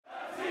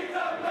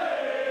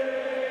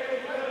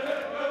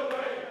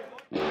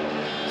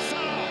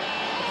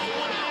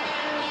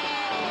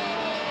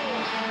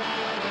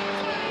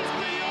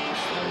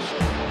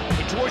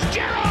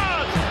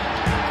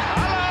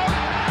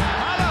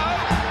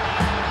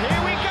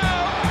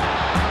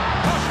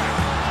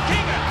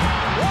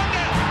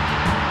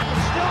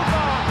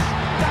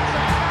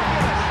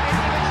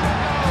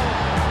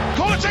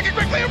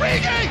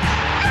Origi!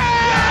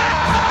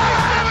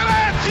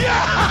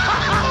 Yeah!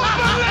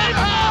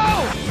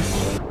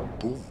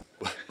 Unbelievable!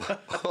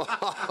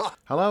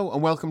 Hello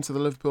and welcome to the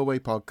Liverpool Way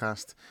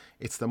podcast.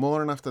 It's the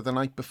morning after the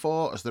night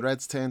before as the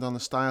Reds turned on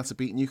the style to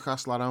beat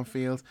Newcastle at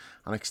Anfield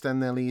and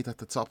extend their lead at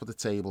the top of the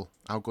table.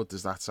 How good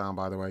does that sound,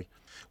 by the way?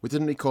 We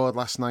didn't record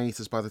last night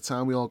as by the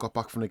time we all got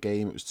back from the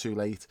game it was too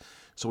late,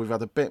 so we've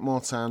had a bit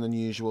more time than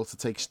usual to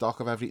take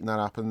stock of everything that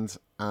happened,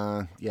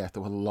 and yeah,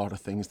 there were a lot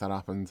of things that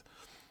happened.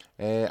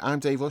 I'm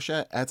Dave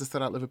Usher,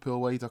 editor at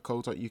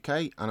liverpoolway.co.uk,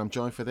 and I'm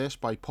joined for this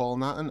by Paul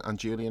Natton and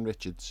Julian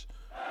Richards.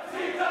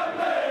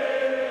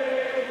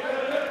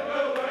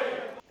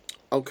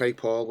 Okay,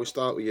 Paul, we'll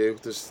start with you.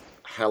 There's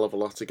a hell of a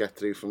lot to get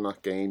through from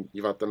that game.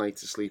 You've had the night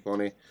to sleep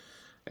on it.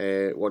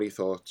 What are your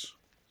thoughts?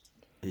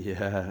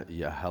 Yeah,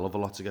 hell of a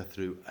lot to get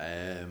through.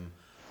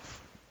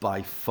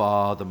 By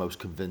far the most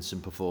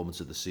convincing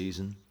performance of the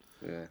season.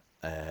 Yeah.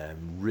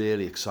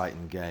 Really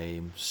exciting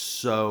game.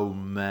 So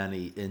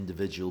many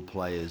individual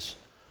players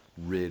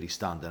really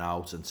standing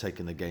out and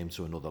taking the game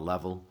to another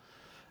level.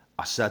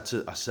 I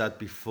said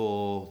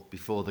before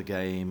the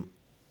game,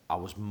 I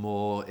was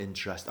more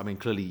interested. I mean,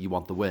 clearly you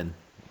want the win.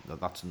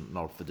 That's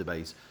not up for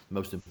debate. The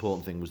most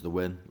important thing was the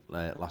win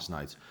last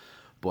night.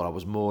 But I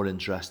was more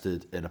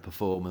interested in a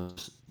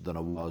performance than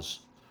I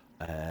was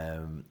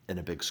in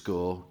a big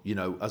score. You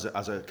know, as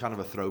a kind of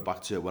a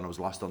throwback to when I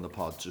was last on the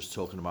pod, just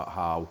talking about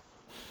how,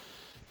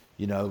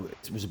 you know,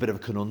 it was a bit of a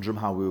conundrum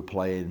how we were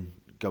playing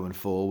going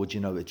forward.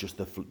 You know, it just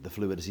the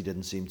fluidity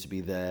didn't seem to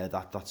be there.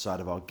 That side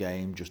of our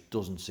game just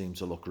doesn't seem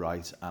to look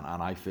right.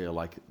 And I feel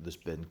like there's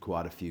been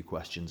quite a few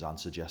questions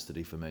answered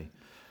yesterday for me.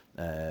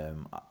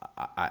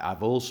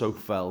 I've also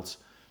felt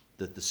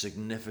that the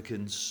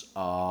significance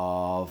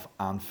of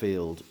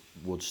Anfield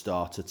would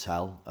start to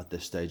tell at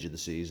this stage of the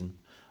season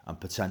and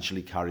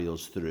potentially carry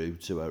us through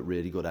to a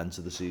really good end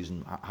to the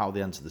season. How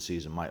the end to the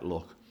season might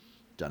look,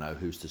 don't know,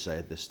 who's to say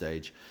at this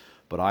stage.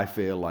 But I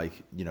feel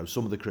like, you know,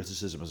 some of the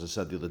criticism, as I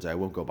said the other day, I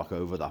won't go back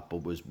over that,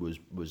 but was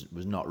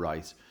not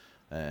right,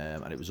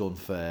 and it was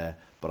unfair.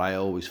 But I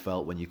always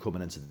felt when you're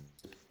coming into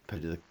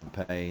the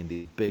campaign,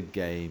 the big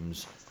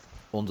games,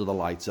 under the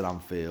lights at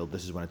Anfield,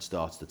 this is when it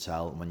starts to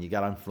tell. And when you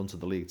get in front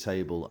of the league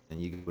table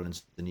and you go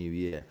into the new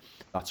year,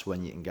 that's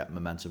when you can get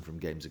momentum from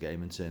game to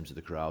game in terms of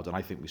the crowd. And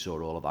I think we saw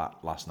all of that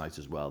last night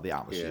as well. The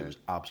atmosphere was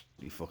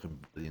absolutely fucking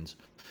brilliant.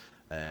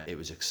 It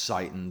was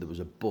exciting. There was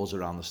a buzz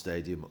around the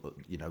stadium,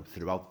 you know,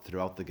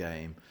 throughout the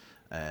game.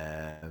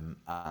 And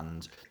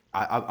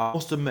I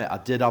must admit, I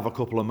did have a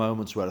couple of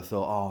moments where I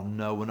thought, oh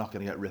no, we're not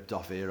going to get ripped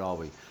off here, are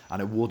we?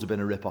 And it would have been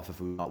a rip-off if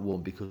we not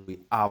won, because we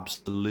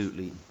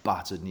absolutely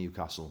battered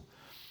Newcastle.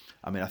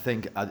 I mean,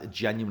 I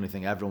genuinely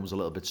think everyone was a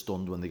little bit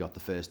stunned when they got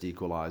the first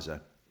equaliser.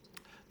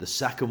 The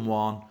second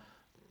one,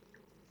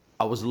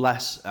 I was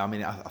less. I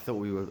mean, I thought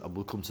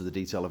we'll come to the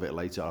detail of it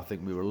later. I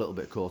think we were a little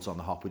bit caught on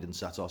the hop. We didn't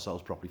set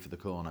ourselves properly for the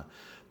corner.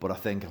 But I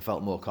think I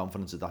felt more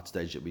confident at that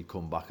stage that we'd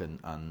come back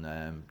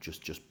and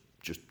just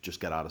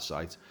get out of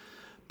sight.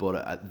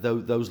 But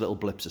those little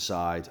blips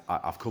aside,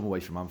 I've come away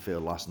from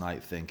Anfield last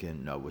night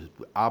thinking, no, we're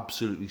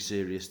absolutely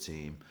serious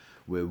team.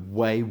 We're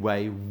way,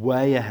 way,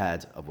 way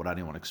ahead of what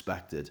anyone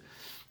expected.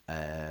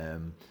 I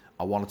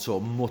want to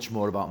talk much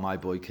more about my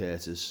boy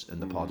Curtis in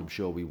the pod. I'm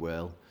sure we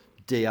will.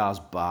 Diaz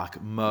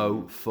back,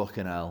 Mo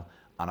fucking hell.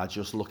 And I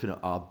just looking at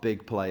our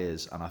big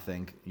players and I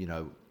think, you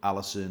know,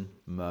 Alisson,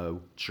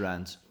 Mo,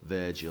 Trent,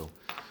 Virgil.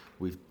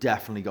 We've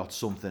definitely got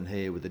something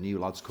here with the new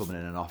lads coming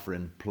in and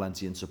offering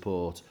plenty in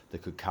support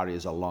that could carry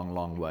us a long,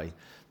 long way.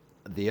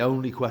 The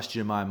only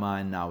question in my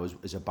mind now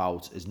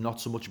is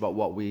not so much about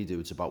what we do,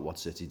 it's about what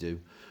City do.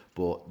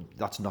 But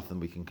that's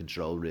nothing we can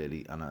control,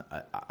 really. And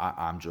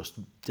I'm just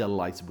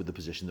delighted with the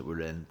position that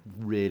we're in.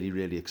 Really,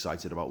 really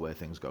excited about where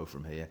things go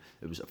from here.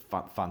 It was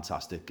a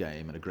fantastic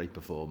game and a great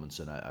performance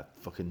and a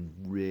fucking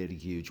really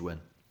huge win.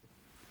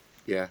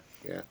 Yeah.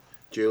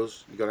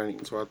 Jules, you got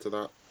anything to add to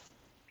that?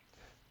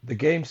 The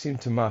game seemed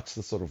to match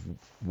the sort of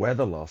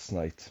weather last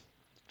night.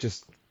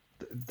 Just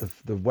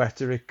the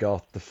wetter it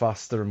got, the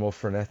faster and more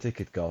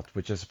frenetic it got,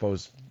 which I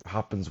suppose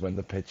happens when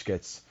the pitch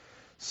gets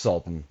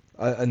sodden.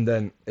 And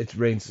then it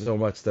rained so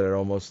much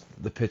that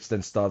the pitch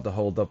then started to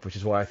hold up, which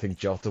is why I think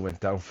Jota went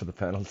down for the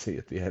penalty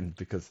at the end,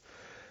 because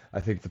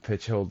I think the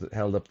pitch held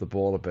up the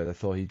ball a bit. I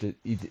thought he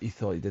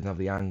thought he didn't have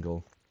the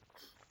angle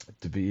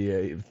to be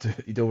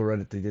he'd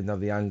overrun it. He didn't have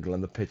the angle,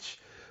 and the pitch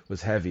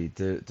was heavy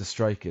to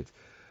strike it.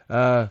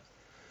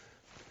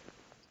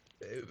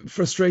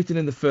 Frustrating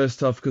in the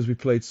first half because we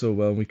played so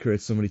well and we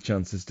created so many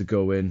chances to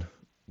go in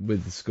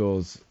with the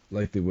scores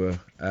like they were,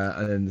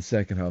 and then the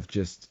second half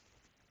just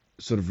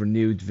sort of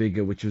renewed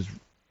vigour, which was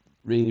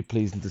really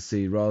pleasing to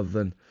see, rather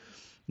than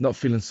not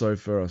feeling sorry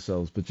for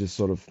ourselves, but just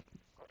sort of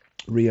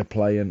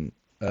reapplying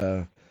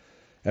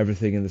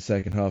everything in the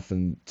second half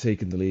and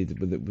taking the lead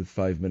with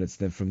 5 minutes.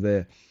 Then from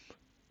there,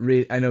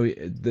 I know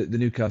the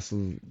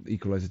Newcastle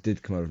equaliser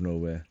did come out of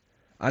nowhere,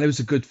 and it was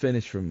a good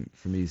finish from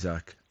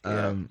Isak.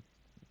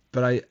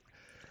 But I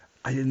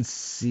didn't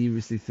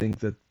seriously think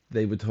that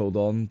they would hold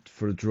on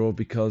for a draw,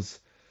 because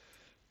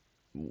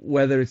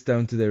whether it's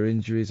down to their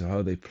injuries or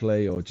how they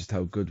play or just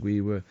how good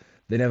we were,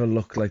 they never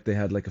looked like they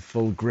had like a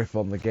full grip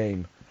on the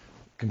game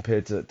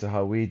compared to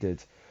how we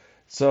did.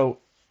 So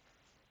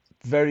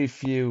very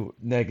few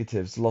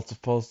negatives, lots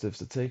of positives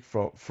to take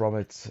from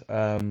it.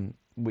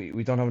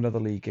 We don't have another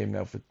league game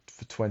now for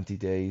 20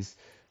 days,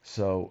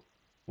 so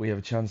we have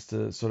a chance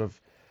to sort of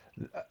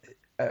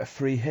a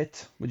free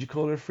hit. Would you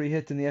call it a free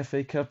hit in the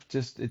FA Cup?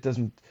 Just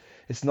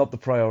it's not the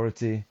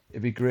priority.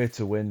 It'd be great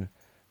to win,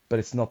 but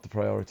it's not the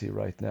priority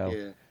right now.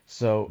 Yeah.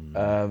 So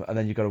and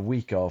then you've got a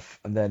week off,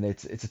 and then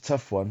it's a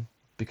tough one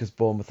because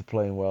Bournemouth are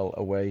playing well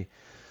away,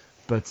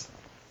 but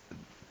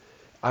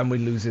and we're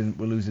losing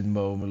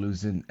Mo, and we're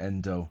losing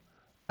Endo,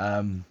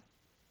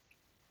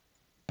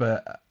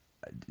 but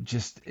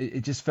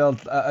it just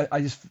felt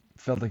I just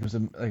felt like it was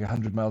like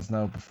 100 miles an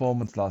hour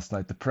performance last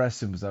night. The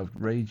pressing was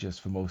outrageous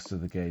for most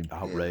of the game.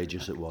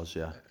 Outrageous it was,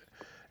 yeah.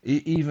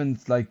 Even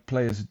like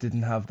players who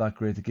didn't have that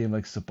great a game,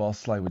 like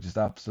Szoboszlai, were just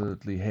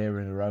absolutely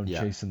herring around,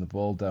 Yeah. chasing the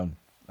ball down.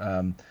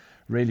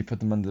 Really put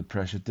them under the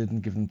pressure,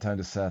 didn't give them time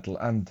to settle.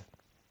 And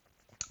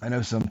I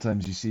know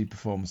sometimes you see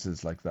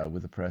performances like that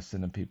with the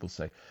pressing, and people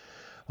say,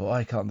 "Oh,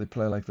 why can't they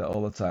play like that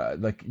all the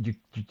time?" Like you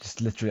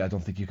just literally, I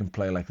don't think you can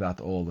play like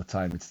that all the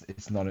time.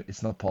 It's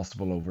not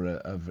possible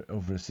over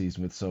a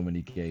season with so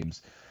many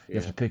games. You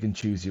have to pick and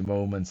choose your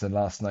moments. And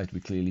last night we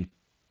clearly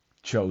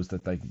chose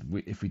that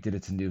if we did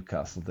it to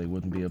Newcastle, they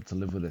wouldn't be able to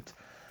live with it,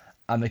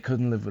 and they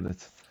couldn't live with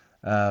it.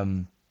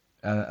 And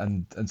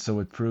so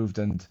it proved.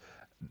 And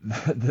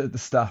the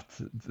stat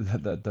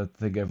that I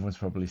think everyone's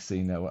probably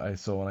seen now, I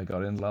saw when I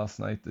got in last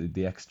night, the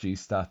XG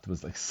stat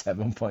was like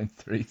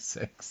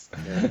 7.36.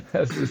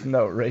 That's just an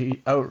outrage.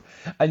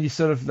 And you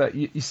sort of that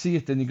you see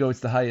it, then you go,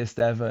 it's the highest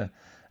ever,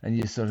 and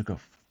you sort of go,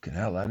 fucking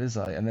hell, that is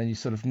high. And then you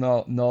sort of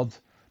nod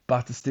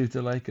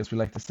Batistuta, like, as we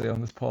like to say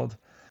on this pod,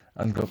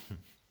 and go,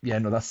 yeah,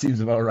 no, that seems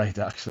about right,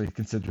 actually,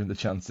 considering the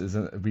chances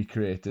we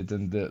created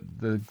and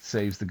the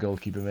saves the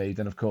goalkeeper made,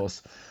 and of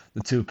course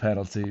the two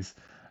penalties.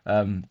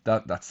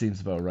 That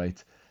seems about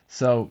right.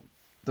 So,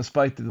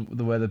 despite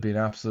the weather being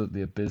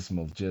absolutely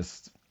abysmal,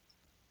 just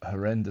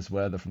horrendous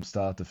weather from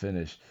start to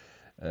finish,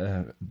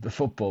 the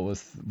football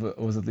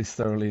was at least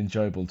thoroughly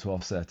enjoyable to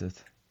offset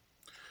it.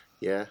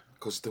 Yeah,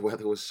 because the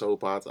weather was so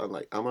bad. And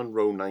like, I'm on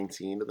row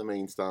 19 of the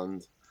main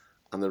stand,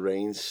 and the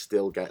rain's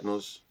still getting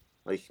us.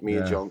 Like, me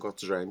and John got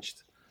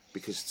drenched.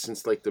 Because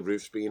since like the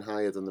roof's being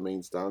higher than the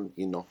main stand,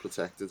 you're not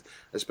protected,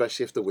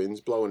 especially if the wind's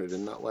blowing it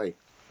in that way.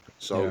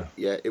 So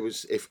yeah, it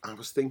was. If I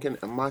was thinking,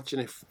 imagine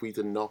if we'd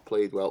have not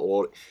played well,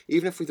 or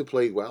even if we'd have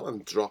played well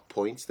and dropped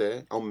points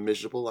there, how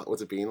miserable that would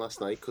have been last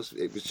night, because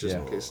it was just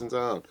pissing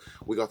down.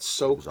 We got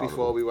soaked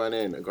before we went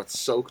in, and got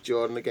soaked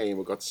during the game.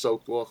 We got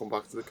soaked walking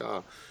back to the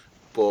car.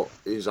 But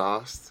it was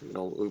arsed. You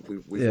know,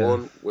 we've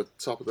won. We're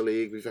top of the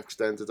league. We've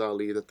extended our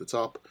lead at the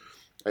top.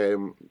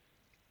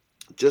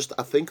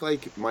 I think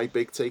like my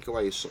big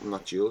takeaway is something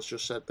that Jules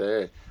just said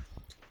there.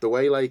 The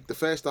way like the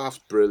first half's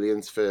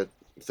brilliant for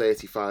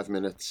 35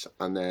 minutes,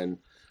 and then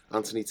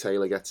Anthony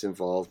Taylor gets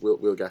involved.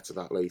 We'll get to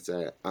that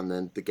later. And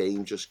then the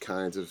game just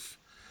kind of,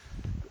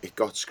 it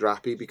got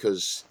scrappy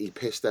because he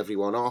pissed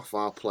everyone off.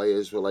 Our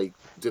players were like,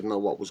 didn't know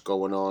what was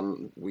going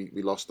on.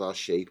 We lost our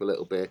shape a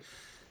little bit.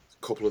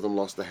 A couple of them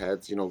lost their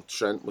heads. You know,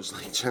 Trent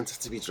had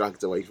to be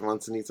dragged away from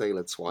Anthony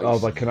Taylor twice. Oh,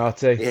 by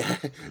Canate. Yeah,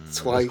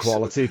 twice.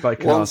 Quality by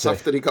Canate. Once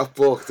after he got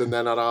booked, and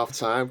then at half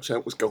time,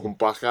 Trent was going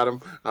back at him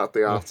at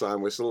the half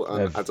time whistle,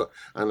 and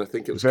I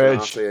think it was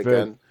Canate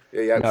again.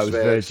 Yeah, it was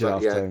Verge.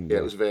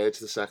 It was Verge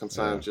the second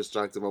time, just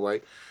dragged him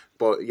away.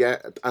 But yeah,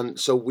 and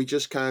so we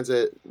just kind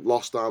of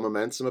lost our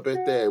momentum a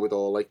bit there with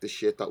all like the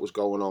shit that was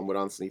going on with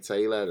Anthony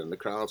Taylor, and the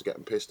crowds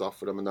getting pissed off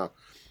for him and that.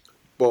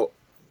 But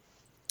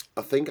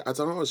I think, I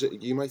don't know,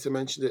 you might have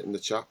mentioned it in the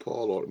chat,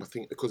 Paul, or I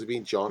think it could have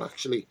been John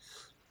actually.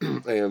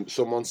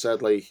 Someone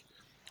said like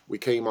we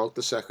came out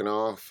the second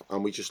half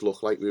and we just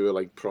looked like we were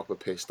like proper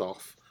pissed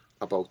off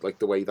about like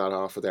the way that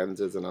half had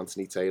ended, and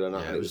Anthony Taylor and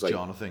that. And it was like,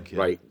 John, I think. Yeah.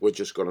 Right, we're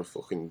just gonna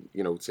fucking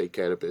take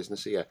care of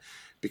business here,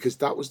 because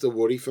that was the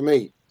worry for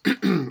me.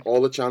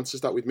 All the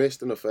chances that we'd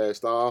missed in the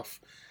first half,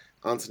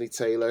 Anthony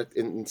Taylor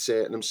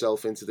inserting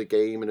himself into the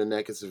game in a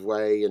negative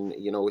way, and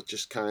it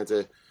just kind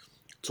of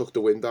took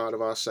the wind out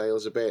of our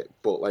sails a bit.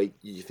 But like,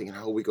 you're thinking,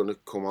 how are we going to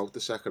come out the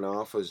second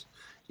half? As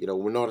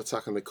we're not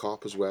attacking the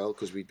cop as well,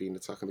 because we'd been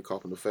attacking the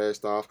cop in the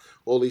first half.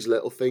 All these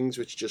little things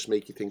which just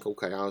make you think,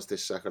 okay, how's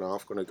this second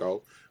half going to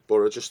go?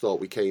 But I just thought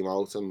we came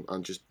out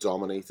and just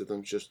dominated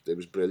them. It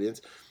was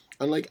brilliant.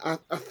 And like, I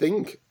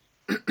think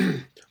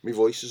my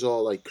voice is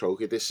all like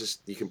croaky.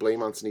 You can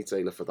blame Anthony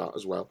Taylor for that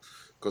as well,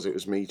 because it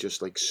was me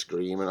just like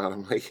screaming at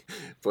him. Like,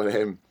 but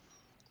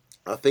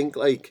I think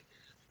like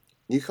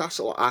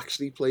Newcastle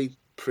actually played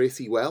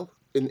pretty well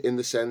in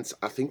the sense,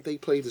 I think they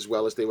played as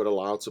well as they were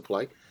allowed to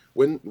play.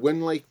 When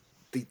like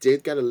they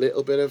did get a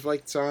little bit of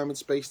like time and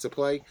space to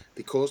play,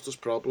 they caused us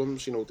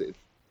problems.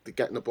 They're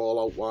getting the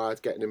ball out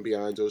wide, getting in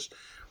behind us,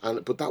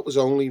 but that was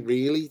only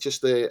really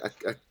just the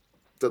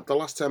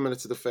last 10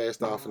 minutes of the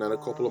first half, and then a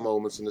couple of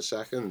moments in the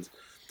second.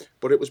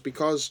 But it was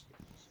because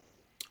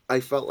I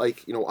felt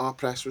like, our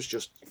press was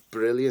just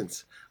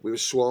brilliant. We were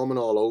swarming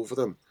all over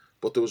them.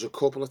 But there was a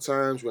couple of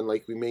times when,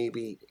 like, we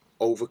maybe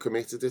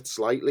overcommitted it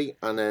slightly.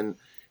 And then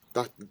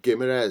that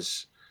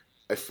Gimenez,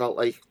 I felt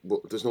like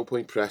there's no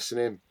point pressing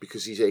him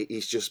because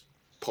he's just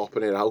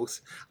popping it out.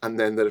 And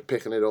then they're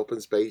picking it up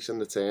in space and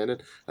they're turning.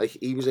 Like,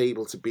 he was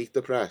able to beat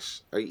the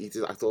press. I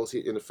thought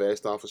in the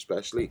first half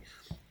especially,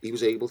 he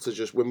was able to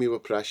just, when we were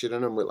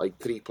pressuring him with, like,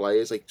 3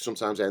 players, like,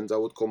 sometimes Endo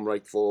would come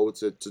right forward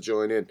to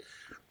join in.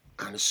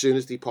 And as soon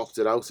as they popped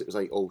it out, it was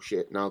like, oh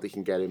shit, now they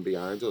can get in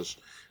behind us.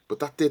 But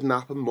that didn't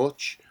happen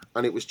much.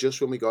 And it was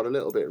just when we got a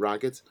little bit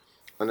ragged.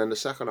 And then the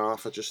second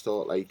half, I just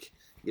thought, like,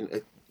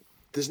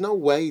 there's no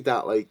way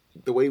that, like,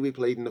 the way we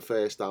played in the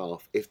first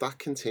half, if that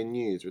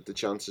continued with the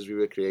chances we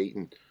were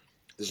creating,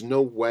 there's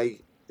no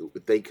way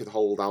they could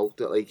hold out.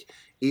 That, like,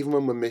 even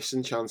when we're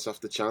missing chance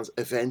after chance,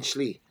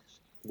 eventually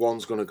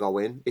one's going to go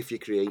in if you're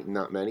creating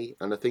that many.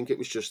 And I think it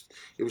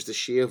was the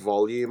sheer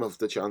volume of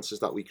the chances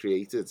that we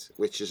created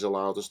which has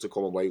allowed us to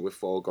come away with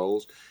 4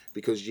 goals,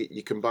 because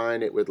you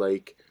combine it with,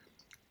 like,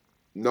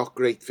 not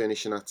great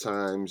finishing at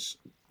times,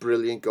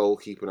 brilliant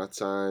goalkeeping at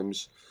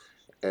times,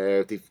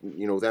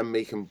 them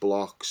making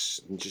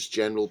blocks and just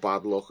general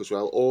bad luck as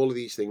well. All of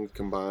these things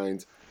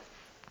combined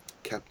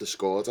kept the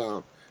score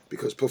down,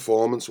 because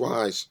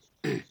performance-wise,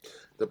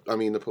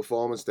 the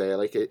performance there,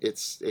 like, it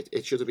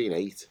should have been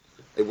 8.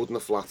 It wouldn't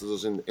have flattered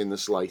us in the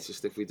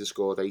slightest if we'd have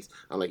scored 8.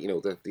 And, like,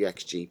 the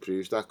XG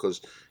proves that, because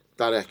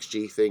that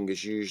XG thing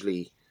is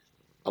usually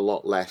a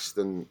lot less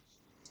than,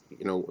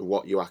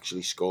 what you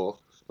actually score.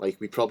 Like,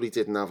 we probably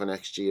didn't have an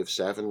XG of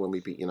 7 when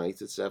we beat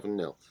United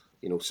 7-0.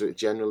 So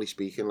generally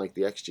speaking, like,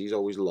 the XG is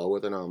always lower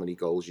than how many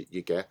goals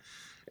you get.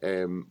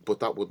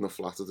 But that wouldn't have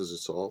flattered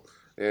us at all.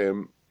 I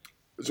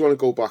just want to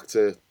go back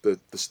to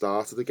the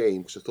start of the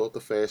game, because I thought the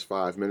first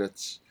 5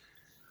 minutes,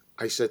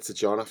 I said to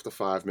John after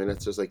 5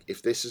 minutes, I was like,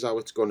 if this is how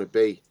it's going to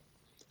be,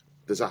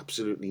 there's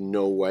absolutely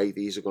no way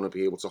these are going to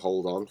be able to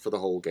hold on for the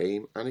whole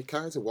game. And it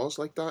kind of was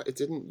like that. It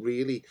didn't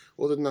really,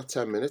 other than that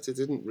 10 minutes, it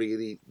didn't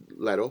really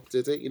let up,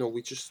 did it?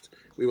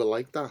 We were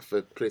like that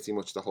for pretty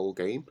much the whole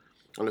game.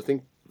 And I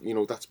think,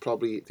 that's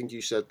probably, I think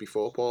you said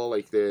before, Paul,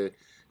 like, the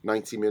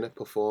 90-minute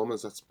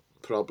performance, that's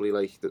probably,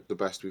 like, the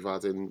best we've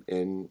had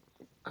in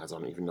I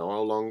don't even know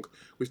how long.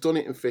 We've done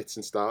it in fits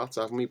and starts,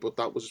 haven't we? But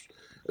that was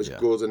as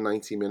good in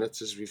 90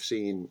 minutes as we've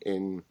seen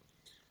in...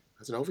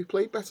 I don't know, have we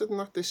played better than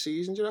that this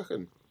season, do you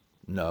reckon?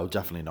 No,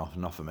 definitely not.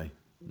 Not for me.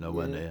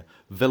 Nowhere near.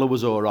 Villa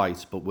was all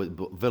right, but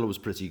Villa was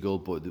pretty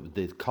good, but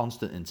the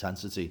constant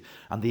intensity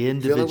and the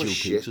individual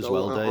peaks as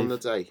well, Dave. On the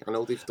day. I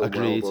know they've done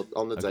well, but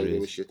on the day they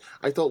were shit.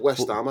 I thought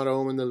West Ham at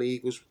home in the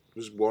league was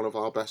one of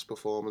our best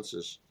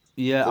performances.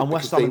 Yeah, and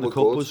West Ham in the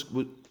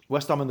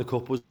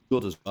Cup was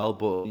good as well,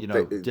 but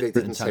different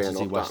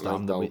intensity West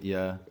Ham.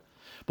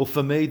 But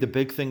for me, the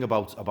big thing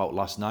about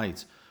last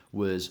night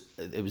was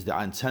it was the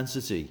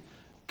intensity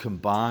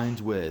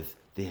combined with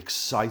the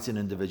exciting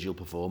individual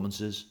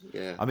performances.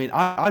 Yeah. I mean,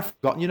 I'd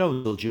forgotten,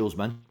 until Jules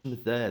mentioned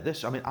it there.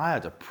 I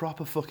had a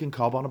proper fucking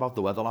cob on about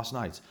the weather last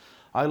night.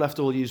 I left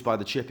all used by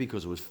the chippy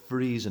because it was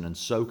freezing and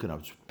soaking. I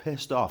was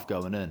pissed off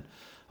going in.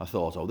 I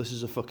thought, oh, this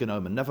is a fucking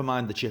omen. Never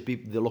mind the chippy,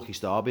 the lucky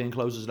star being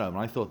closed as an omen.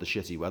 I thought the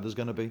shitty weather's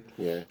going to be.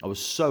 Yeah. I was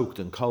soaked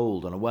and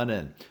cold, and I went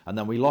in. And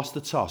then we lost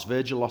the toss.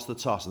 Virgil lost the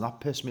toss, and that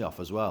pissed me off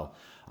as well.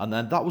 And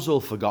then that was all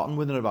forgotten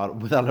within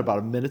about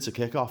a minute to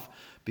kick off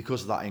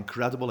because of that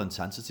incredible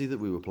intensity that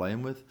we were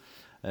playing with.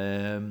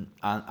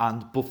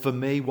 But for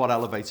me, what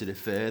elevated it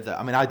further,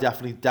 I mean, I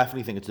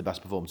definitely think it's the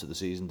best performance of the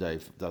season,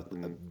 Dave,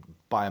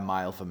 by a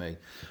mile for me.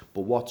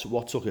 But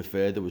what took it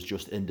further was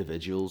just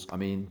individuals. I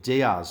mean,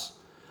 Diaz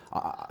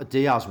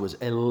was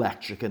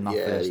electric in that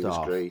first half. He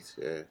was great,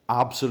 yeah.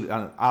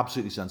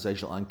 Absolutely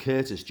sensational. And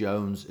Curtis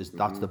Jones,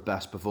 that's the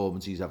best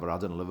performance he's ever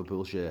had in a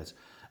Liverpool shirt.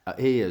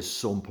 He is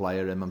some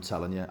player, I'm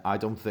telling you.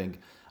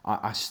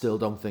 I still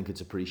don't think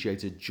it's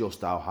appreciated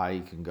just how high he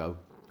can go.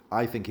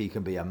 I think he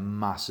can be a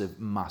massive,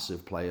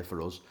 massive player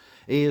for us.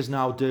 He is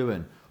now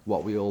doing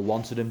what we all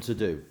wanted him to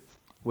do,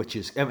 which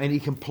is, I mean, he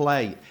can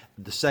play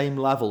the same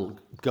level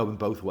going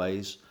both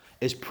ways.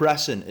 His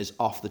pressing is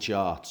off the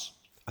charts.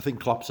 I think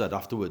Klopp said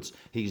afterwards,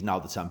 he's now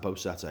the tempo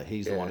setter.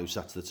 He's the one who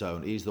sets the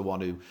tone. He's the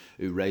one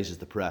who raises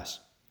the press.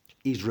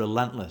 He's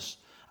relentless,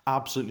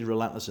 absolutely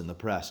relentless in the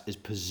press. His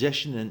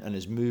positioning and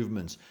his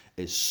movement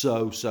is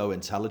so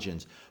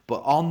intelligent.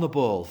 But on the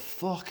ball,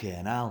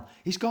 fucking hell,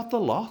 he's got the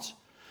lot.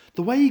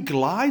 The way he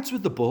glides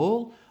with the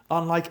ball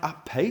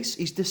at pace,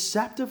 he's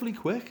deceptively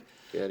quick.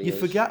 Yeah, you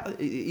forget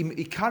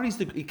he carries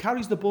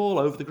the ball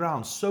over the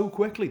ground so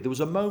quickly. There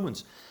was a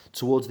moment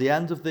towards the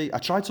end of I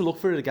tried to look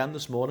for it again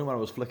this morning when I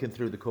was flicking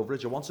through the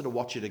coverage. I wanted to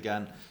watch it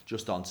again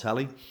just on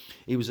telly.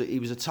 He was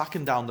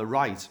attacking down the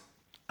right,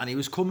 and he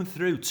was coming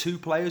through 2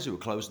 players who were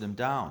closing him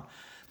down.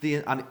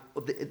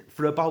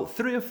 For about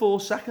 3 or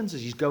 4 seconds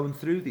as he's going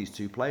through these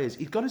 2 players,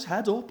 he'd got his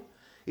head up.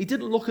 He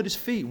didn't look at his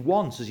feet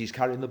once as he's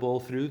carrying the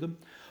ball through them.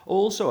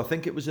 Also, I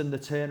think it was in the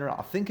turnaround.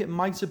 I think it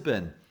might have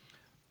been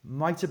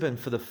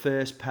for the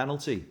first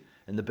penalty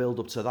in the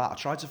build-up to that. I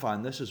tried to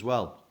find this as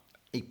well.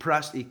 He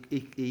pressed.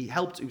 He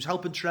helped. He was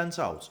helping Trent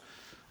out,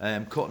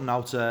 cutting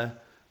out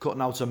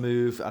a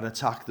move, an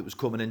attack that was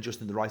coming in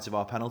just in the right of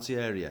our penalty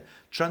area.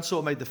 Trent sort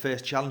of made the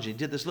first challenge. He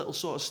did this little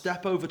sort of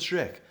step over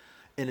trick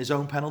in his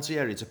own penalty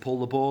area to pull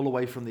the ball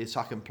away from the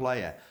attacking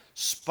player,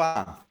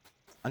 span,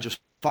 and just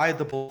fired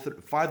the ball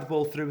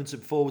through and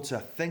forward to,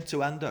 I think,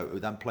 to Endo, who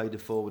then played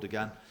it forward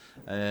again,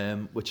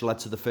 which led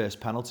to the first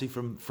penalty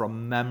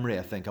from memory.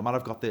 I think I might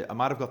have got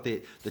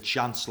the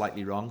chance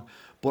slightly wrong,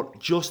 but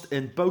just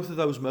in both of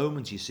those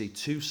moments, you see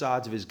two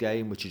sides of his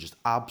game which are just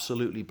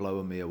absolutely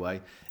blowing me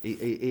away.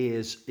 He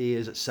is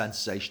a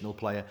sensational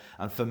player,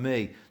 and for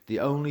me,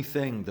 the only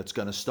thing that's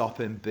going to stop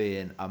him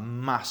being a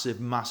massive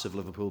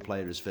Liverpool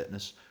player is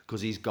fitness, because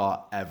he's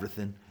got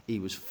everything. He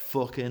was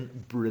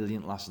fucking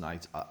brilliant last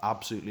night. I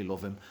absolutely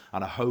love him,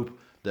 and I hope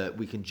that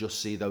we can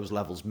just see those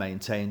levels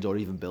maintained or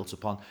even built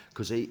upon,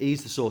 because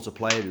he's the sort of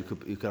player who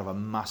could have a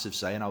massive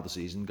say in how the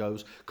season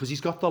goes, because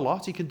he's got the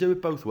lot. He can do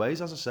it both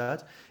ways, as I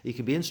said. He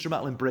can be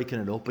instrumental in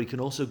breaking it up, but he can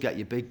also get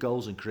you big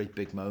goals and create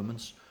big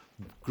moments.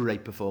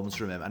 Great performance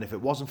from him, and if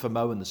it wasn't for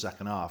Mo in the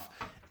second half,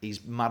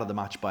 he's man of the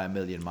match by a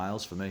million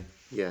miles for me.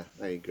 Yeah,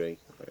 I agree.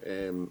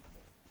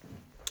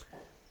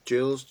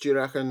 Jules, do you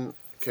reckon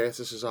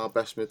Curtis is our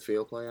best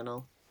midfield player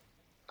now?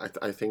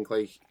 I think,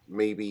 like,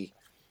 maybe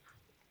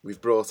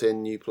we've brought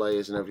in new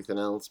players and everything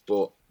else,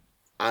 but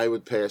I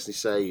would personally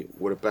say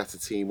we're a better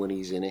team when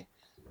he's in it.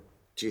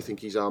 Do you think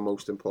he's our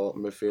most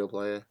important midfield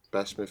player?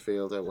 Best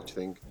midfielder? What do you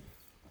think?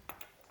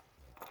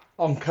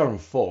 On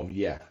current form,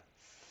 yeah,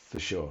 for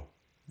sure.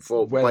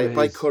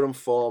 By current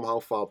form, how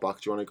far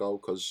back do you want to go?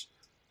 Because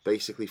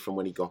basically from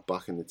when he got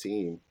back in the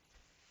team,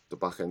 the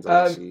back end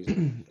of the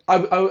season.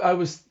 I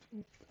was...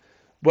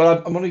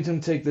 Well, I'm only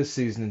going to take this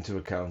season into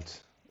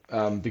account,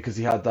 because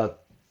he had that,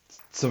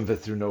 some of it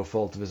through no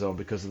fault of his own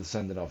because of the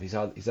sending off. He's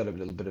had a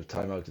little bit of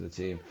time out of the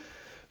team.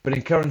 But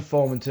in current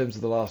form, in terms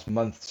of the last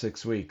month,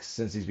 6 weeks,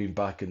 since he's been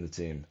back in the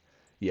team,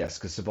 yes,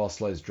 because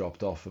Szoboszlai's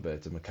dropped off a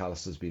bit and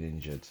McAllister's been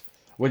injured.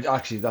 Which,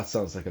 actually, that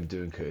sounds like I'm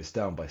doing Curtis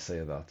down by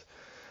saying that,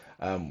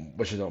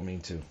 which I don't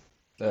mean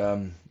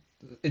to.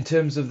 In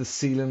terms of the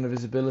ceiling of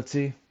his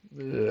ability,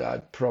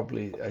 I'd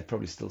probably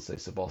still say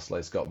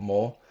Szoboszlai's got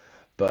more.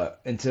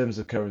 But in terms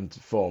of current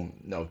form,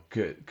 no,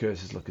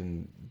 Curtis is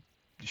looking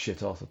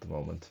shit hot at the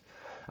moment.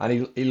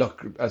 And he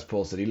looked, as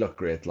Paul said, he looked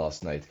great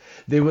last night.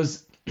 There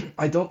was,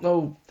 I don't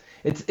know,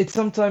 it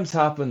sometimes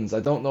happens.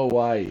 I don't know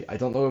why. I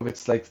don't know if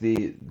it's like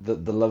the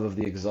love of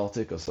the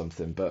exotic or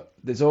something, but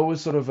there's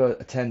always sort of a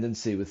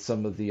tendency with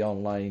some of the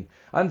online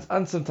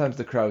and sometimes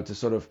the crowd to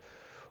sort of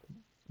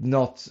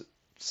not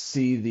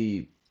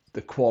see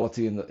the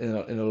quality in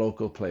a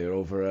local player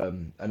over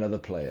another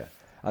player.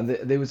 And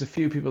there was a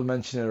few people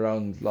mentioning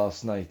around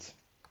last night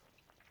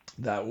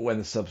that when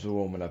the subs were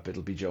warming up,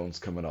 it'll be Jones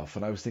coming off,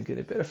 and I was thinking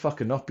it better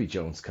fucking not be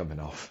Jones coming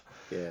off.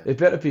 Yeah. It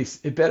better be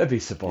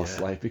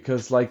Szoboszlai,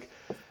 because like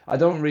I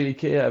don't really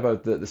care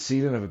about the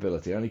ceiling of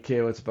ability. I only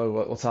care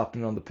about what's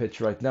happening on the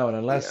pitch right now, and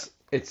unless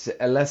it's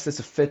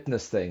a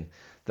fitness thing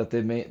that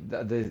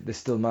they're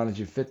still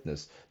managing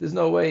fitness, there's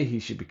no way he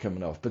should be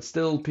coming off. But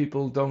still,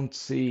 people don't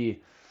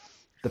see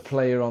the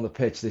player on the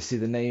pitch. They see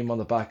the name on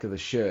the back of the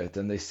shirt,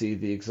 and they see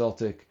the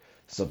exotic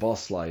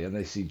Szoboszlai, and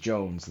they see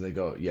Jones, and they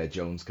go, yeah,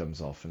 Jones comes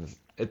off. And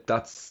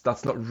that's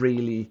not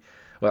really,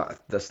 well,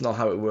 that's not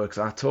how it works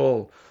at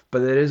all. But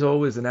there is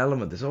always an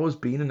element. There's always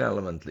been an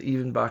element,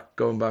 even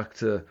going back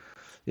to,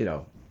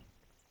 the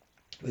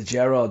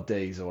Gerrard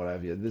days or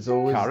whatever. There's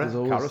always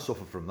Carra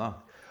suffered from that.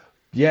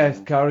 Yeah,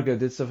 Carragher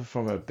did suffer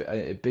from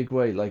a big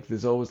way. Like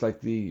there's always like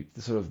the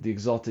sort of the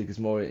exotic is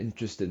more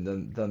interesting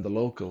than the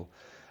local.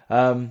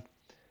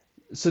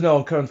 So no,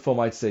 in current form,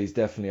 I'd say he's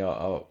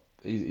definitely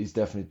he's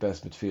definitely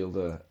best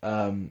midfielder.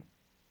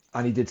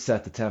 And he did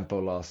set the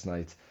tempo last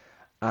night.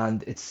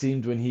 And it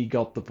seemed when he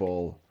got the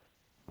ball,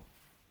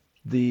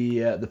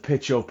 the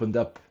pitch opened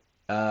up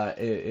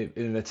in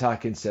an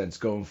attacking sense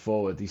going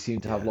forward. He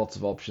seemed to have lots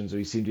of options, or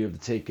he seemed to be able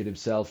to take it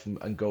himself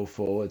and go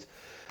forward.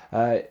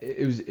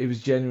 It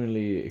was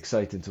genuinely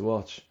exciting to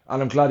watch,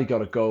 and I'm glad he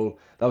got a goal.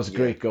 That was a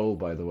great goal,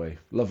 by the way.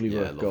 Lovely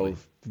work goal.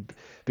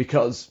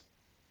 Because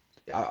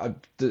I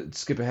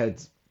skip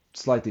ahead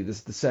slightly.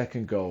 This the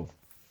second goal.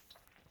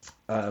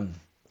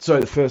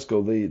 The first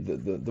goal,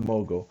 the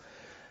Mo goal.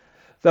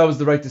 That was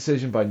the right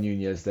decision by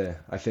Nunez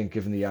there, I think,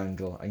 given the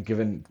angle and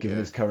given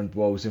his current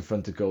woes in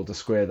front of goal, to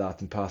square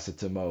that and pass it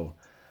to Mo.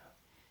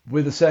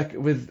 With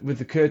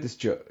the Curtis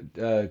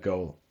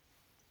goal,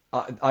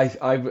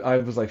 I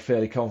was like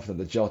fairly confident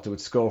that Jota would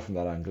score from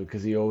that angle,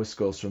 because he always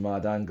scores from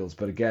mad angles.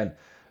 But again,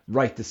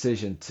 right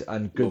decision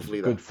and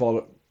good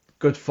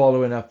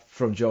following up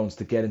from Jones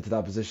to get into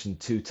that position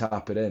to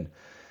tap it in.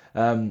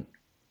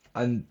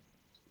 And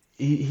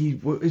he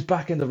his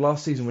back end of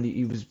last season when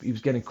he was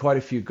getting quite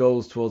a few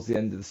goals towards the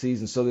end of the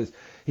season. So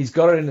he's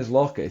got it in his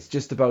locker. It's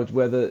just about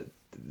whether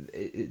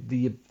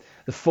the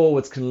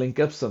forwards can link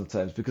up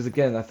sometimes, because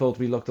again, I thought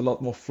we looked a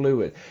lot more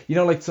fluid.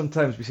 Like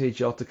sometimes we say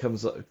Jota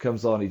comes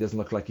on, he doesn't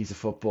look like he's a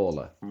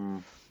footballer.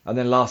 And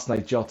then last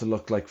night, Jota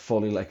looked like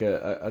fully like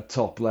a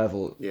top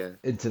level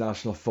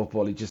international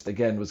football. He just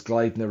again was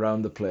gliding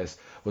around the place,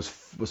 was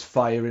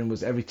firing,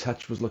 was every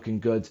touch was looking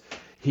good.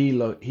 He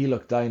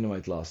looked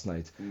dynamite last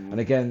night. And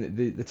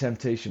again, the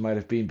temptation might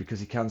have been, because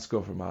he can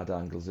score from hard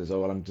angles, is, oh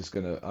well, I'm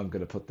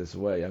gonna put this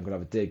away. I'm gonna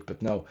have a dig.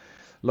 But no,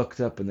 looked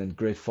up and then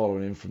great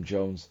following in from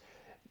Jones.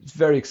 It's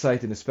very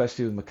exciting,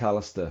 especially with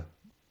McAllister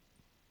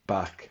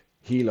back.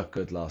 He looked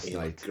good last night. He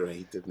looked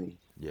great, didn't he?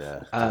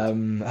 Yeah.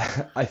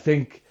 I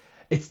think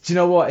it's, do you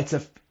know what? It's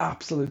an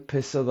absolute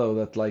pisser though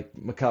that like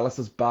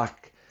McAllister's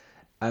back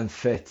and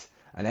fit,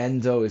 and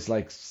Endo is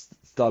like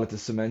started to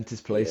cement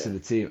his place in the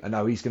team, and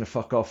now he's going to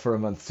fuck off for a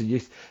month.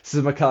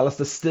 So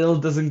McAllister still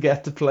doesn't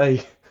get to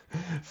play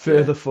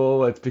further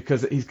forward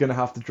because he's going to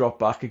have to drop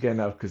back again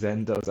now because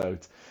Endo's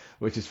out,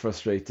 which is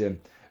frustrating.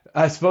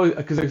 I suppose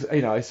because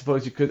I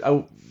suppose you could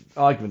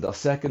argument our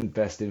second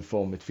best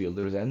informed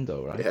midfielder is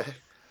Endo, right? Yeah,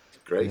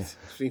 great. He's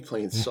been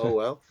playing so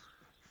well.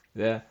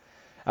 Yeah,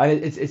 and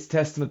it's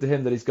testament to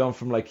him that he's gone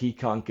from like he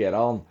can't get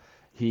on,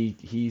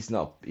 he's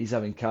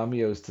having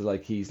cameos to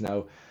like he's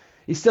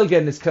still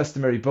getting his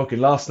customary booking.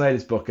 Last night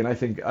his booking, I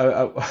think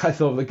I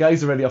thought the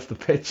guy's already off the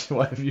pitch.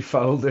 Why have you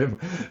fouled him?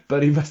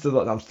 But he must have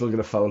thought, I'm still going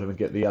to foul him and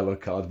get the yellow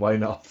card. Why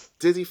not?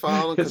 Did he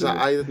foul him? Because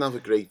I didn't have a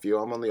great view.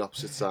 I'm on the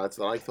opposite side,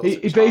 so I thought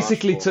he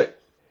basically took.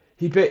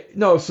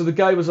 So the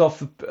guy was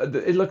off.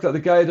 It looked like the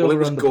guy had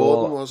overrun the ball.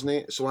 It was Gordon, wasn't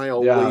it? So I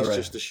always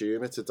just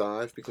assume it's a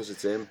dive because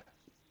it's him.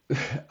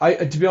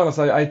 To be honest,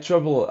 I had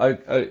trouble. I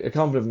can't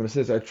believe I'm going to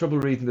say this. I had trouble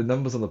reading the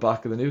numbers on the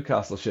back of the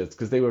Newcastle shirts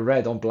because they were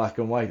red on black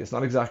and white. It's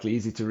not exactly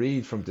easy to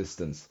read from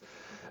distance,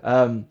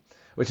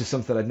 which is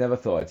something I'd never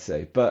thought I'd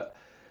say. But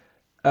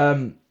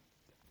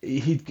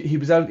he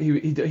was out.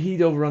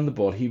 He'd overrun the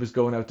ball. He was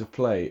going out to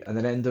play, and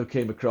then Endo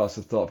came across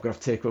and thought, I'm going to have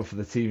to take one for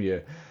the team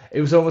here.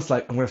 It was almost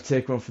like, I'm going to have to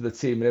take one for the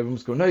team, and everyone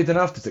was going, no, you don't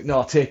have to take. No,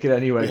 I'll take it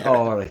anyway. Yeah. Oh,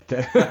 all right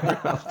then.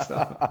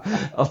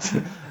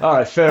 All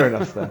right, fair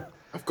enough then.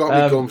 I've got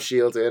my gum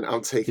shield in.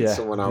 I'm taking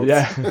someone out.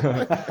 Yeah,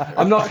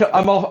 I'm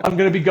going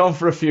to be gone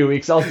for a few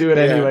weeks. I'll do it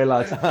anyway,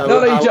 lads.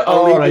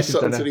 I'll leave you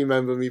something to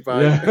remember me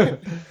by. Yeah.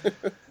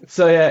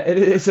 So yeah,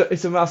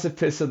 it's a massive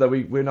pisser that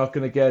we're not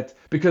going to get,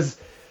 because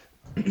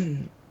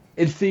in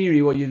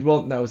theory what you'd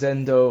want now is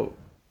Endo,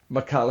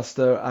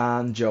 McAllister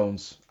and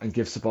Jones, and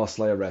give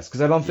Szoboszlai a rest,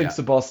 because I don't think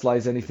Szoboszlai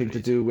has anything to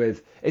do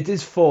with it.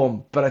 Is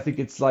form, but I think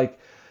it's like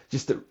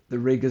just the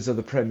rigours of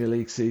the Premier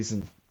League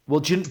season.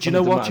 Well, do you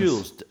know what,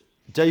 Jules?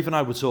 Dave and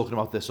I were talking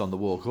about this on the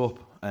walk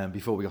up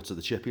before we got to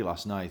the chippy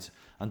last night,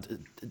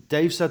 and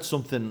Dave said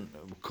something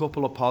a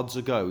couple of pods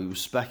ago. He was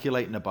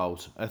speculating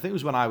about, I think it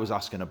was when I was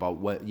asking about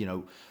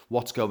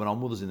what's going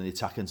on with us in the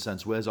attacking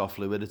sense, where's our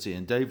fluidity,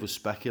 and Dave was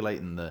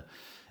speculating that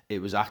it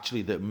was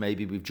actually that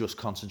maybe we've just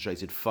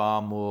concentrated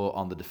far more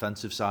on the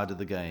defensive side of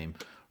the game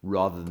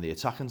rather than the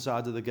attacking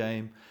side of the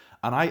game.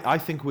 And I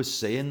think we're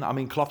seeing, I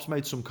mean, Klopp's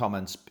made some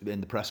comments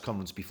in the press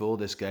conference before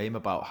this game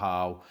about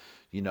how,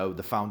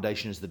 the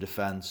foundation is the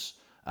defence,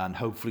 and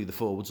hopefully the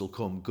forwards will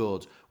come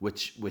good,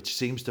 which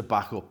seems to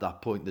back up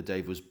that point that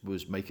Dave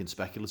was making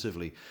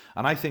speculatively.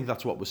 And I think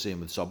that's what we're seeing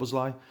with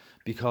Szoboszlai,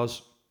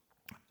 because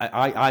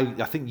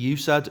I think you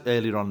said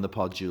earlier on in the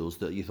pod, Jules,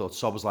 that you thought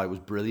Szoboszlai was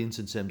brilliant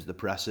in terms of the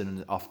pressing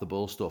and off the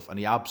ball stuff, and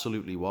he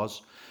absolutely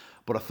was.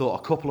 But I thought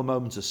a couple of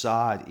moments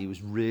aside, he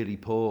was really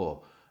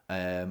poor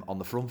on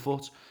the front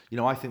foot.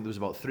 I think there was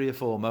about 3 or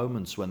 4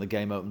 moments when the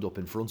game opened up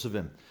in front of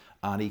him,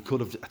 and he could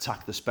have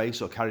attacked the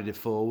space or carried it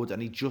forward,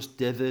 and he just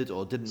dithered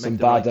or didn't make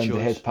the right choice. Some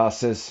bad underhit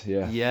passes,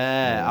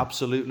 yeah,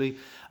 absolutely.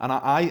 And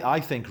I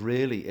think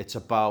really it's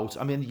about,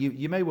 I mean,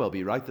 you may well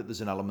be right that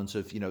there's an element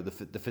of,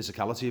 the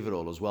physicality of it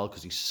all as well,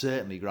 because he's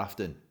certainly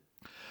grafting.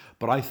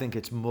 But I think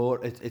it's more,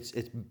 it's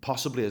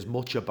possibly as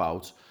much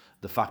about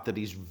the fact that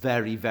he's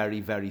very, very,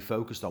 very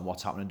focused on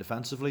what's happening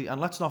defensively. And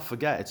let's not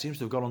forget, it seems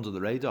to have gone under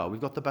the radar. We've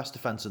got the best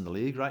defence in the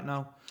league right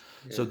now.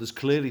 Yeah. So there's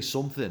clearly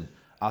something.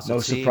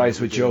 No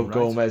surprise with Joe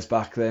Gomez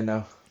back there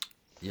now.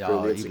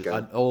 Yeah,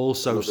 and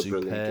also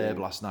superb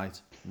last night.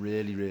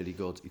 Really, really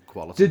good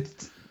quality.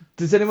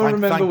 Does anyone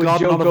remember thank when God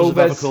Joe none of us Gomez...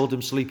 have ever called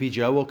him Sleepy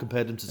Joe or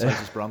compared him to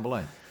Titus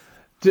Brambley?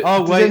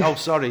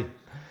 Sorry.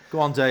 Go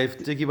on,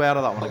 Dave. Dig your way out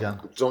of that one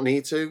again. Don't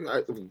need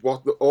to.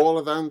 All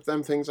of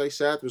them things I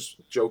said was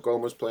Joe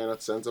Gomez playing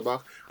at centre back.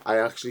 I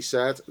actually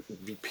said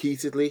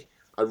repeatedly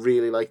I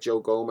really like Joe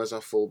Gomez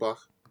at full back.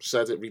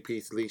 Said it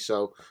repeatedly,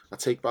 so I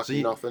take back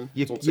nothing.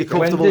 You're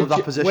comfortable with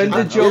that position? When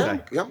did Joe?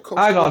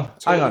 Hang on.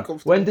 Totally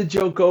When did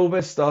Joe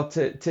Gomez start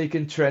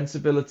taking Trent's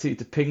ability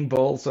to ping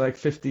balls like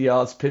 50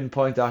 yards,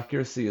 pinpoint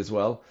accuracy as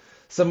well?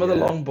 Some of the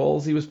long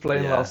balls he was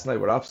playing last night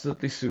were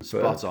absolutely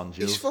superb. Spot on,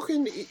 Jules.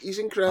 He's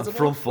incredible. And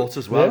front foot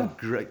as well.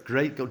 Yeah.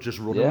 Great, just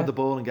running with the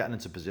ball and getting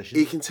into position.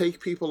 He can take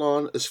people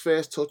on. His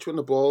first touch when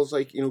the ball's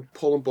like,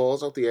 pulling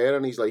balls out the air,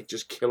 and he's like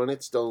just killing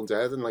it stone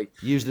dead, and like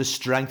use the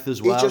strength as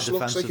well. He just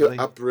looks like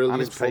a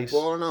brilliant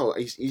footballer now.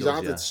 He's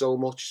added so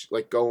much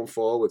like going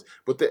forward.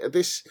 But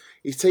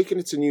he's taken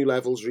it to new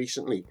levels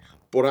recently.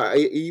 But I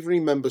even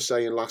remember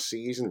saying last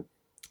season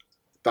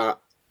that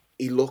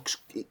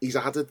he's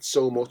added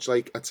so much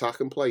like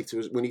attacking play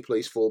to when he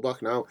plays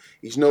fullback now.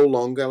 He's no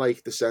longer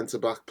like the centre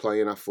back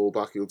playing at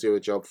fullback who'll do a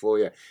job for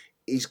you.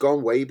 He's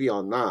gone way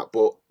beyond that,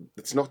 but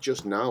it's not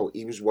just now.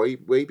 He was way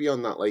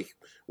beyond that. Like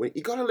when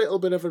he got a little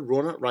bit of a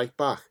run at right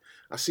back,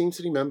 I seem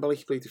to remember like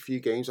he played a few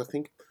games. I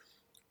think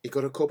he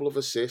got a couple of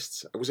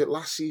assists. Was it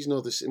last season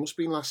or this? It must have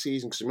been last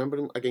season because I remember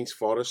him against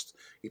Forest.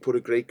 He put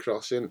a great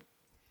cross in.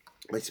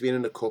 Might have been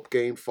in a cup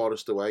game,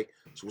 Forest away.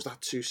 So was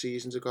that 2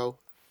 seasons ago?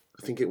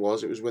 I think it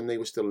was. It was when they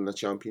were still in the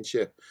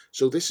Championship.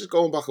 So this is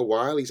going back a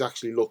while. He's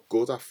actually looked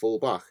good at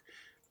fullback.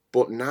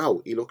 But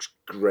now he looks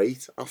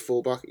great at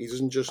fullback. He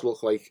doesn't just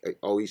look like,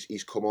 oh,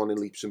 he's come on in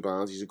leaps and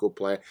bounds, he's a good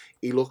player.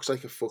 He looks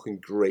like a fucking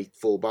great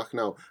fullback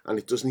now. And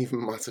it doesn't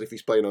even matter if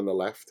he's playing on the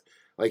left.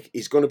 Like,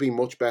 he's going to be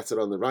much better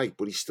on the right,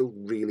 but he's still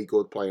really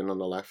good playing on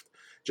the left.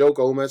 Joe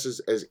Gomez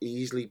has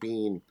easily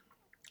been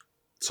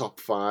top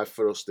 5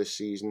 for us this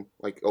season.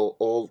 Like,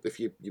 all if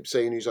you're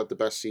saying who's had the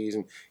best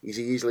season, he's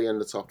easily in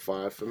the top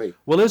 5 for me.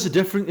 Well, here's a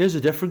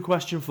different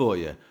question for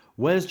you.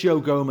 Where's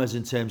Joe Gomez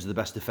in terms of the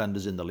best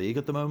defenders in the league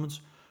at the moment?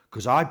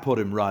 Because I put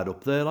him right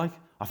up there. Like,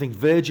 I think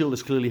Virgil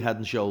is clearly head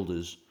and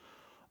shoulders.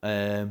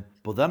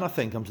 But then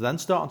I'm then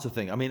starting to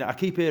think. I mean, I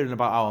keep hearing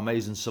about how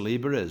amazing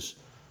Saliba is.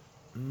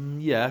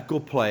 Yeah,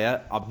 good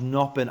player. I've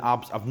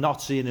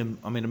not seen him.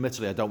 I mean,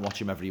 admittedly, I don't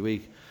watch him every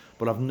week,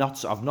 but I've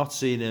not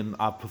seen him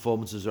have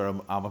performances where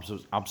I'm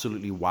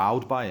absolutely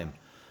wowed by him.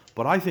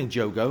 But I think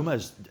Joe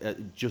Gomez,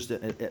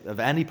 of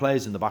any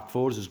players in the back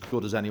four, is as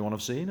good as anyone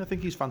I've seen. I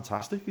think he's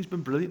fantastic. He's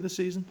been brilliant this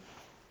season.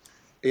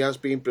 He has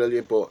been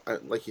brilliant, but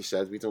like you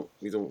said, we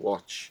don't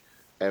watch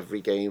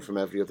every game from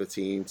every other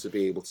team to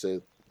be able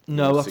to.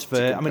 No, that's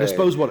fair. I mean, I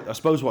suppose what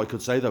I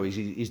could say though is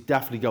he's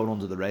definitely going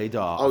under the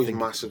radar. Oh, he's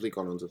massively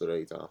gone under the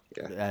radar.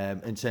 Yeah.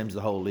 In terms of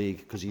the whole league,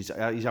 because he's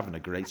having a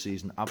great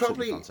season.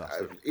 Absolutely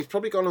fantastic. He's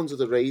probably gone under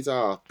the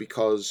radar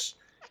because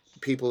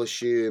people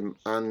assume,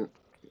 and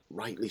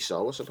rightly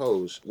so, I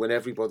suppose, when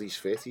everybody's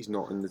fit, he's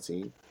not in the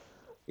team.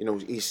 You know,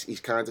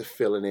 he's kind of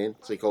filling in.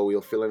 It's like, oh,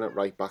 he'll fill in at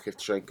right back if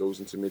Trent goes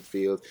into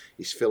midfield.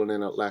 He's filling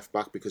in at left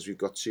back because we've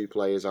got 2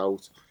 players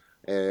out.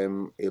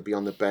 He'll be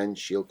on the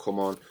bench, he'll come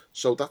on.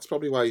 So that's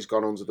probably why he's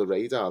gone under the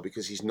radar,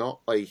 because he's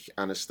not like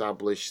an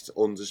established,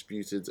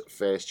 undisputed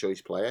first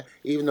choice player.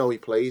 Even though he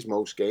plays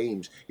most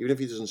games, even if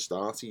he doesn't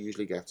start, he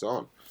usually gets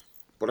on.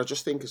 But I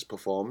just think his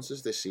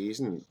performances this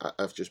season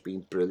have just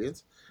been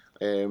brilliant.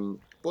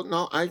 But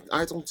no,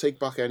 I don't take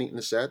back anything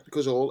I said,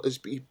 because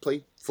he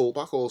played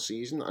fullback all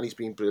season and he's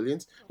been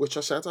brilliant, which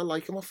I said I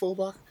like him at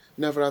fullback.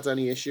 Never had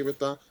any issue with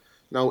that.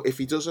 Now, if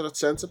he does it at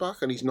centre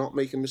back and he's not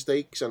making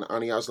mistakes and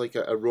he has like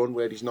a run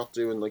where he's not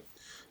doing like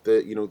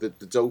the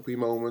dopey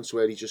moments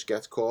where he just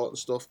gets caught and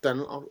stuff,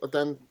 then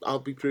I'll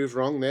be proved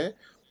wrong there.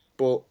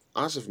 But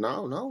as of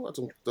now, no,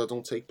 I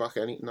don't take back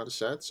anything that I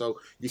said. So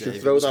you can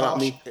throw that at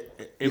me.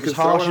 It was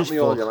harsh as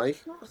fuck.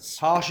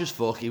 Harsh as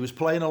fuck. He was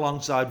playing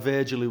alongside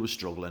Virgil, who was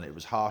struggling. It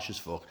was harsh as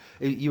fuck.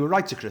 You were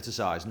right to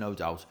criticise, no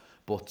doubt.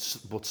 But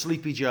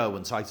Sleepy Joe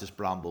and Titus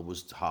Bramble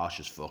was harsh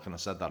as fuck, and I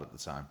said that at the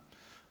time.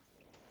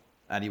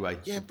 Anyway,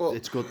 yeah, but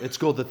it's good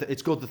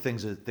that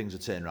things are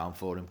turning around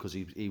for him, because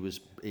he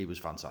was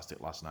fantastic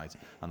last night,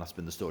 and that's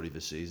been the story of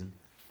his season.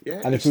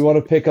 Yeah, and if we want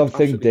to pick on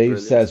thing Dave brilliant.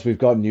 Says, we've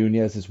got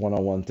Nunez's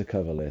one-on-one to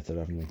cover later,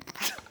 haven't we?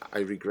 I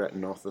regret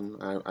nothing.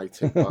 I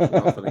take back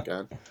nothing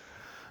again.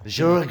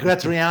 Je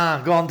regrette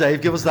rien. Go on,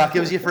 Dave. Give us that.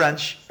 Give us your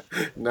French.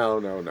 No.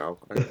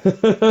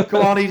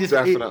 Come on, Edith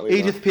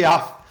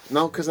Piaf.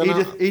 No, because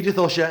Edith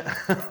Usher.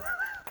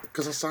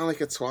 Because I sound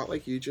like a twat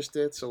like you just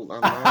did, so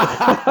I'm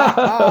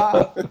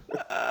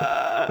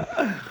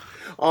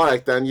all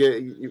right, then.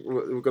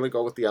 We're going to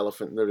go with the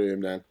elephant in the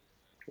room then.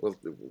 We'll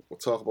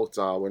talk about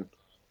Darwin.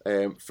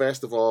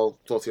 First of all,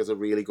 thought he had a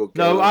really good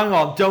game. No, hang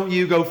on. Don't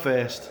you go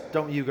first.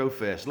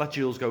 Let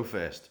Jules go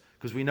first,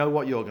 because we know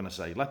what you're going to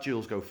say. Let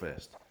Jules go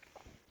first.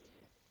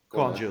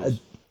 Go on, Jules.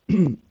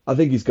 I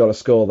think he's got to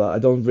score that.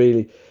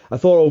 I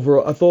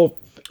thought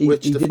he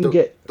didn't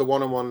get the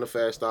one-on-one in the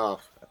first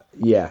half.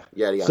 Yeah,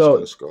 he has got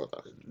to score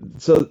that.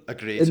 So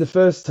agreed. In the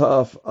first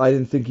half, I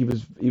didn't think he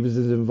was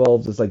as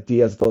involved as like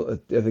Diaz. I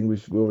think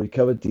we already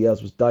covered.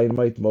 Diaz was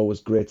dynamite. Mo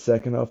was great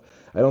second half.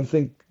 I don't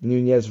think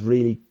Nunez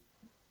really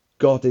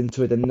got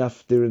into it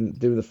enough during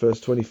the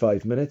first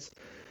 25 minutes.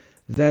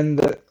 Then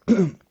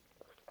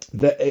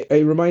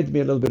it reminded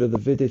me a little bit of the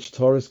Vidic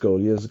Torres goal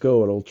years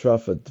ago at Old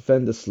Trafford.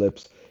 Defender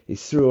slips,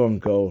 he's through on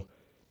goal.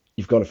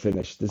 You've got to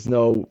finish. There's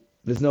no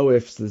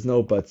ifs, there's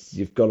no buts.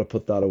 You've got to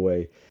put that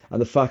away. And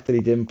the fact that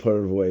he didn't put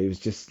it away was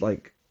just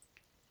like...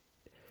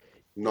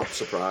 Not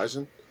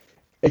surprising.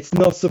 It's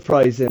not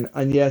surprising,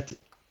 and yet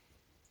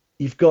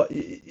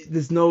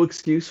there's no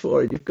excuse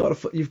for it. You've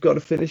got to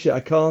finish it. I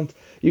can't.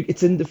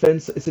 It's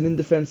an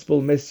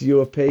indefensible miss. You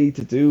are paid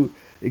to do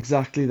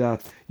exactly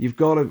that. You've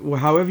got to,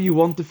 however you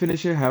want to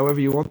finish it,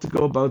 however you want to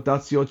go about.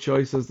 That's your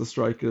choice as the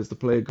striker, as the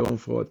player going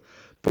forward.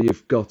 But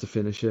you've got to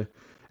finish it,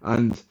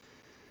 and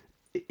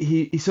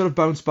he sort of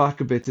bounced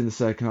back a bit in the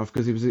second half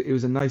because it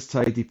was a nice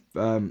tidy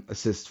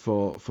assist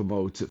for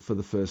Mo for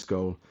the first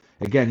goal.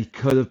 Again, he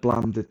could have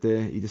blamed it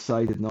there. He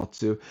decided not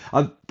to.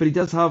 But he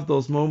does have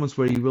those moments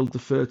where he will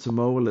defer to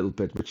Mo a little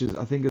bit, which is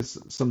I think has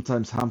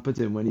sometimes hampered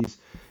him when he's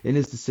in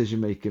his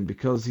decision making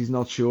because he's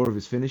not sure of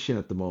his finishing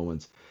at the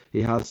moment.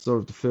 He has sort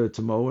of deferred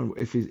to Mo, and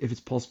if it's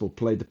possible,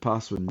 played the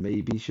pass when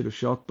maybe he should have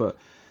shot. But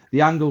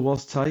the angle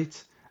was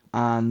tight,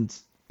 and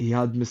he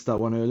had missed that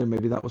one earlier.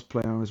 Maybe that was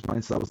playing on his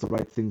mind, so that was the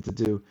right thing to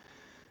do.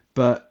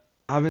 But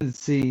I haven't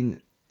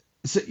seen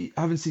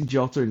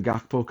Jota and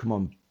Gakpo come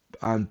on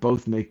and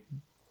both make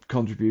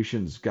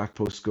contributions.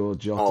 Gakpo scored,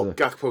 Oh, Jota.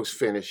 Gakpo's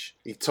finish.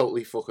 He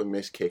totally fucking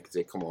miskicked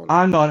it. Come on.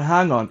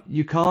 Hang on.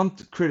 You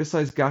can't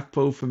criticize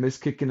Gakpo for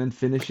miskicking and I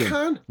finishing.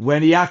 can.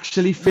 When he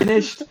actually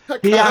finished, I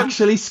he can.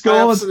 actually I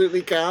scored.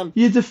 absolutely can.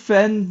 You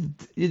defend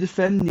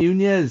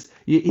Nunez.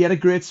 He had a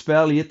great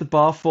spell. He hit the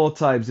bar 4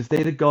 times. If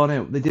they'd have gone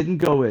out, they didn't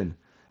go in.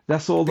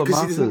 That's all that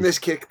Because he didn't matters.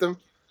 miskick them.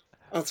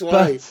 That's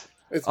why.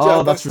 But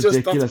oh, That's that's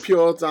ridiculous. that's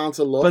pure down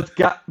to luck.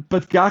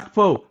 But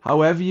Gakpo,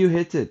 however you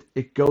hit it,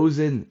 it goes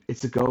in.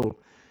 It's a goal.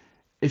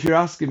 If you're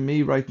asking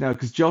me right now,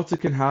 because Jota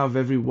can have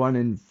every 1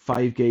 in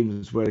 5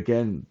 games where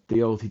again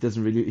he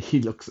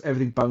looks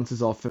everything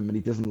bounces off him and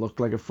he doesn't look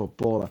like a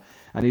footballer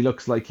and he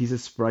looks like he's a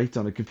sprite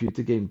on a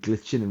computer game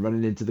glitching and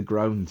running into the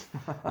ground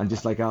and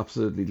just like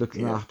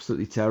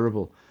absolutely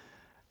terrible.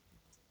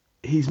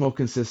 He's more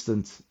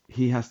consistent.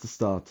 He has to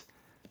start.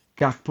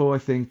 Gakpo, I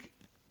think,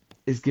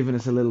 is giving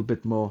us a little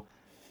bit more.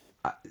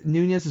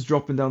 Nunez is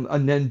dropping down,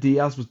 and then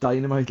Diaz was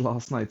dynamite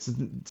last night. So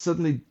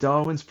suddenly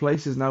Darwin's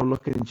place is now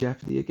looking in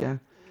jeopardy again.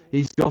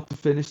 He's got to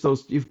finish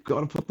those. You've got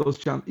to put those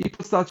chance. He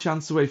puts that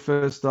chance away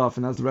first half,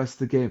 and as the rest of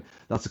the game,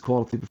 that's a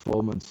quality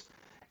performance.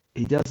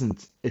 He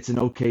doesn't. It's an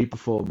okay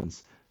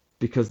performance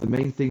because the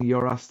main thing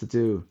you're asked to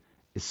do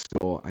is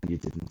score, and you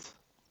didn't.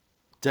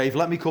 Dave,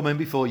 let me come in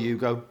before you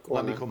go.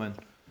 Let me come in.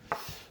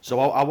 So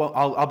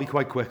I'll be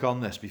quite quick on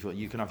this before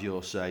you can have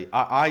your say.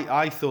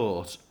 I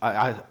thought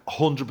I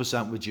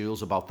 100% with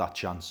Jules about that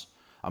chance.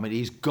 I mean,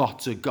 he's got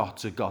to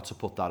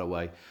put that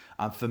away.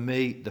 And for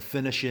me, the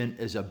finishing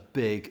is a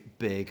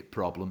big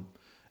problem.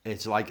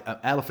 It's like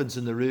elephants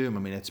in the room. I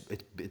mean, it's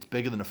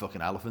bigger than a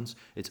fucking elephant.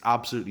 It's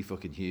absolutely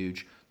fucking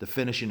huge. The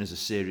finishing is a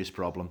serious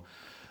problem.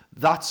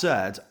 That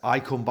said,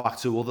 I come back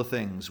to other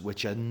things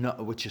which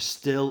are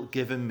still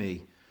giving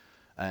me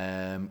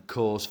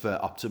cause for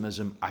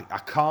optimism. I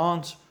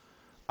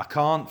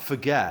can't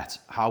forget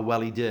how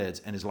well he did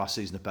in his last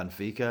season at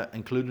Benfica,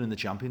 including in the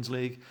Champions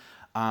League.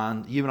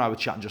 And you and I were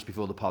chatting just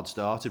before the pod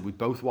started. We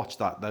both watched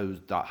that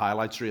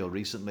highlights reel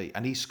recently,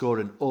 and he's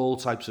scoring all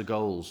types of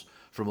goals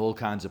from all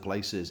kinds of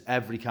places.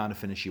 Every kind of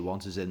finish you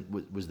want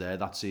was there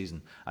that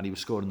season, and he was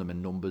scoring them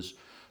in numbers.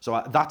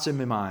 So that's in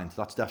my mind.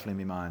 That's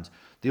definitely in my mind.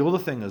 The other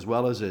thing as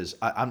well is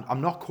I'm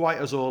not quite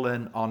as all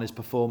in on his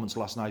performance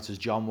last night as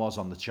John was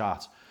on the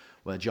chat,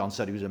 where John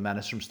said he was a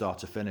menace from start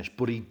to finish,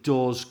 but he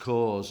does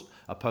cause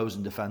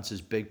opposing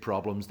defences big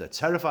problems. They're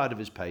terrified of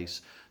his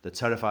pace. They're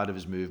terrified of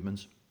his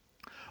movements.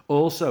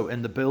 Also,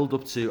 in the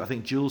build-up to, I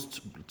think Jules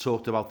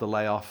talked about the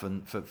layoff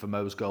and for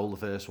Mo's goal, the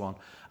first one,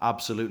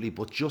 absolutely.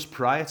 But just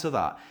prior to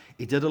that,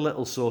 he did a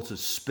little sort of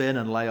spin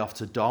and layoff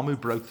to Dom, who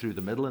broke through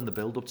the middle in the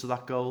build-up to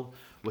that goal,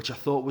 which I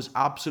thought was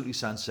absolutely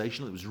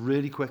sensational. It was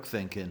really quick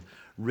thinking,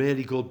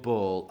 really good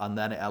ball, and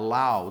then it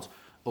allowed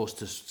us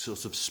to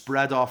sort of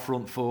spread our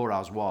front four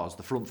as was,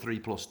 the front three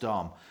plus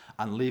Dom,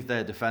 and leave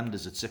their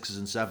defenders at 6s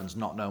and 7s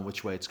not knowing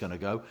which way it's going to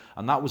go.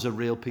 And that was a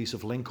real piece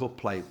of link-up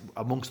play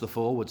amongst the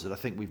forwards that I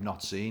think we've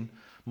not seen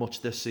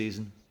much this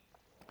season.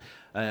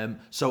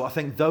 So I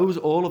think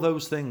all of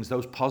those things,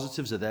 those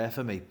positives are there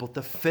for me. But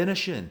the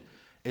finishing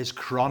is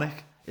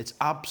chronic. It's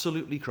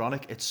absolutely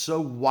chronic. It's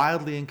so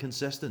wildly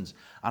inconsistent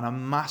and a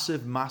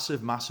massive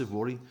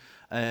worry.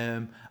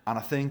 And I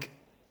think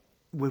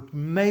we're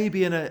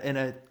maybe in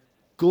a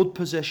good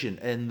position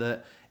in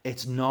that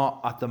it's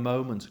not at the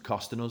moment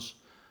costing us.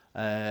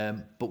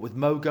 But with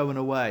Mo going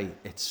away,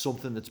 it's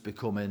something that's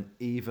becoming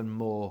even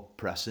more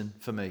pressing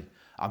for me.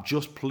 I'm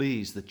just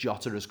pleased that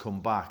Jota has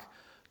come back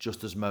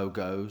just as Mo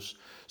goes.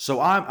 So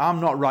I'm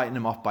not writing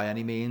him off by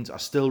any means. I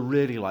still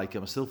really like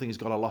him. I still think he's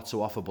got a lot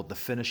to offer, but the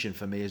finishing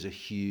for me is a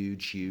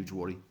huge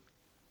worry.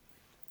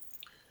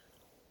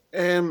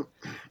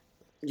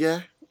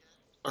 Yeah,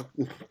 I'm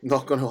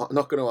not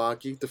gonna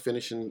argue. The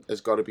finishing has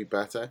got to be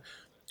better.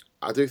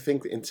 I do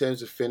think that in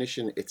terms of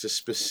finishing, it's a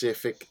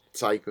specific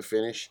type of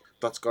finish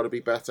that's got to be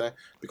better,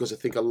 because I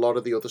think a lot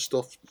of the other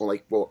stuff,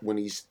 like when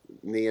he's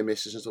near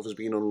misses and stuff, has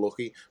been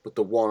unlucky, but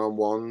the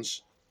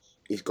one-on-ones,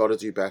 he's got to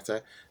do better.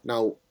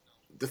 Now,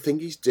 the thing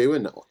he's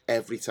doing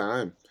every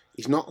time,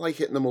 he's not like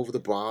hitting them over the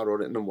bar or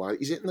hitting them wide.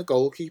 He's hitting the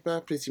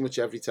goalkeeper pretty much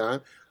every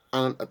time,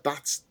 and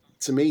that's,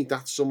 to me,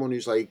 that's someone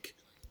who's like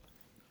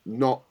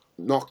not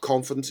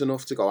confident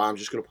enough to go, I'm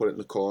just going to put it in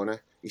the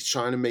corner. He's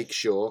trying to make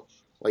sure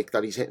like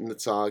that he's hitting the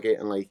target,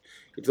 and like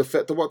the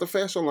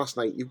first one last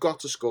night, you've got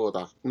to score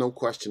that, no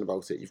question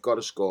about it. You've got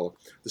to score.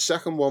 The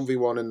second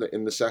 1v1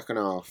 in the second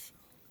half,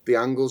 the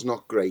angle's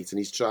not great, and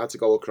he's tried to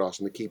go across,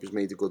 and the keeper's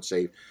made a good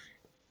save.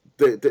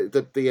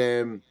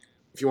 the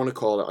if you want to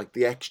call it, like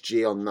the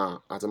XG on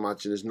that, I'd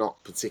imagine is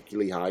not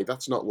particularly high.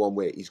 That's not one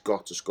where he's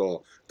got to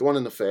score. The one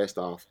in the first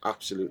half,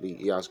 absolutely,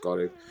 he has got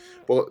to.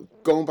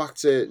 But going back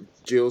to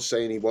Jules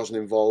saying he wasn't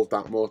involved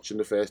that much in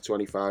the first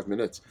 25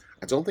 minutes,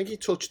 I don't think he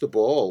touched the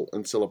ball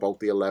until about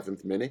the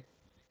 11th minute.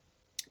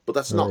 But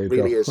that's There not you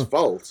really go. his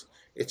fault.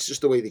 It's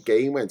just the way the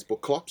game went.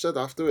 But Klopp said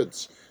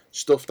afterwards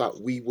stuff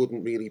that we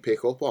wouldn't really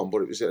pick up on,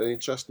 but it was an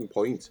interesting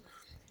point.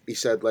 He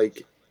said,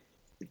 like,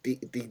 the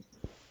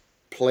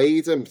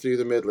played him through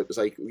the middle. It was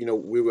like,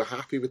 we were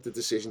happy with the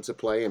decision to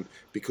play him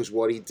because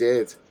what he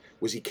did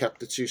was he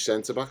kept the two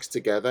centre-backs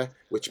together,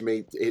 which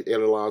made it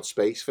allowed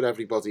space for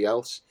everybody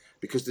else.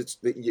 Because,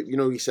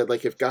 he said,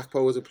 like, if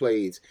Gakpo had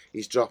played,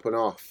 he's dropping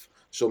off.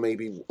 So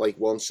maybe, like,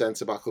 one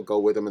centre-back will go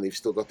with him and they've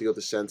still got the other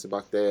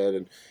centre-back there.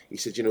 And he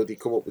said, they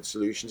come up with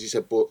solutions. He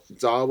said, but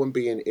Darwin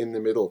being in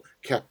the middle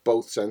kept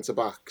both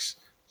centre-backs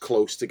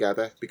close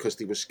together because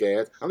they were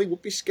scared. And they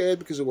would be scared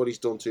because of what he's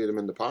done to them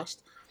in the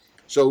past.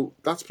 So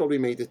that's probably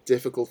made it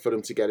difficult for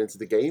him to get into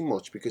the game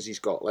much because he's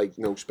got like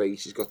no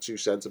space. He's got two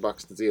centre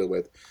backs to deal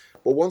with.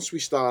 But once we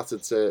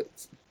started to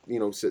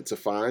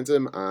find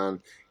him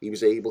and he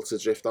was able to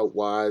drift out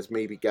wide,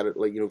 maybe get it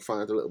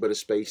find a little bit of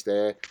space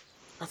there.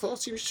 I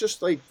thought he was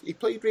just he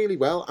played really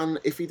well. And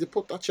if he'd have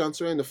put that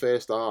chance away in the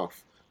first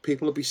half,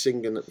 people would be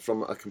singing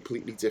from a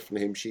completely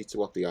different hymn sheet to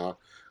what they are.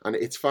 And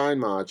it's fine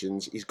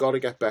margins. He's got to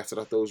get better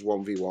at those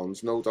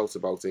 1v1s, no doubt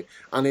about it.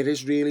 And it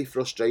is really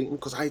frustrating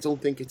because I don't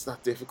think it's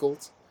that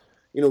difficult.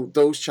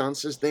 Those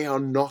chances, they are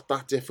not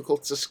that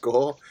difficult to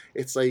score.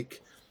 It's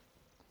like,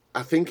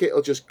 I think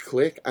it'll just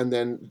click and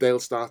then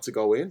they'll start to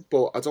go in.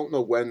 But I don't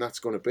know when that's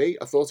going to be.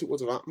 I thought it would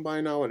have happened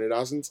by now and it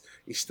hasn't.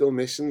 He's still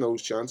missing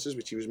those chances,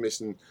 which he was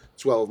missing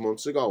 12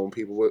 months ago when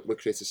people were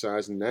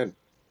criticising then.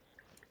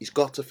 He's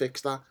got to fix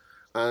that.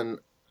 And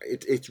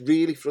it's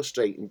really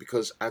frustrating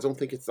because I don't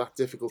think it's that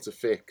difficult to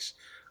fix.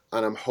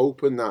 And I'm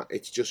hoping that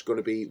it's just going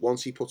to be,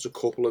 once he puts a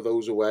couple of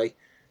those away,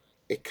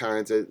 it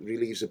kind of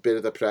relieves a bit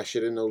of the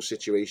pressure in those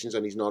situations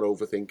and he's not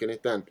overthinking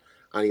it then.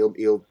 And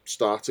he'll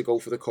start to go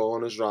for the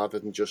corners rather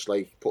than just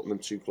like putting them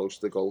too close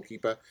to the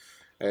goalkeeper.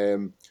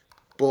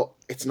 But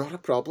it's not a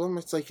problem.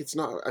 It's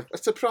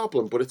a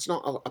problem, but it's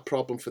not a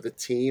problem for the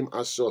team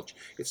as such.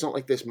 It's not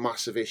like this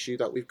massive issue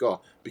that we've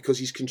got because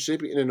he's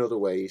contributing in other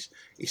ways.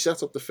 He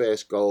set up the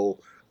first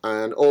goal,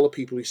 and all the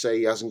people who say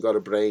he hasn't got a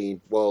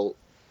brain, well,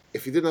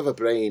 if he didn't have a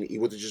brain, he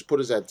would have just put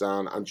his head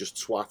down and just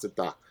twatted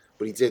that.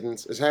 But he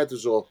didn't. His head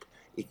was up.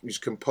 He was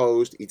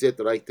composed. He did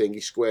the right thing. He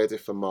squared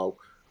it for Mo.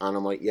 And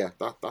I'm like, yeah,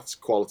 that's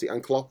quality.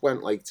 And Klopp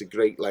went to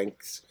great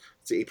lengths.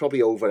 He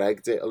probably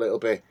over-egged it a little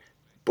bit.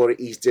 But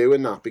he's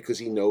doing that because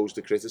he knows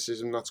the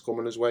criticism that's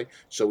coming his way.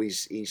 So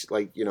he's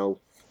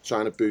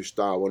trying to boost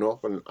Darwin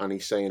up. And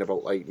he's saying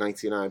about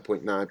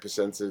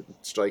 99.9% of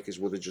strikers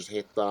would have just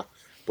hit that.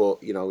 But,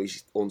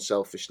 he's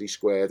unselfishly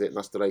squared it and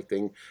that's the right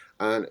thing.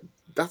 And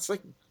that's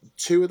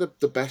two of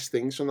the best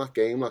things from that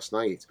game last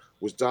night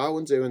was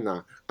Darwin doing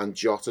that and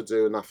Jota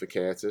doing that for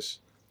Curtis.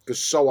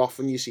 Because so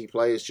often you see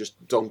players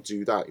just don't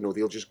do that.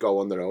 They'll just go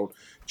on their own.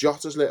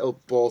 Jota's little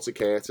ball to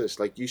Curtis,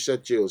 like you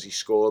said, Jules, he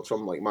scored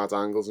from mad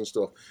angles and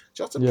stuff.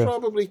 Jota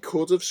probably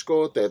could have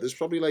scored there. There's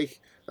probably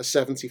a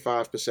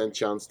 75%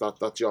 chance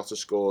that Jota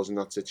scores in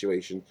that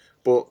situation.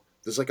 But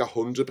there's a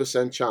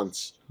 100%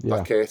 chance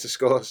that Curtis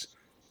scores.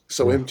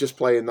 So him just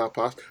playing that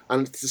pass.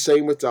 And it's the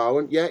same with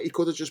Darwin. Yeah, he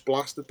could have just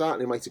blasted that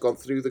and it might have gone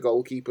through the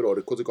goalkeeper or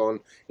it could have gone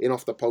in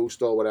off the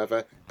post or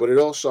whatever. But it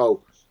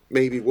also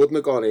maybe wouldn't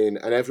have gone in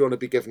and everyone would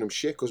be giving him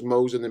shit because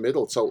Mo's in the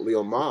middle, totally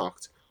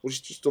unmarked. Well,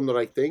 he's just done the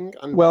right thing.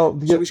 And so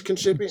he's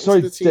contributing to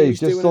the team. Dave, he's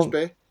doing his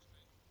bit.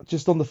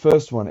 Just on the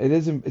first one,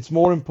 it's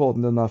more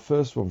important than that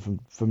first one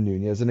from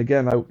Nunez. And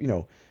again,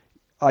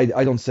 I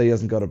don't say he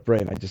hasn't got a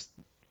brain.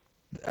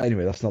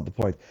 Anyway, that's not the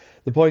point.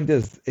 The point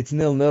is, it's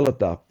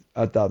 0-0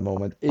 at that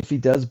moment. If he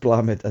does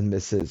blam it and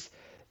misses,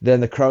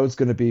 then the crowd's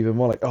going to be even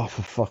more like, oh,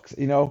 for fuck's,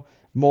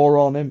 more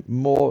on him,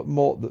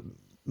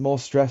 more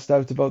stressed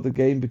out about the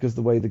game because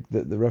the way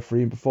the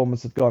refereeing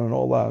performance had gone and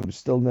all that. It was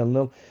still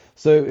 0-0.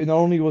 So not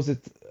only was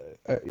it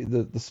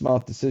the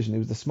smart decision, it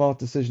was the smart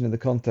decision in the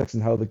context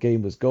and how the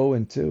game was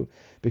going too.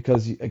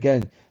 Because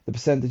again, the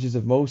percentages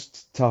of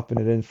most tapping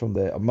it in from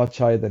there are much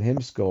higher than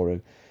him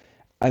scoring.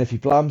 And if he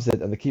blams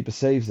it and the keeper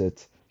saves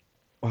it,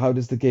 how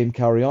does the game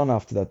carry on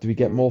after that? Do we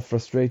get more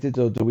frustrated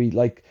or do we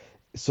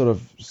sort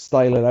of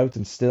style it out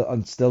and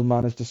still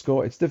manage to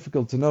score? It's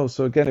difficult to know.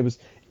 So again, it was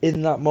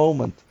in that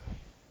moment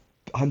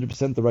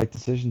 100% the right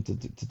decision to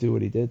do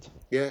what he did.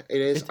 Yeah, it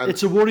is.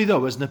 It's a worry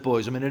though, isn't it,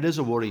 boys? I mean, it is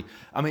a worry.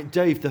 I mean,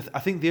 Dave, I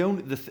think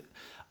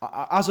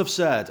as I've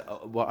said,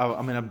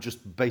 I'm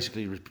just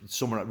basically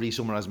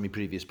re-summarising my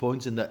previous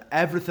points in that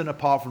everything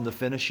apart from the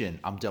finishing,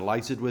 I'm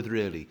delighted with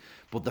really,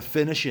 but the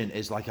finishing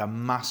is a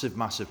massive,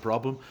 massive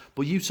problem.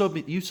 But you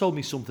told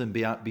me something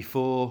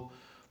before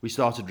we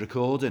started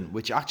recording,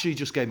 which actually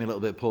just gave me a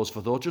little bit of pause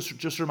for thought.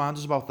 Just remind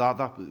us about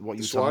that what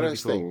you told me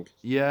before. Thing.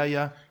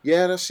 Yeah,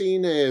 I've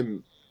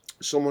seen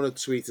someone had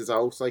tweeted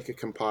out a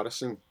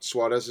comparison.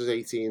 Suarez's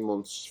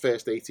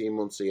first 18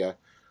 months here,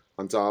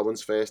 on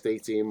Darwin's first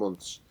 18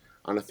 months.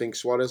 And I think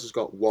Suarez has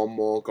got one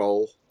more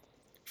goal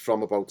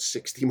from about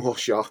 60 more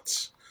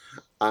shots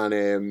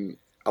and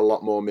a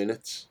lot more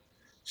minutes.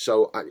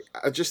 So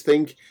I just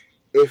think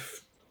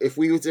if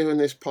we were doing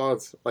this pod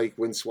like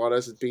when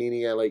Suarez had been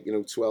here, like,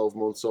 12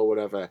 months or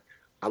whatever,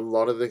 a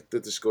lot of the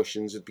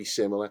discussions would be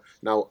similar.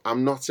 Now,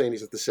 I'm not saying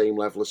he's at the same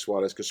level as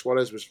Suarez, because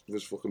Suarez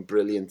was fucking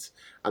brilliant.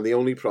 And the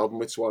only problem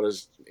with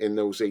Suarez in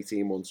those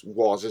 18 months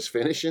was his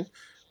finishing.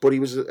 But he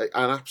was an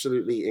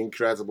absolutely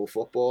incredible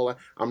footballer.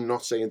 I'm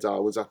not saying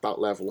Darwin's at that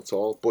level at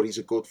all, but he's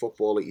a good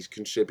footballer. He's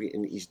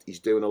contributing. He's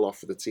doing a lot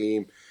for the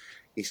team.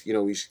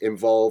 He's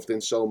involved in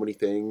so many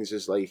things.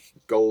 There's like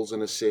goals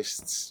and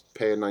assists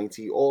per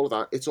 90, all of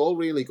that. It's all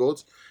really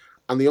good.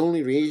 And the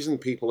only reason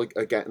people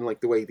are getting like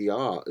the way they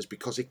are is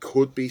because it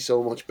could be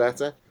so much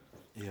better.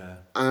 Yeah.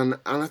 And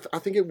I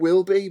think it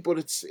will be, but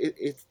it's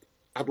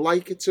I'd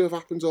like it to have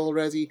happened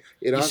already.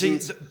 It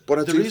hasn't, but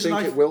I do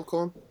think it will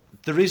come.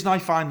 The reason I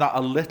find that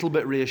a little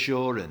bit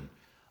reassuring,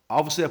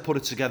 obviously I put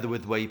it together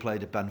with the way he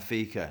played at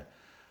Benfica,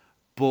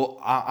 but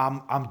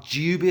I'm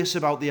dubious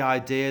about the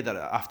idea that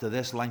after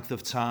this length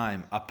of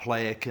time, a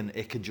player can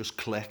just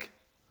click.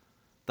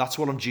 That's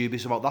what I'm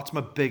dubious about. That's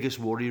my biggest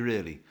worry,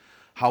 really.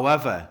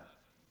 However,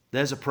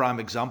 there's a prime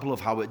example of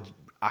how it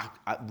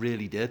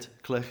really did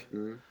click.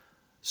 Mm.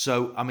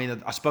 So, I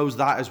mean, I suppose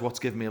that is what's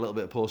given me a little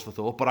bit of pause for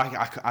thought. But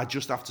I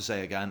just have to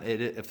say again,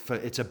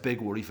 it's a big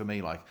worry for me.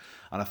 And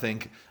I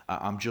think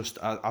I'm just,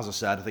 as I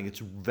said, I think it's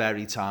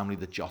very timely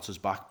that Jota's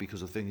back,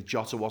 because I think if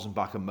Jota wasn't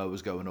back and Mo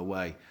was going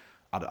away,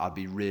 I'd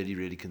be really,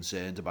 really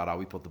concerned about how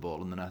we put the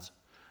ball in the net.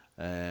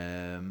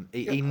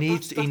 He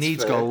needs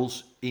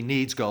goals. He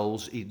needs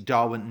goals.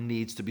 Darwin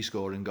needs to be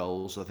scoring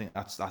goals. I think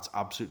that's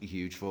absolutely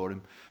huge for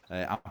him,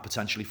 and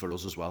potentially for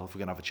us as well, if we're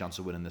going to have a chance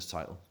of winning this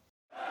title.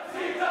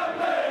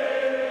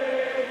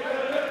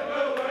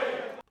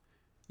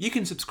 You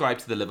can subscribe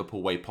to the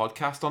Liverpool Way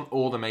podcast on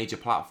all the major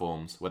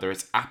platforms, whether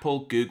it's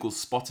Apple, Google,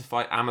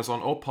 Spotify,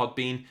 Amazon or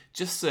Podbean.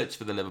 Just search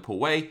for the Liverpool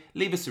Way,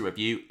 leave us a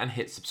review and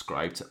hit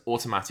subscribe to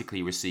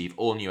automatically receive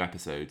all new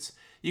episodes.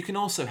 You can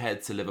also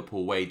head to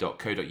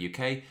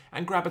liverpoolway.co.uk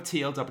and grab a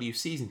TLW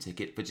season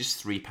ticket for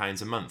just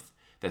 £3 a month.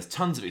 There's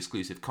tons of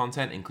exclusive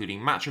content,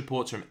 including match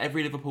reports from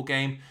every Liverpool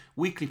game,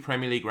 weekly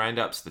Premier League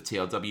roundups, the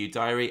TLW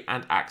diary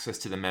and access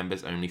to the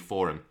members-only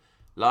forum.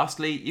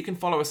 Lastly, you can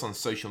follow us on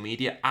social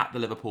media at The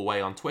Liverpool Way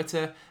on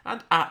Twitter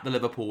and at The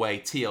Liverpool Way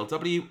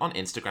TLW on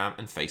Instagram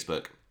and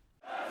Facebook.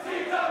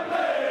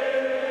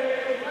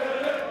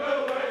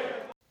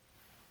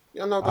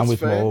 Yeah, no, that's and with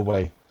fair. Mo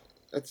away.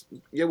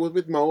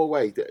 With Mo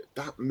away,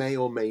 that may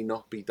or may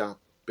not be that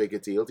big a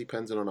deal,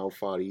 depending on how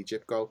far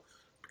Egypt go.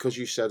 Because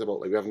you said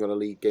about we haven't got a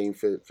league game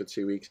for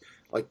 2 weeks.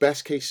 Like,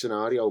 best case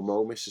scenario,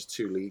 Mo misses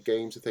 2 league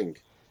games, I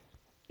think.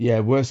 Yeah,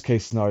 worst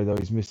case scenario though,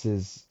 he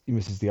misses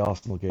the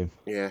Arsenal game.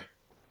 Yeah.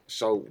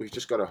 So we've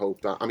just got to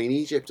hope that. I mean,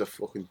 Egypt are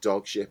fucking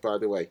dog shit, by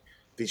the way.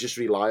 They just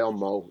rely on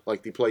Mo.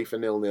 Like, they play for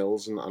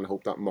 0-0s and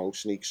hope that Mo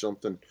sneaks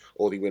something,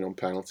 or they win on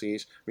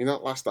penalties. I mean,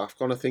 that last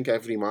AFCON, I think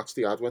every match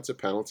they had went to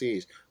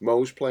penalties.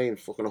 Mo's playing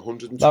fucking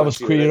 120 That was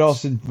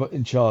minutes. Queiroz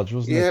in charge,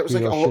 wasn't it? Yeah, it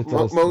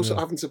was Mo's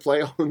having to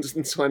play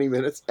 120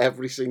 minutes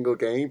every single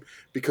game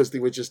because they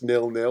were just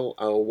 0-0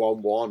 or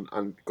 1-1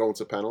 and going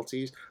to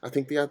penalties. I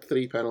think they had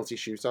 3 penalty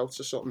shootouts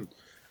or something.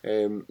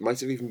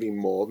 Might have even been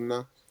more than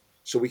that.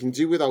 So we can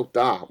do without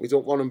that. We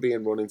don't want him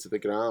being run into the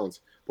ground,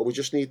 but we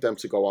just need them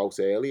to go out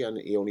early, and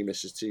he only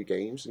misses 2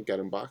 games and get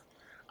him back.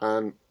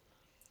 And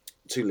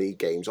 2 league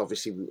games,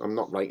 obviously, I'm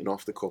not writing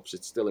off the cups,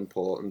 it's still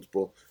important,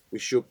 but we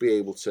should be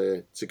able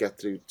to get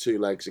through 2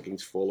 legs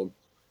against Fulham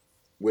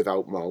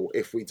without Mo.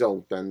 If we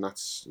don't, then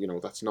that's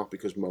not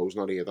because Mo's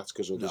not here, that's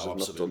because others have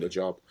not done the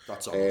job.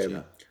 That's obvious,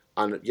 yeah.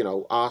 And,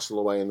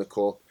 Arsenal away in the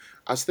cup.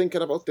 I was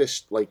thinking about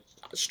this, like,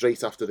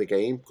 straight after the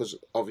game, because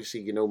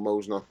obviously,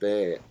 Mo's not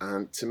there.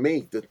 And to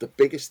me, the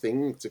biggest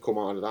thing to come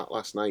out of that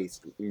last night,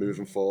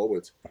 moving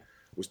forward,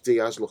 was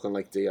Diaz looking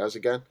like Diaz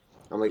again.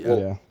 I'm like,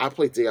 I'd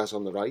play Diaz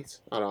on the right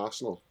at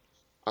Arsenal.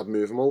 I'd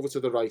move him over to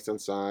the right-hand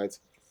side.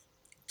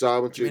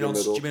 Darwin through the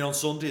middle. Do you mean on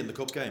Sunday in the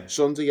cup game?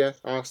 Sunday, yeah.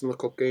 Arsenal, the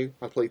cup game.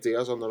 I'd play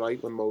Diaz on the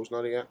right when Mo's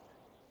not here.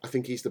 I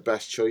think he's the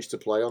best choice to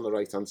play on the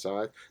right-hand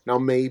side. Now,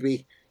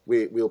 maybe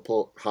we'll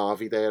put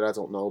Harvey there, I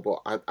don't know,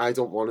 but I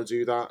don't want to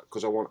do that,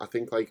 because I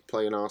think like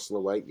playing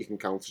Arsenal away, you can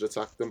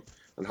counter-attack them,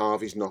 and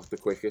Harvey's not the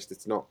quickest.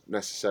 It's not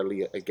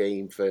necessarily a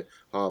game for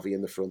Harvey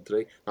in the front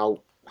 3. Now,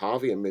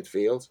 Harvey in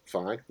midfield,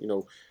 fine.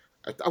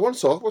 I want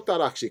to talk about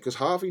that actually, because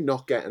Harvey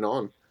not getting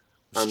on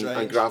and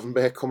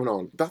Gravenberch coming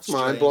on, that's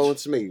mind-blowing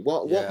to me.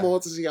 What more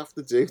does he have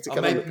to do to get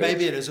on the pitch?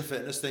 Maybe it is a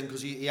fitness thing,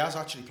 because he has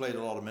actually played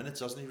a lot of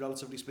minutes, hasn't he,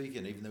 relatively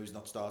speaking, even though he's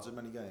not started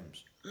many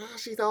games.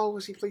 Has he though?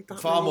 Has he played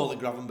that far more than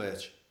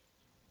Gravenberch?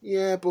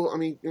 Yeah, but I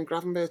mean,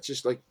 Gravenberch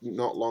just like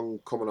not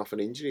long coming off an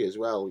injury as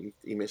well.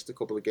 He missed a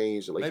couple of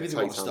games. Like, maybe they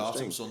want to start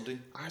on Sunday.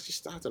 I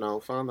don't know. I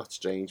found that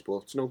strange, but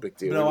it's no big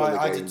deal. No,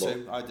 I did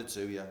too. I did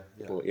too. Yeah.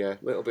 But yeah,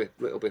 little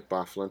bit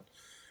baffling.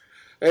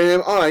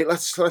 All right,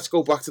 let's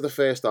go back to the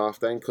first half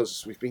then,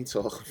 because we've been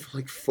talking for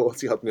like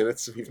 40 odd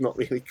minutes and we've not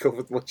really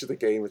covered much of the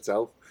game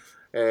itself.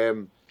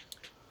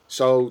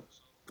 So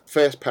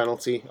first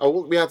penalty. Oh,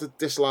 well, we had a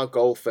disallowed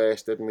goal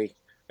first, didn't we?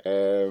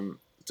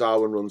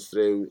 Darwin runs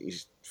through.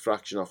 He's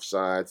fraction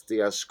offside.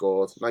 Diaz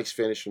scored. Nice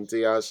finish from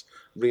Diaz.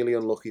 Really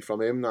unlucky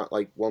from him that,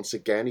 like, once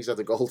again he's had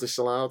a goal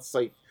disallowed. It's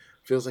like,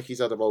 feels like he's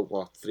had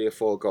about 3 or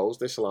 4 goals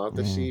disallowed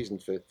this season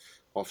for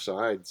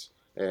offsides.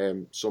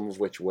 Some of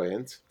which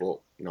weren't, but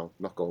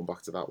not going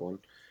back to that one.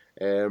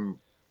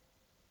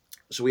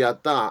 So we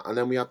had that, and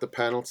then we had the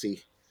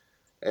penalty.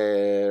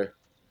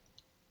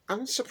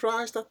 I'm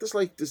surprised that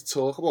there's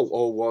talk about,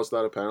 was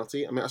that a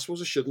penalty? I mean, I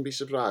suppose I shouldn't be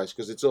surprised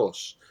because it's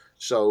us.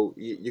 So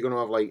you're going to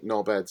have like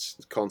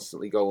knobheads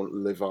constantly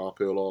going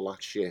Liverpool, all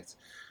that shit.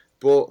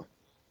 But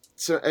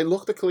it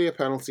looked a clear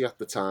penalty at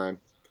the time.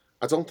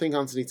 I don't think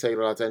Anthony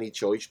Taylor had any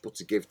choice but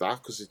to give that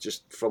because it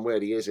just, from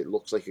where he is, it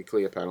looks like a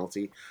clear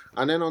penalty.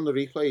 And then on the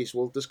replays,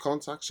 well, there's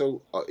contact.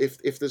 So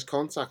if there's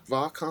contact,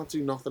 VAR can't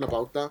do nothing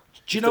about that.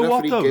 Do you know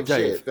what though,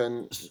 Dave?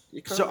 Then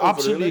you can't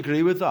absolutely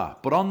agree with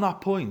that. But on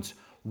that point,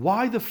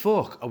 why the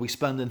fuck are we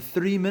spending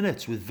 3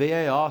 minutes with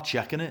VAR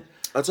checking it?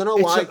 I don't know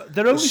why.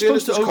 They're only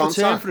supposed to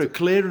overturn for a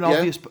clear and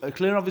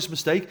obvious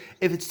mistake.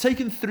 If it's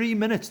taken 3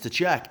 minutes to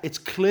check, it's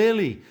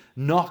clearly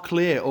not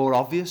clear or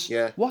obvious.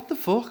 Yeah. What the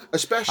fuck?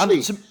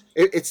 Especially,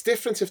 it's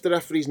different if the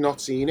referee's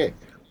not seen it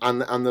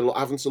and they're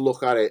having to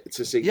look at it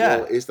to see,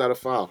 well, is that a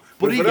foul?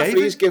 But if the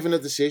referee's given a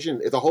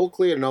decision, the whole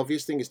clear and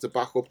obvious thing is to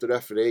back up the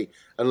referee.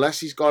 Unless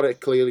he's got it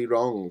clearly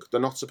wrong,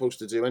 they're not supposed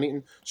to do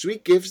anything. So he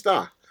gives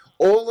that.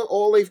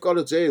 All they've got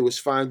to do is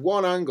find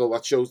one angle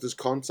that shows there's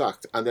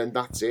contact, and then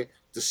that's it.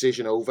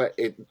 Decision over.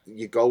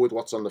 You go with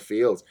what's on the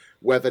field,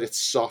 whether it's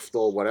soft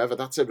or whatever.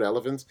 That's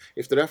irrelevant.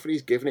 If the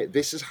referee's given it,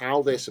 this is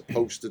how they're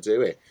supposed to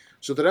do it.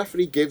 So the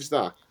referee gives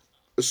that.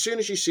 As soon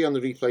as you see on the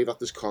replay that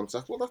there's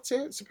contact, well, that's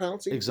it. It's a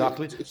penalty.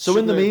 Exactly. So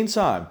in the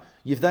meantime,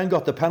 you've then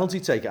got the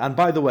penalty taker. And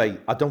by the way,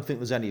 I don't think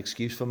there's any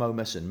excuse for Mo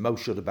missing. Mo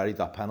should have buried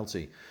that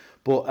penalty.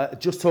 But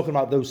just talking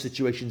about those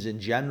situations in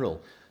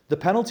general, the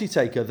penalty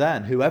taker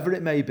then, whoever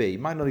it may be,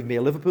 might not even be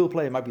a Liverpool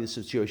player, it might be the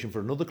situation for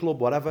another club,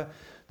 whatever.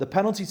 The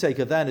penalty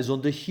taker then is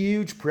under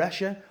huge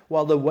pressure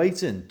while they're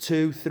waiting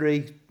 2,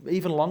 3,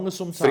 even longer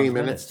sometimes. 3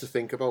 minutes to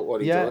think about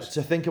what he does.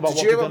 Yeah, to think about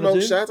what they're going to do.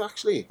 Did you hear what Mo said,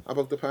 actually,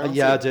 about the penalty?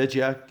 Yeah, I did,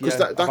 yeah. Because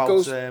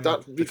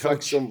that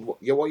reflects on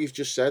what you've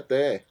just said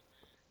there.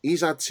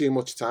 He's had too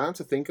much time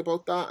to think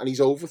about that, and he's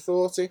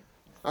overthought it,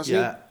 hasn't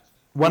he?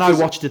 When I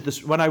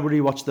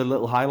rewatched the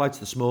little highlights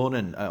this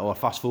morning, or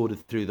fast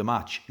forwarded through the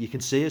match, you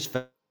can see his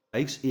face.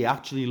 He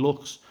actually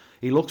looks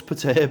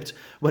perturbed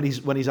when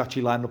he's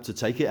actually lining up to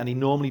take it, and he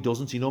normally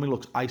doesn't. He normally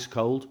looks ice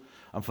cold,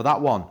 and for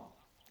that one,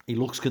 he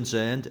looks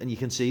concerned, and you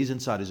can see he's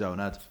inside his own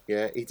head.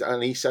 Yeah,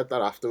 and he said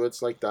that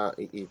afterwards, like that.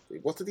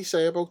 What did he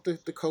say about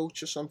the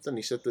coach or something?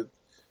 He said that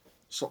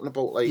something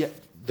about like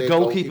the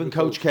goalkeeping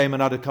coach came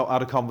and had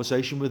a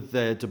conversation with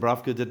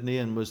Dubravka, didn't he?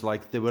 And was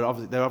like they were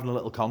having a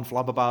little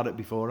conflab about it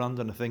beforehand,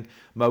 and I think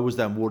Mo was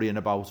then worrying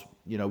about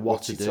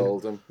what to do.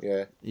 Told him,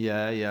 yeah.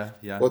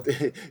 But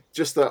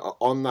just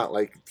on that,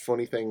 like,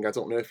 funny thing, I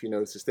don't know if you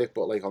noticed it,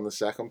 but like on the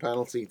second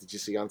penalty, did you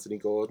see Anthony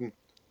Gordon?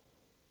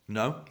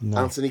 No.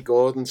 Anthony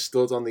Gordon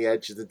stood on the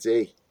edge of the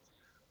D,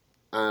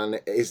 and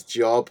his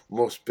job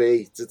must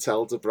be to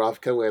tell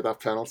Dubravka where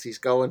that penalty's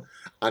going,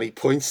 and he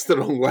points the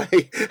wrong way,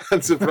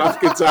 and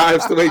Dubravka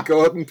dives the way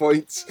Gordon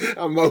points,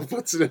 and Mo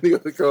puts it in the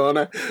other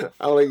corner.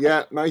 I'm like,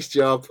 yeah, nice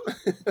job.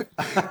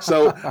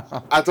 So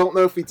I don't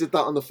know if he did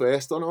that on the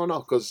first one or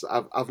not, because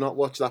I've not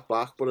watched that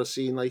back, but I've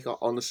seen, like,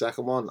 on the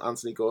second one,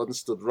 Anthony Gordon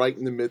stood right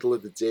in the middle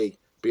of the D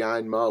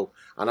behind Mo,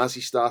 and as he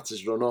starts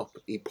his run up,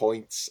 he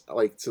points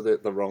like to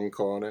the wrong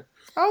corner.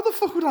 How the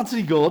fuck would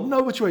Anthony Gordon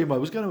know which way Mo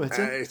was going to hit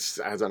it?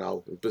 I don't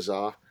know,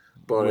 bizarre.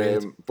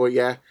 But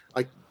yeah,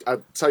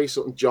 I'll tell you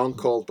something. John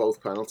called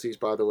both penalties,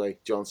 by the way.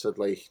 John said,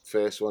 like,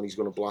 first one he's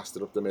going to blast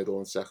it up the middle,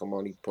 and second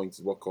one he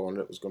pointed what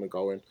corner it was going to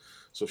go in.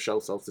 So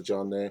shout out to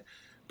John there.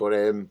 But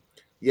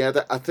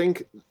I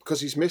think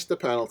because he's missed the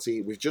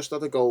penalty, we've just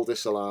had a goal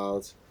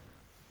disallowed.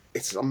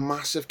 It's a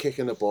massive kick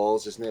in the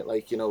balls, isn't it?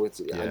 Like,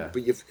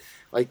 but you've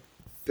like.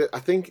 I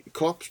think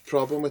Klopp's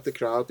problem with the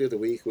crowd the other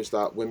week was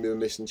that when we were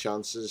missing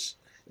chances,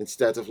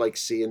 instead of like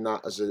seeing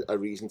that as a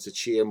reason to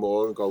cheer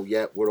more and go,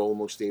 yeah, we're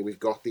almost here, we've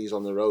got these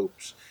on the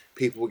ropes,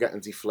 people were getting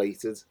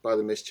deflated by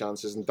the missed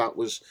chances. And that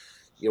was,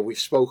 we've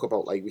spoke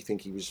about, like, we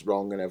think he was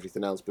wrong and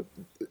everything else, but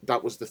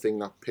that was the thing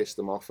that pissed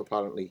them off,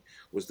 apparently,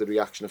 was the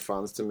reaction of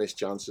fans to missed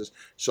chances.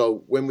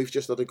 So when we've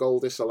just had a goal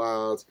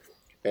disallowed,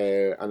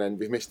 and then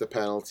we've missed a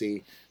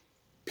penalty,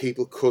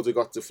 people could have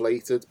got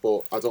deflated,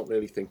 but I don't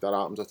really think that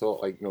happened. I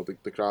thought, like,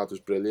 the crowd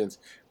was brilliant,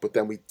 but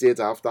then we did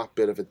have that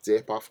bit of a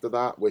dip after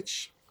that,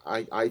 which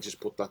I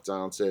just put that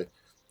down to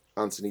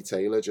Anthony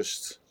Taylor.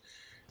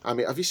 I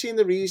mean, have you seen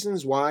the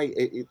reasons why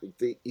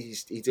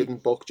he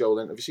didn't book Joe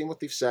Linton? Have you seen what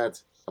they've said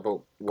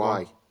about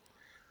why?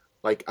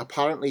 Like,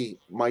 apparently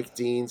Mike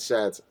Dean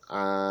said,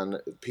 and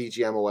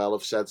PGMOL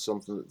have said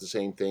something, the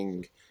same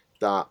thing,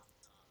 that,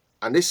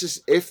 and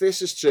if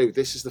this is true,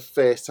 this is the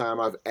first time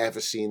I've ever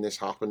seen this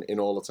happen in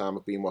all the time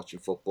I've been watching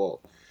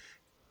football.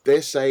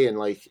 They're saying,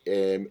 like,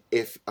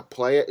 if a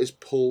player is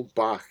pulled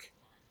back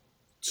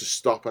to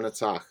stop an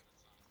attack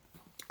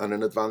and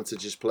an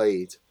advantage is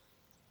played,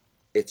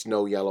 it's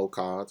no yellow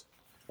card.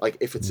 Like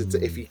if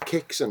he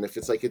kicks him, if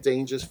it's like a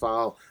dangerous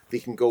foul, they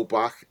can go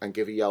back and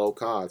give a yellow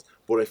card.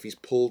 But if he's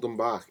pulled them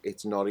back,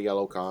 it's not a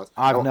yellow card.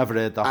 I've never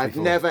heard that before. I've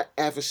never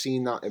ever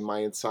seen that in my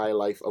entire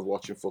life of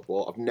watching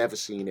football. I've never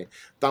seen it.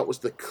 That was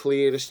the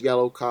clearest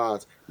yellow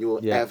card you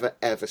will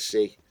ever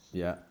see.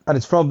 Yeah. And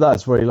it's from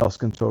that's where he lost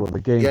control of the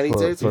game. Yeah, he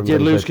did. He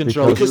did lose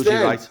control. Because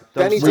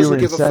then he doesn't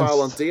give a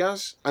foul on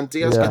Diaz, and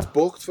Diaz gets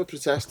booked for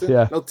protesting.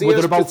 Yeah. Now,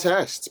 Diaz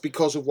protests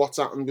because of what's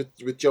happened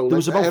with Joe Linton. There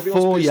was about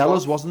 4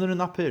 yellows, wasn't there, in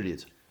that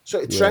period?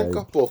 So Trent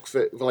got booked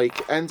for,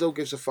 like, Endo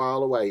gives a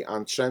foul away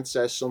and Trent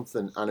says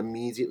something and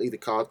immediately the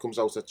card comes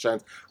out at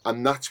Trent,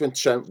 and that's when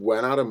Trent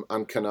went at him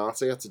and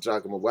Canate had to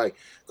drag him away.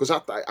 Because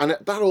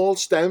that all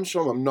stems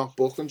from him not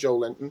booking Joe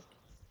Linton.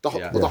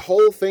 The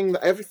whole thing,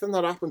 everything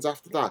that happens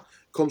after that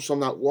comes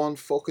from that one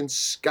fucking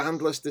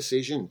scandalous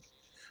decision.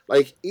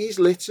 Like, he's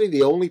literally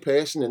the only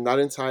person in that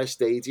entire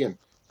stadium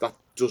that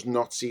does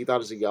not see that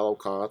as a yellow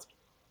card.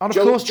 And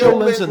of course, Joe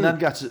Linton then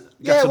gets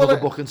another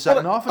booking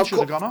second half and should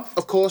have gone off.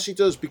 Of course he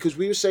does, because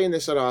we were saying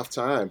this at half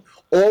time.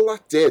 All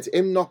that did,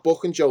 him not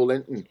booking Joe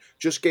Linton,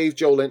 just gave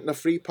Joe Linton a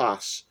free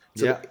pass.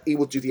 He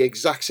would do the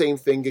exact same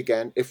thing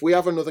again. If we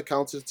have another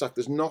counter attack,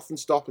 there's nothing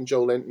stopping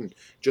Joe Linton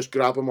just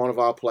grabbing one of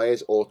our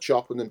players or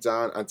chopping them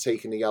down and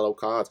taking the yellow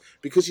card,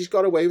 because he's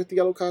got away with the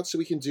yellow card, so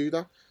he can do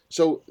that.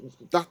 So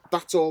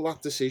that's all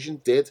that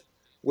decision did,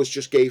 was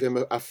just gave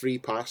him a free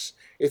pass.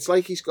 It's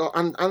like he's got,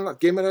 and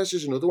Gimenez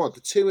is another one.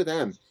 The two of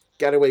them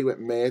get away with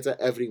murder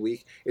every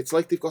week. It's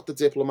like they've got the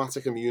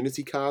diplomatic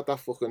immunity card that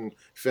fucking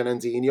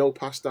Fernandinho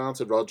passed down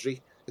to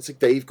Rodri. It's like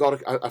they've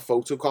got a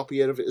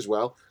photocopier of it as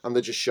well, and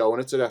they're just showing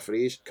it to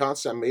referees. Can't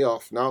send me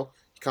off. No,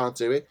 you can't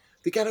do it.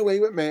 They get away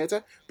with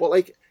murder. But,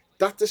 like,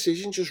 that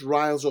decision just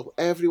riles up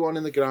everyone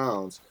in the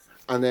ground,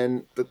 and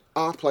then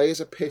our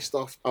players are pissed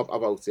off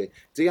about it.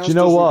 Diaz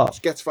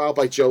gets fouled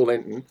by Joe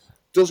Linton,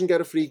 doesn't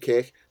get a free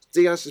kick.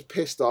 Diaz is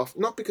pissed off,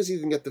 not because he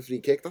didn't get the free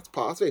kick, that's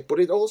part of it, but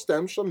it all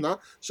stems from that.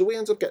 So we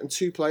end up getting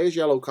 2 players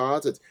yellow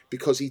carded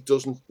because he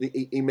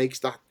makes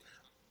that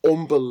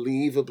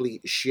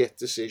unbelievably shit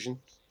decision.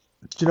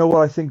 Do you know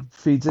what I think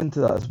feeds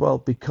into that as well?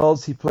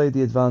 Because he played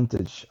the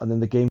advantage and then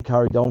the game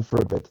carried on for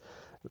a bit,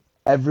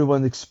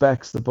 everyone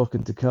expects the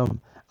booking to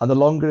come. And the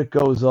longer it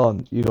goes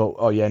on, you go,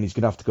 oh yeah, and he's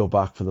going to have to go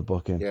back for the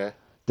booking. Yeah.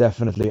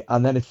 Definitely.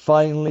 And then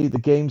the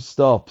game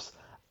stops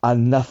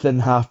and nothing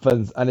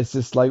happens. And it's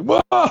just like,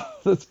 whoa,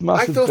 that's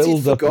massive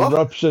build-up and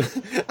eruption.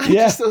 I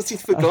just thought he'd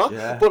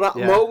forgot. But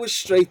Mo was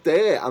straight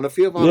there, and a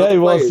few of our other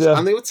players,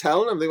 and they were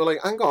telling him, they were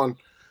like, hang on.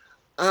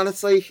 And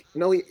it's like,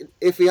 no,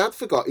 if he had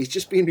forgot, he's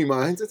just been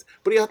reminded.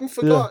 But he hadn't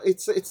forgot. Yeah.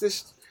 It's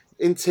this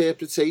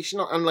interpretation.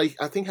 And, like,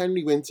 I think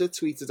Henry Winter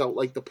tweeted out,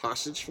 like, the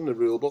passage from the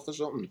rule book or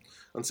something,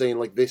 and saying,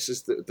 like, this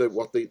is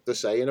what they're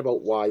saying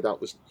about why that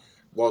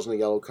wasn't a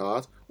yellow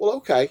card. Well,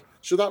 okay,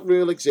 so that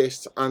rule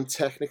exists, and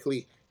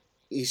technically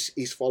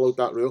he's followed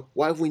that rule.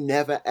 Why have we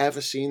never,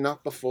 ever seen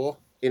that before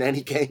in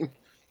any game?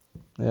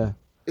 Yeah.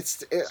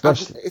 It's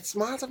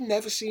mad. I've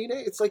never seen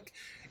it. It's like,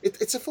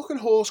 it's a fucking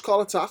horse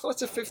collar tackle.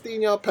 It's a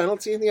 15-yard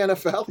penalty in the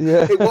NFL.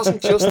 Yeah. It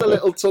wasn't just a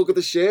little tug of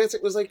the shirt.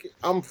 It was like,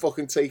 I'm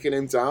fucking taking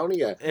him down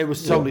here. It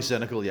was totally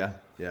cynical, yeah.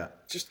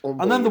 Just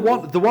unbelievable. And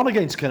then the one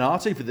against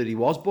Canate that he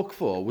was booked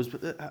for was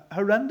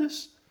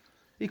horrendous.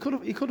 He could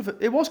have.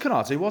 It was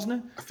Canate, wasn't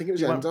it? I think it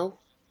was Endo.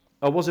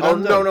 Was it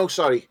Endo? No,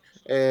 sorry.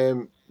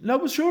 No, I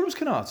was sure it was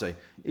Canate.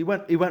 He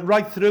went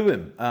right through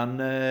him,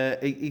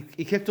 and he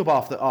kicked up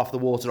half the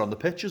water on the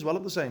pitch as well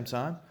at the same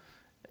time.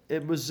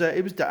 It was.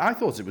 I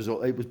thought it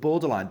was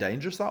borderline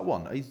dangerous, that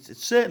one. It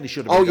certainly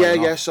should have.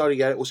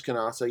 It was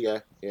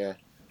Canate.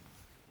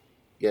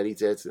 Yeah, he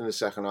did in the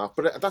second half,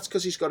 but that's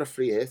because he's got a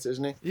free hit,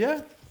 isn't he?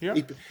 Yeah.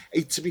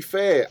 To be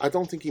fair, I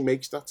don't think he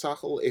makes that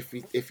tackle if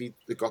he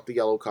got the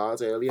yellow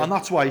card earlier. And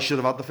that's why he should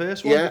have had the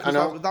first one. Yeah, I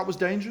know. That was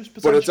dangerous,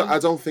 but I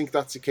don't think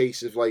that's a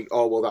case of like,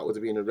 oh well, that would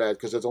have been a red,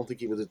 because I don't think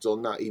he would have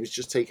done that. He was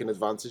just taking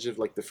advantage of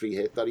like the free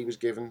hit that he was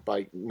given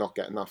by not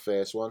getting that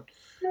first one.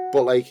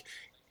 But like,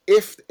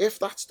 if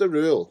that's the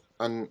rule,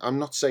 and I'm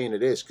not saying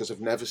it is because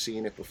I've never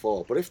seen it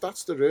before, but if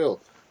that's the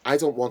rule, I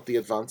don't want the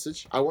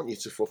advantage. I want you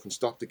to fucking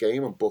stop the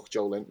game and book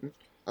Joe Linton.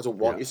 I don't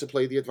want you to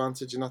play the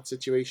advantage in that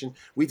situation.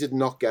 We did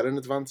not get an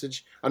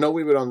advantage. I know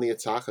we were on the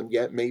attack, and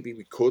yet maybe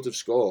we could have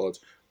scored,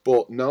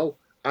 but no,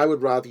 I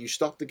would rather you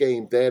stop the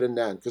game there and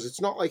then, because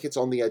it's not like it's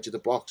on the edge of the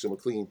box and we're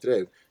clean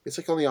through. It's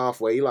like on the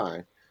halfway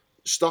line.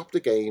 Stop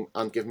the game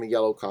and give him a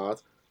yellow card.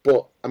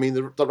 But, I mean,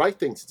 the right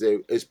thing to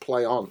do is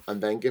play on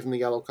and then give him the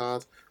yellow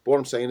card. But what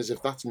I'm saying is,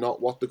 if that's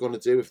not what they're going to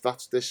do, if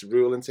that's this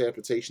rule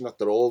interpretation that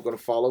they're all going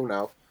to follow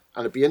now,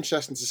 and it'd be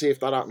interesting to see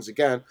if that happens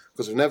again,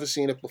 because I've never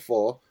seen it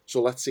before,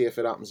 so let's see if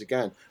it happens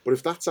again. But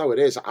if that's how it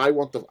is, I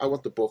want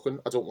the booking,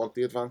 I don't want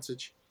the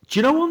advantage. Do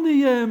you know, on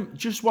the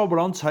just while we're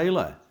on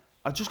Taylor,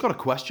 I've just got a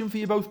question for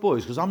you both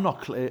boys, because I'm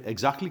not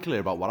exactly clear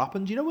about what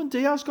happened. Do you know when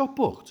Diaz got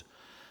booked?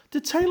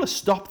 Did Taylor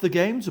stop the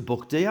game to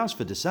book Diaz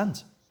for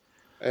dissent?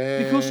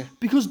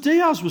 Because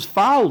Diaz was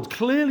fouled,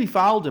 clearly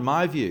fouled in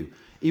my view,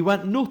 He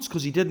went nuts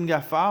because he didn't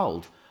get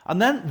fouled.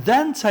 And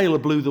then Taylor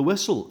blew the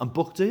whistle and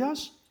booked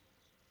Diaz.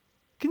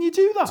 Can you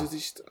do that?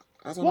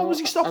 I don't What know. was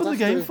he stopping the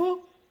game for?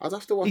 I'd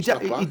have to watch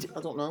that back.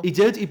 I don't know. He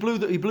did. He blew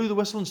the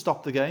whistle and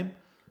stopped the game.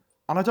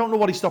 And I don't know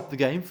what he stopped the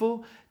game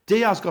for.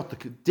 Diaz got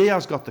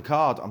the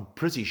card, I'm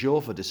pretty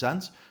sure, for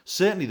dissent.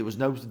 Certainly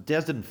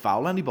Diaz didn't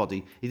foul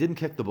anybody. He didn't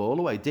kick the ball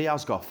away.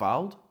 Diaz got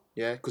fouled.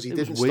 Yeah, because he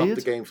didn't stop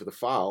the game for the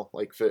foul,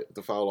 like for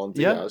the foul on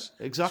Diaz.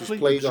 Yeah, exactly.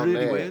 It was really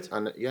there, weird.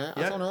 And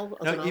I don't know.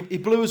 He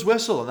blew his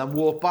whistle and then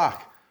walked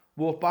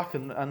back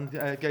and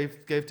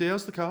gave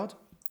Diaz the card.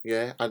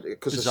 Yeah, and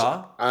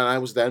I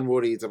was then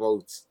worried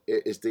about,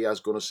 is Diaz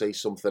going to say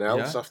something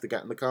else after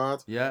getting the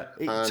card? Yeah,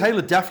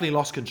 Taylor definitely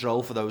lost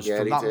control for those.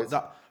 Yeah,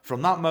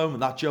 From that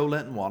moment, that Joe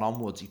Linton one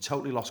onwards, he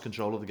totally lost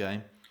control of the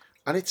game.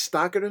 And it's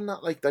staggering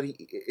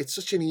it's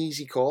such an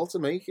easy call to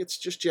make. It's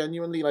just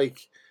genuinely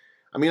like,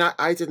 I mean,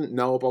 I didn't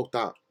know about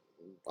that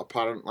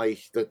apparent,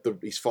 like, that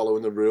he's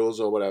following the rules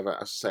or whatever.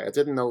 As I say, I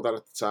didn't know that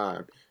at the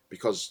time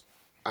because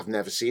I've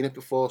never seen it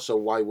before, so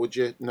why would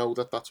you know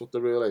that that's what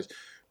the rule is?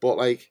 But,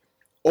 like,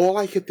 all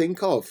I could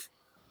think of,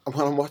 and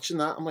when I'm watching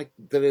that, I'm like,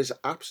 there is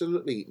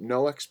absolutely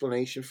no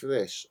explanation for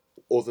this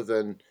other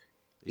than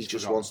he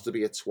just wants to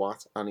be a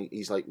twat and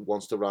he's like,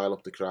 wants to rile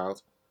up the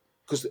crowd.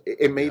 Because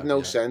it made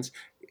no sense.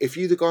 If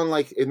you'd have gone,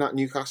 like, in that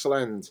Newcastle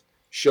end,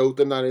 showed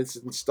them that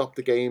incident, stopped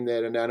the game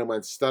there and then and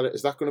went, is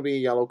that going to be a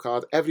yellow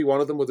card? Every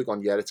one of them would have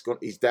gone, yeah,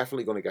 he's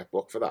definitely going to get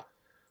booked for that.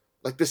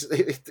 Like,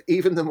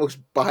 even the most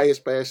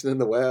biased person in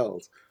the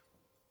world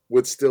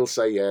would still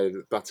say, yeah,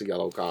 that's a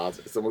yellow card.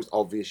 It's the most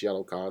obvious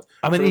yellow card.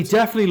 I mean, he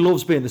definitely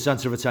loves being the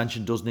centre of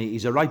attention, doesn't he?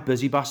 He's a right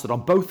busy bastard.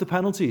 On both the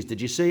penalties, did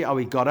you see how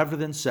he got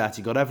everything set?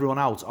 He got everyone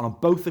out. And on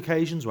both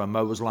occasions when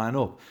Mo was lying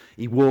up,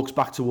 he walks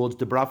back towards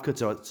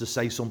Dubravka to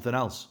say something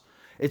else.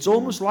 It's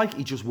almost like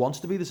he just wants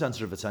to be the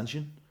centre of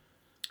attention.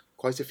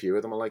 Quite a few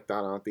of them are like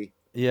that, aren't they?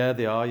 Yeah,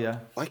 they are, yeah.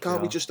 Why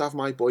can't we just have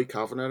my boy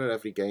Kavanagh at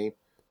every game?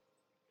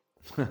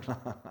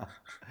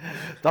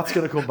 That's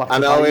going to come back to I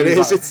know it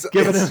is.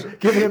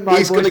 Giving him my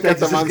he's going to get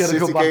the Man City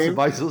City game.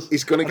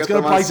 He's going to get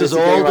the Man City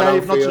game,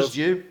 Dave, not just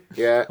you.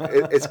 Yeah,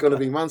 it's going to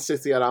be Man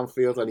City at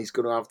Anfield, and he's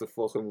going to have the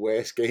fucking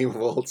worst game of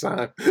all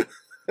time.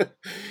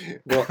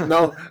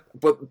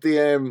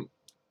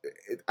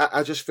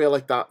 I just feel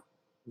like that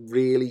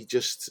really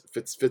just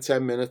for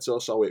 10 minutes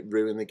or so it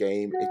ruined the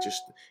game.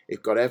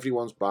 It got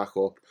everyone's back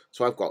up.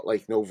 So I've got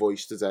like no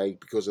voice today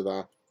because of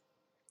that.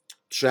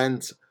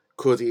 Trent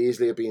could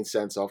easily have been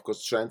sent off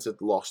because Trent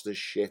had lost his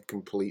shit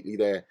completely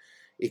there.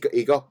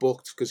 He got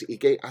booked because he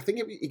gave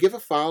a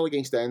foul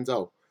against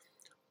Endo,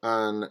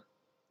 and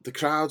the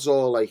crowd's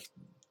all like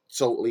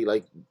totally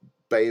like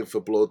baying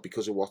for blood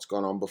because of what's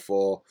gone on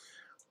before.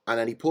 And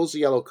then he pulls the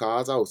yellow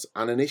card out,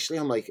 and initially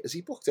I'm like, has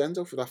he booked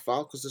Endo for that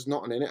foul? Because there's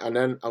nothing in it. And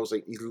then I was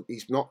like,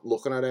 he's not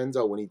looking at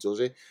Endo when he does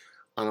it.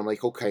 And I'm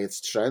like, okay,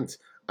 it's Trent.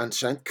 And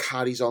Trent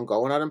carries on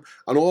going at him.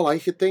 And all I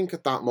could think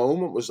at that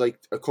moment was like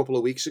a couple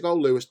of weeks ago,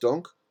 Lewis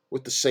Dunk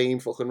with the same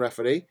fucking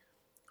referee.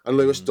 And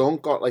Lewis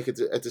Dunk got like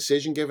a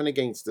decision given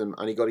against him,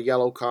 and he got a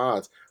yellow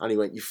card, and he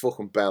went, you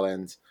fucking bell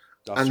end.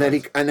 Then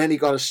he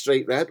got a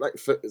straight red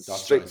after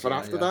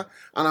that.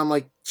 And I'm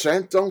like,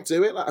 Trent, don't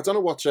do it. Like, I don't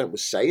know what Trent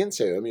was saying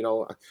to him. You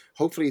know,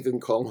 hopefully he didn't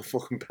call him a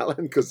fucking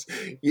bellend because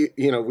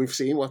you know we've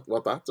seen what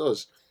that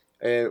does.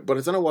 But I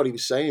don't know what he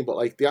was saying. But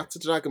like they had to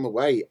drag him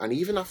away, and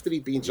even after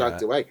he'd been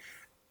dragged away,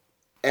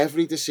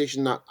 every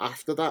decision that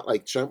after that,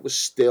 like Trent was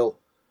still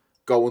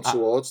going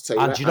towards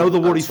Taylor. And do you know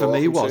the worry for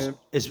me was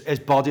his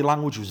body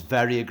language was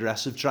very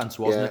aggressive. Trent's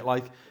wasn't it?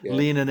 Like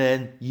leaning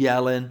in,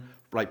 yelling.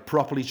 Like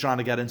properly trying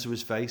to get into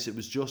his face. It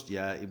was just,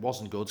 it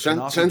wasn't good.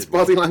 Trent's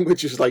body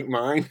language was like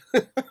mine.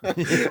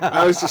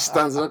 I was just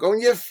standing there going,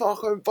 you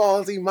fucking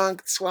baldy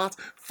mank twat.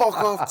 Fuck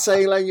off,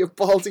 Taylor, you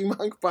baldy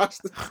mank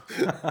bastard.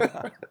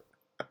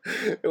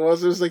 It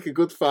was just like a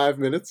good 5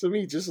 minutes of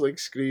me just like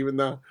screaming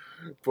that.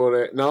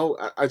 But no,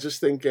 I just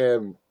think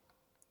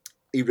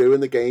he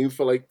ruined the game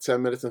for like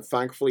 10 minutes, and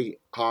thankfully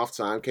half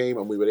time came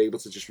and we were able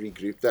to just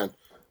regroup then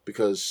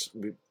because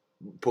we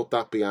put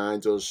that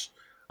behind us,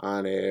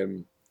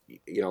 and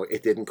you know,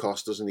 it didn't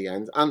cost us in the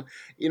end. And,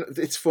 you know,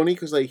 it's funny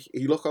because, like,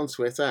 you look on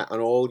Twitter and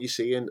all you're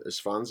seeing is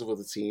fans of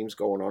other teams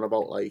going on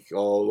about, like,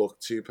 oh, look,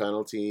 2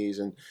 penalties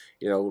and,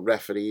 you know,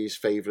 referees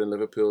favouring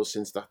Liverpool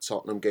since that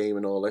Tottenham game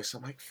and all this.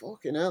 I'm like,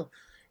 fucking hell.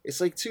 It's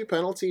like 2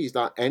 penalties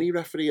that any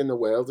referee in the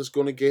world is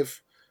going to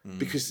give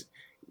because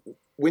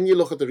when you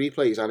look at the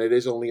replays and it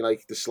is only,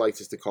 like, the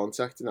slightest of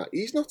contact and that,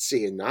 he's not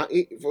seeing that.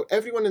 For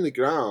everyone in the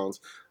ground,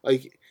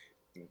 like,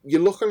 you're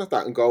looking at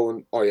that and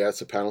going, oh, yeah, it's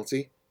a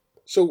penalty.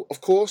 So, of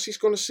course, he's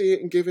going to see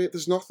it and give it.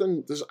 There's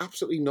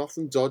absolutely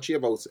nothing dodgy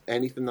about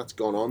anything that's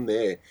gone on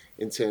there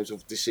in terms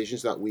of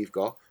decisions that we've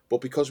got.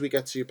 But because we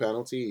get 2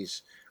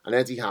 penalties, and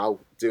Eddie Howe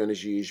doing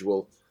as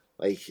usual,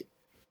 like,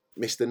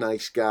 Mr.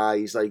 Nice Guy,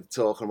 he's like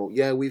talking about,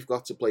 yeah, we've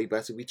got to play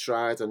better. We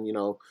tried, and, you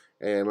know,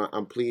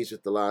 I'm pleased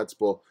with the lads,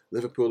 but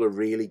Liverpool are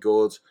really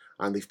good,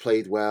 and they've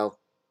played well.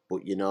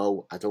 But, you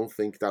know, I don't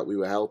think that we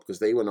were helped because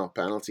they were not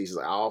penalties. It's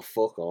like, oh,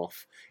 fuck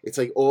off. It's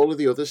like all of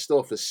the other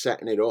stuff is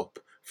setting it up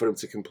for him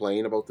to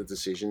complain about the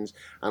decisions.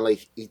 And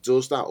like he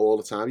does that all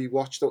the time. You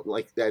watch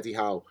like Eddie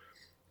Howe.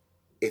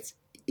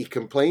 He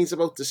complains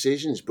about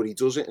decisions, but he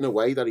does it in a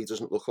way that he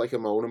doesn't look like a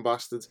moaning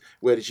bastard.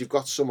 Whereas you've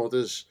got some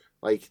others,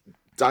 like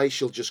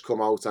Dyche will just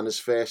come out and his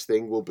first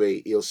thing will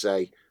be, he'll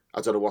say,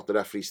 I don't know what the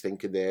referee's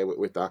thinking there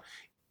with that.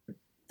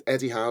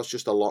 Eddie Howe's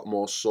just a lot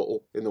more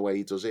subtle in the way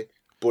he does it.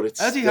 But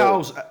it's Eddie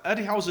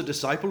Howe's a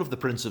disciple of the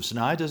Prince of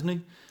Snide, isn't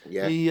he?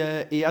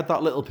 Yeah. He had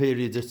that little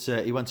period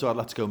that he went to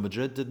Atletico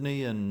Madrid, didn't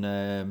he?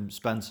 And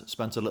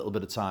spent a little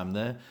bit of time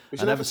there.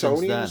 He's and an ever since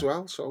Evertonian then, as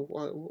well. So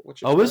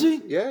what is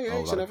he? Yeah,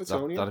 he's an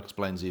Evertonian. That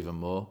explains even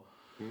more.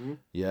 Mm-hmm.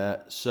 Yeah,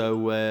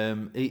 so I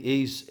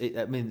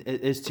mean,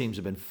 his teams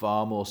have been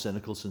far more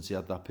cynical since he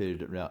had that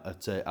period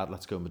at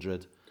Atletico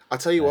Madrid. I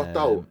tell you what,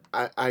 though,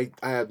 I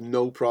had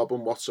no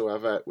problem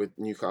whatsoever with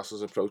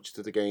Newcastle's approach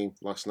to the game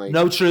last night.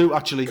 No, true,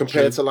 actually.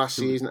 Compared to last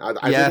season, I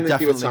didn't think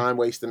they were time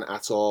wasting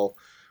at all.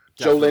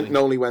 Joe Linton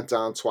only went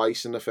down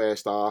twice in the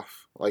first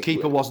half. Like,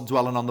 keeper wasn't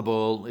dwelling on the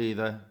ball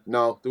either.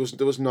 No,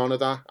 there was none of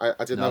that.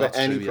 I didn't have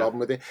any problem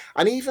with it.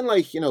 And even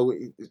like, you know,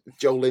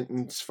 Joe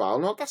Linton's foul,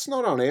 no, that's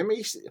not on him.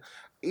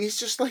 He's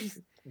just like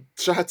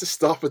tried to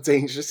stop a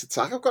dangerous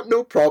attack. I've got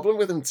no problem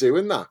with him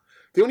doing that.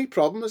 The only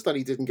problem is that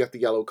he didn't get the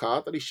yellow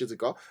card that he should have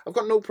got. I've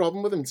got no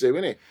problem with him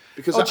doing it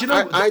because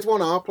I'd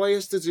want our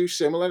players to do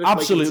similar. If,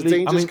 absolutely, like, it's a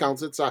dangerous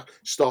counter attack.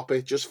 Stop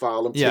it, just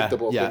foul him, take the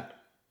bucket. Yeah.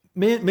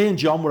 Me and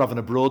John were having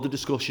a broader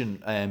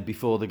discussion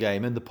before the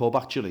game in the pub,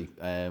 actually.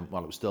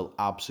 Well, it was still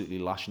absolutely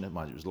lashing it.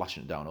 It was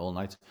lashing it down all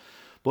night.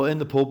 But in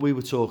the pub, we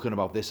were talking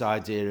about this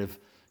idea of,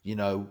 you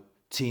know,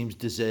 teams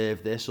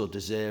deserve this or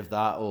deserve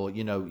that, or,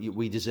 you know,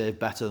 we deserve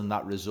better than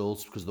that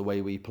result because of the way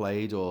we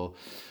played, or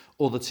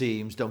other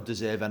teams don't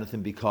deserve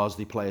anything because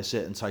they play a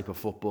certain type of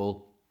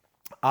football.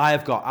 I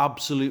have got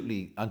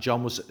absolutely, and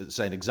John was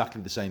saying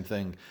exactly the same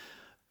thing,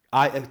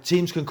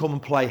 teams can come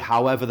and play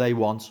however they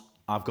want.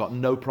 I've got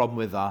no problem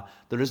with that.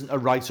 There isn't a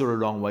right or a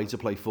wrong way to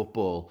play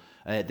football.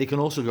 They can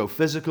also go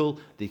physical,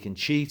 they can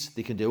cheat,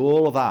 they can do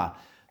all of that.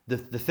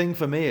 The thing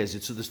for me is,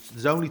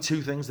 there's only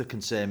two things that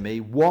concern me.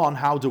 One,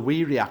 how do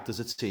we react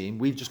as a team?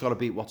 We've just got to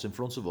beat what's in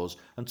front of us.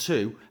 And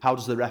two, how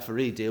does the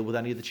referee deal with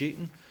any of the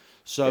cheating?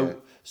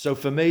 So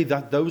for me,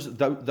 that's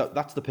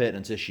the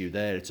pertinent issue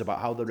there. It's about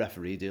how the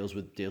referee deals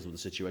with the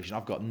situation.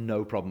 I've got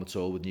no problem at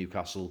all with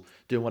Newcastle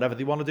doing whatever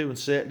they want to do, and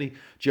certainly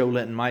Joe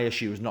Linton. My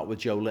issue is not with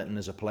Joe Linton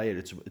as a player.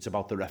 It's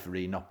about the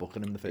referee not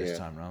booking him the first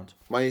time round.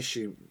 My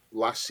issue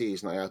last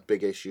season, I had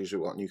big issues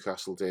with what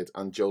Newcastle did,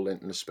 and Joe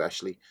Linton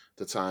especially.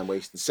 The time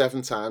wasted.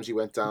 7 times he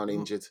went down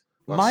injured.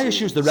 My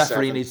issue is the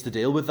referee needs to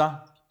deal with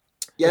that.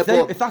 Yeah,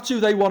 if that's who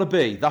they want to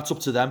be, that's up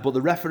to them. But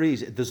the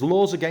referees, there's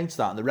laws against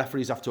that, and the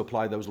referees have to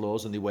apply those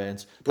laws, and they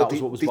weren't. That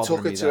was what was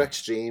bothering me. They took it to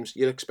extremes.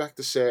 You expect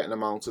a certain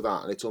amount of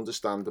that, and it's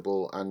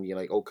understandable, and you're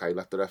like, okay,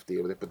 let the ref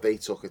deal with it. But they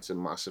took it to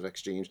massive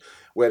extremes.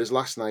 Whereas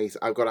last night,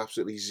 I've got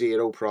absolutely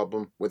zero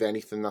problem with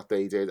anything that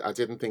they did. I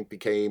didn't think they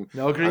came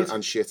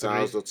and shit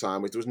housed the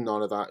time. There was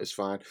none of that. It's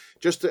fine.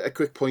 Just a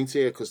quick point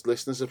here, because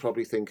listeners are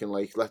probably thinking,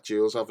 like, let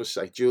Jules have a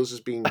say. Jules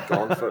has been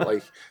gone for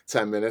like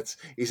 10 minutes.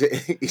 He's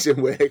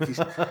in work,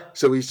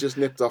 so he's just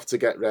nipped off to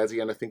get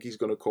ready, and I think he's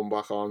going to come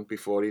back on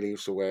before he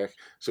leaves for work.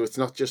 So it's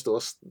not just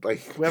us.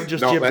 Like, we haven't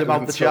just jibbed him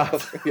out the chat.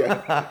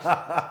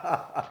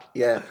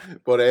 Yeah.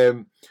 But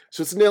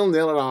so it's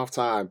 0-0 at half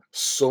time.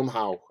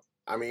 Somehow,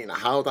 I mean,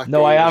 how that?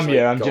 No, I am. Like,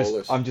 yeah,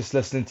 I'm just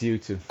listening to you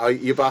two. Oh,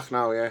 you're back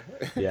now, yeah.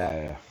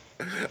 Yeah.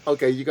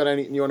 Okay, you got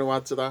anything you want to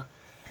add to that?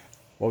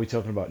 What are we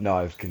talking about? No,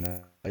 I was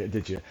gonna.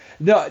 Did you?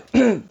 No,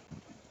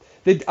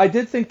 I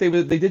did think they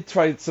did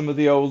try some of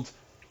the old.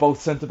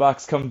 Both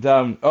centre-backs come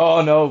down.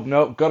 Oh,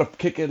 no, got to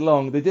kick it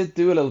long. They did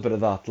do a little bit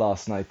of that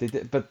last night. They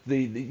did, but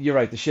you're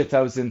right, the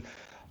shithousing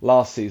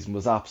last season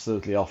was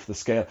absolutely off the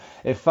scale.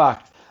 In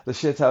fact, the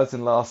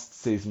shithousing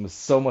last season was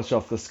so much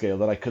off the scale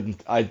that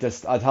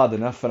I'd had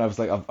enough, and I was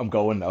like, I'm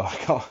going now. I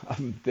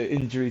can't. The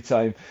injury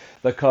time,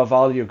 the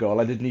Carvalho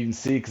goal, I didn't even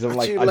see because I'm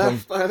like, I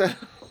don't. But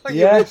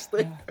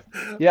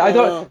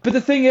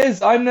the thing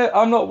is, I'm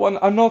not one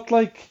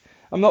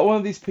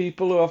of these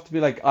people who have to be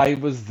like, I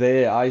was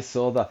there, I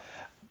saw that.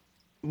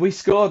 We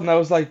scored, and I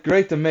was like,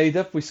 great, they made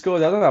up. We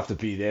scored. I don't have to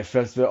be there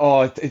first.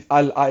 But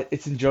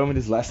it's enjoyment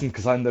is lessened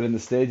because I'm not in the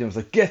stadium. I was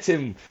like, get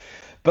him.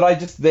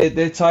 But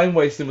their time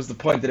wasting was the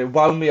point that it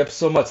wound me up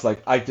so much.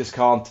 Like, I just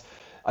can't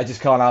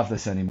have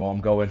this anymore.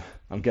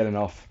 I'm getting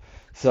off.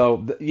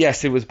 So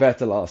yes, it was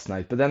better last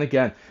night. But then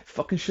again,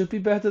 fucking should be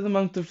better the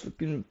amount of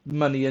fucking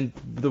money and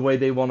the way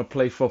they want to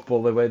play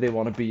football, the way they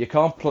want to be. You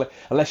can't play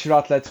unless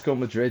you're Atletico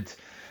Madrid.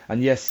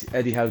 And yes,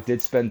 Eddie Howe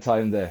did spend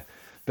time there.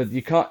 But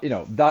you can't,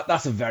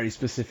 that's a very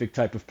specific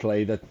type of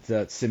play that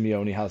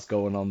Simeone has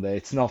going on there.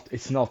 It's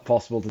not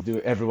possible to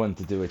do everyone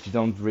to do it. You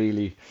don't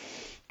really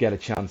get a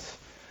chance.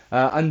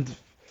 And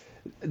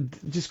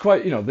just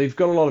quite, they've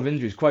got a lot of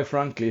injuries. Quite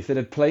frankly, if they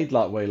had played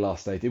that way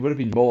last night, it would have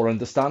been more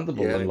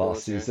understandable than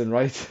last season,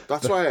 right?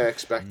 That's why I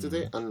expected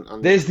it.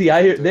 And there's the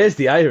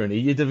irony.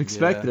 You'd have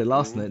expected it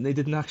last night, and they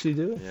didn't actually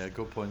do it. Yeah,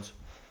 good point.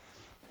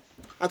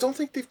 I don't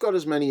think they've got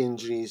as many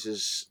injuries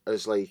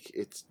as like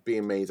it's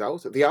being made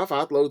out. They have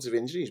had loads of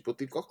injuries, but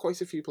they've got quite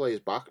a few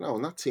players back now.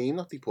 And that team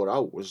that they put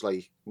out was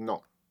like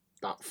not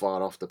that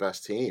far off the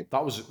best team.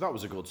 That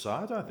was a good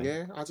side, I think.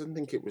 Yeah, I didn't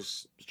think it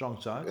was strong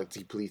side. A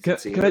depleted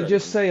team. Can I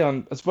just say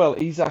on as well,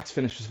 Isak's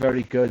finish was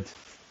very good.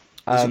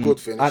 He's a good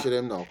finisher,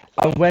 him though.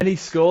 And when he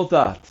scored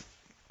that,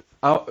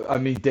 I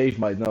mean, Dave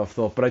might not have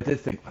thought, but I did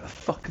think,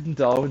 fucking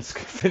Darwin's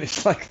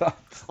finished like that.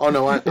 Oh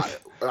no,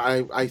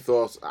 I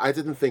thought, I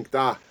didn't think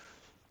that.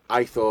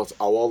 I thought,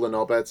 all the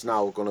knobheads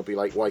now are going to be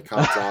like, why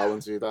can't Darwin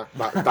do that?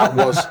 That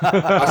was,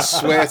 I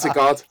swear to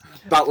God,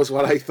 that was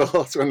what I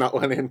thought when that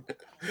went in.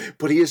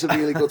 But he is a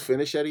really good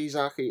finisher,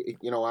 Isak.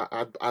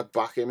 I'd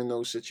back him in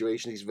those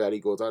situations. He's very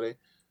good at it.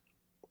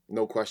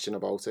 No question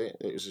about it.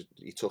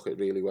 He took it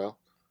really well.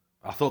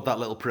 I thought that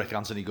little prick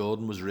Anthony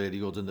Gordon was really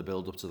good in the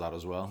build-up to that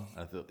as well.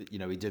 I thought,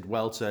 he did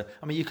well to...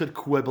 I mean, you could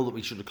quibble that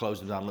we should have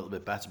closed him down a little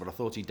bit better, but I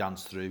thought he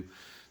danced through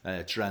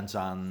Trent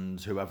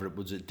and whoever it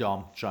was,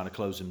 Dom, trying to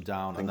close him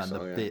down. And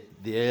then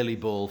the early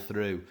ball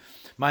through.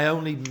 My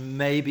only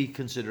maybe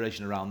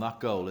consideration around that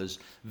goal is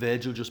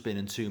Virgil just being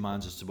in two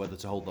minds as to whether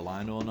to hold the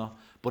line or not.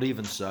 But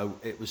even so,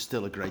 it was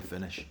still a great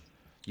finish.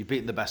 You've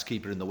beaten the best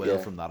keeper in the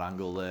world from that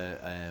angle there.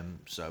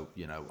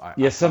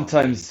 I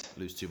sometimes can't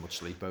really lose too much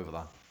sleep over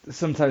that.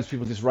 Sometimes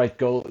people just write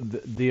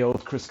the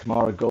old Chris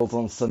Kamara goals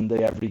on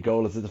Sunday. Every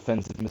goal is a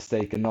defensive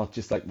mistake, and not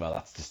just like, well,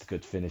 that's just a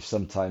good finish.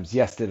 Sometimes,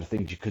 yes, there are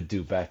things you could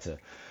do better.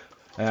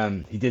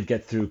 He did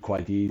get through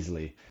quite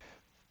easily,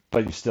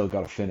 but you've still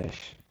got to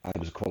finish, and it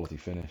was a quality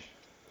finish.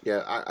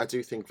 Yeah, I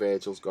do think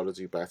Virgil's got to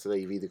do better.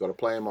 They've either got to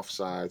play him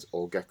offside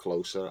or get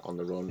closer on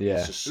the run. Yeah,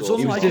 it's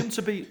unlike him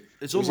to be.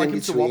 It's unlike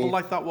him to wobble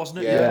like that,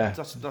 wasn't it? Yeah.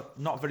 That's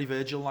not very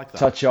Virgil like that.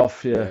 Touch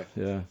off, yeah.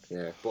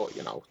 But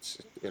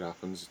it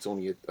happens. It's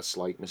only a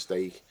slight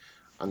mistake,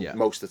 and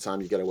most of the time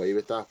you get away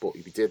with that. But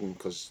he didn't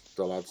because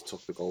the lads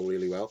took the goal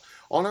really well.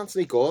 On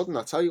Anthony Gordon,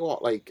 I tell you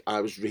what, I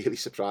was really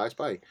surprised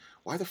by.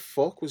 Why the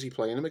fuck was he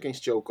playing him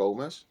against Joe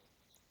Gomez?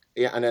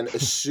 Yeah, and then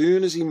as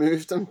soon as he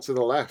moved him to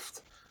the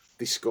left,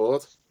 they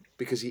scored.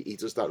 Because he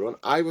does that run.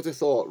 I would have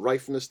thought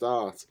right from the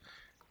start,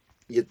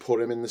 you'd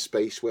put him in the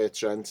space where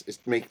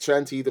make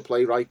Trent either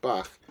play right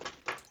back,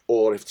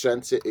 or if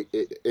Trent's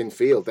in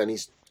field, then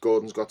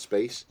Gordon's got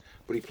space.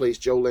 But he plays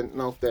Joe Linton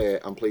out there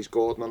and plays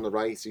Gordon on the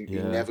right. He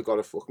never got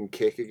a fucking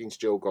kick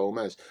against Joe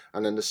Gomez.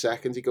 And then the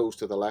second he goes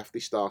to the left, they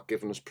start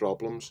giving us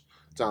problems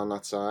down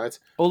that side.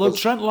 Although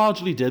Trent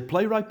largely did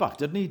play right back,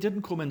 didn't he? He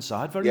didn't come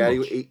inside very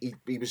much. Yeah,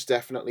 he was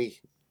definitely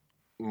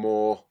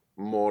more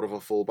of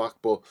a fullback,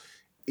 but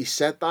he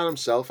said that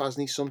himself,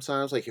 hasn't he?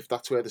 Sometimes, if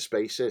that's where the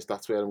space is,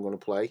 that's where I'm going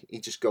to play. He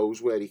just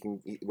goes where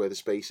the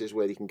space is,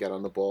 where he can get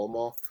on the ball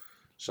more.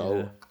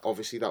 So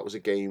obviously that was a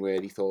game where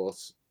he thought,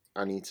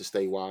 I need to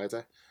stay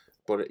wider.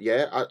 But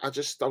I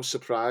was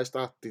surprised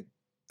that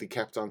they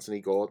kept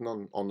Anthony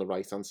Gordon on the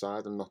right hand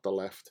side and not the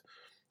left.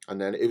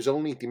 And then it was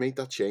only they made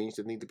that change,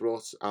 didn't they? They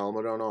brought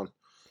Almiron on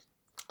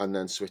and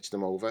then switched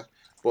him over.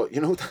 But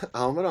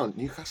Almiron,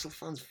 Newcastle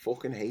fans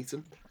fucking hate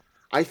him.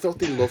 I thought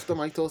they loved him.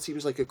 I thought he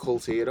was like a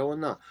cult hero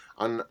and that.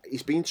 And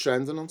he's been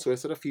trending on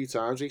Twitter a few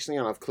times recently,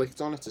 and I've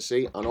clicked on it to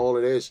see. And all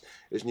it is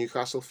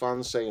Newcastle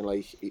fans saying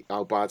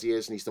how bad he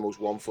is, and he's the most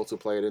one-footed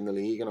player in the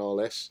league, and all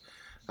this.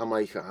 I'm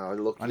like,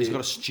 look. And he's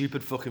got a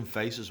stupid fucking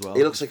face as well.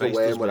 He looks like a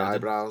worm with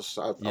eyebrows.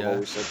 I've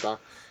always said that.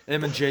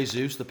 Him and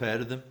Jesus, the pair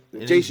of them.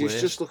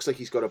 Jesus just looks like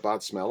he's got a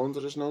bad smell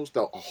under his nose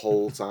the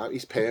whole time.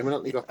 He's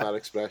permanently got that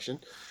expression.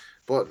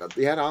 But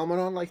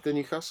Almiron, the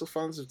Newcastle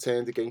fans have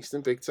turned against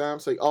him big time.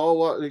 It's like,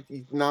 what?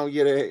 Now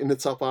you're in the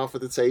top half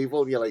of the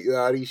table. You're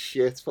like, he's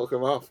shit, fuck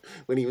him off.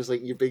 When he was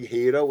like your big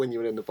hero when you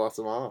were in the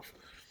bottom half.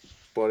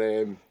 But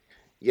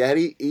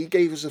he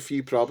gave us a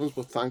few problems,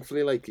 but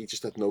thankfully, he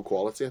just had no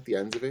quality at the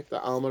end of it.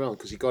 That Almiron,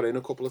 because he got in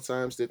a couple of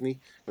times, didn't he?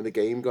 When the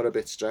game got a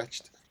bit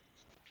stretched.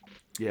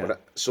 Yeah.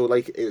 But, so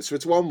it's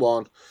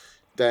 1-1.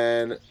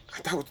 Then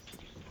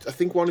I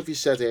think one of you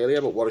said earlier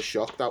about what a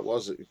shock that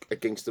was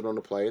against the run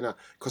of play now.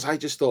 Because I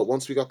just thought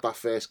once we got that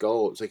first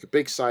goal, it was like a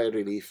big sigh of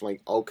relief.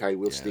 Okay,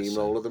 we'll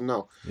steamroller them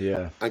now.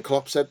 Yeah. And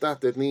Klopp said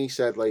that, didn't he? He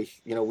said, we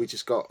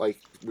just got, we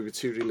were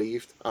too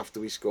relieved after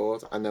we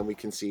scored and then we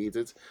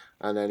conceded.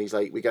 And then he's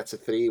like, we get to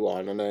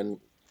 3-1 and then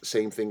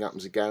same thing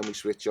happens again. We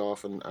switch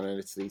off and then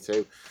it's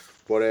 3-2.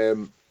 But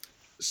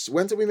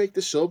when did we make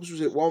the subs? Was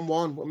it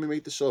 1-1 when we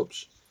made the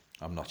subs?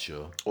 I'm not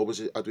sure. Or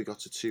had we got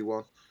to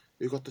 2-1?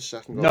 Who got the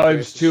second goal? No, it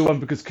was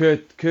 2-1 because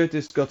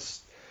Curtis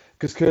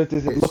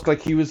it looked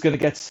like he was going to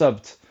get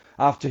subbed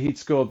after he'd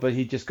scored, but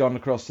he'd just gone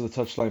across to the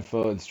touchline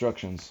for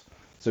instructions.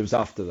 So it was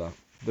after that.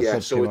 The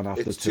subs came on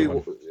after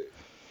 2-1.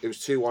 It was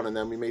 2-1 and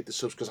then we made the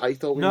subs because I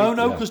thought we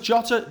because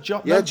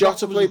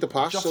Jota played the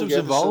pass. Jota so was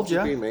involved, the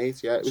subs had been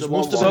made. Yeah, it was so it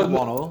must have been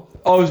 1-1.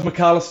 Oh, it was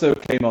McAllister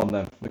who came on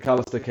then.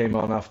 McAllister came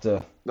on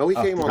after. No, he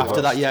came on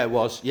after that. Yeah, it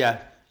was. Yeah,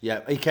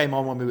 he came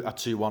on when we were at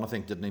 2-1, I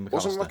think, didn't he, McAllister?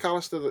 Wasn't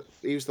McAllister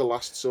he was the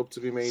last sub to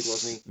be made,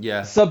 wasn't he?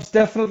 Yeah. Subs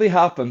definitely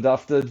happened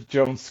after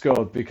Jones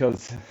scored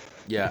because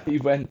he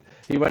went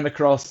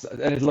across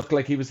and it looked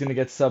like he was going to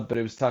get subbed, but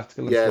it was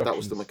tactical instructions. Yeah, that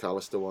was the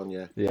McAllister one,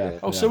 yeah. Yeah.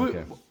 Oh, so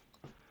okay.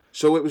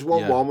 So it was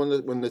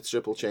 1-1 when the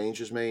triple change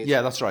was made.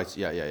 Yeah, that's right.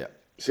 Yeah.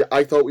 See,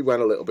 I thought we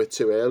went a little bit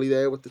too early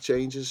there with the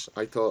changes.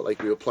 I thought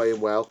we were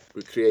playing well,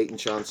 we were creating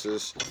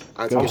chances.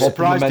 I was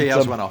surprised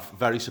Diaz went off.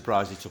 Very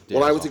surprised he took Diaz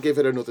off. Well, I would have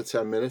given it another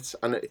 10 minutes.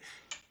 And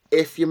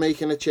if you're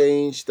making a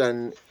change,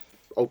 then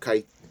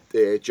okay,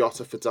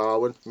 Jota for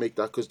Darwin, make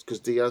that, because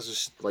Diaz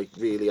is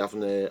really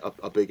having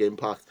a big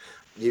impact.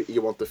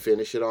 You want to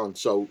finish it on,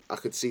 so I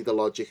could see the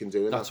logic in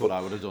doing that. That's what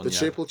I would have done. The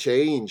triple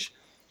change,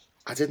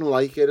 I didn't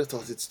like it. I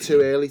thought it's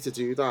too early to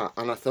do that,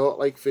 and I thought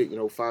for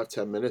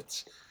 5-10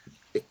 minutes,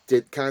 it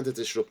did kind of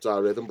disrupt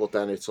our rhythm. But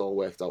then it's all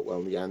worked out well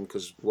in the end,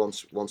 because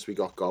once we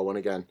got going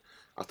again,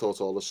 I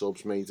thought all the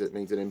subs made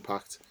an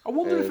impact. I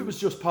wonder if it was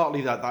just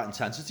partly that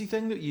intensity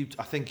thing that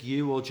I think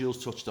you or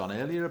Jules touched on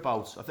earlier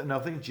about. I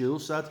think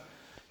Jules said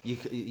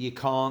you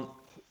can't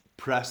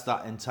press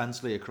that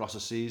intensely across a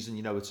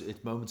season.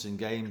 It's moments in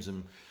games,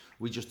 and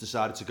we just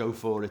decided to go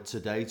for it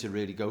today, to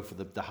really go for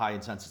the high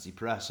intensity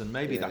press, and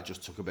maybe that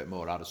just took a bit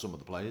more out of some of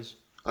the players.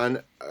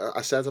 And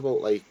I said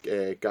about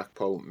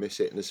Gakpo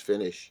mishitting his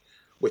finish,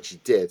 which he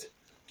did,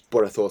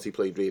 but I thought he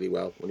played really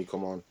well when he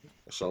come on.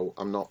 So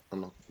I'm not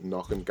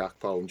knocking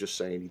Gakpo. I'm just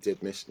saying he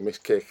did miss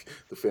kick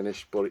the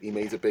finish, but he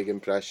made a big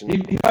impression.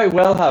 He might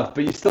well have,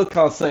 but you still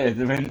can't say it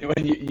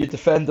when you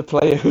defend the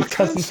player who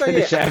doesn't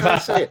finish ever. I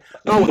can't say it.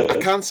 No, I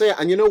can't say it.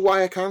 And you know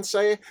why I can't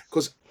say it?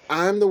 Because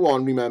I'm the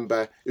one,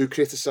 remember, who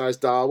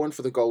criticised Darwin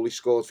for the goal he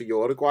scored for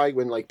Uruguay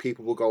when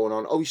people were going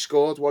on, oh, he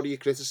scored, what are you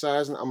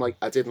criticising? I'm like,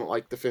 I didn't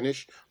like the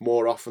finish.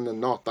 More often than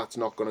not, that's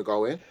not going to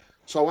go in.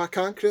 So I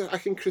can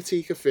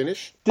critique a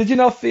finish. Did you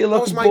not feel that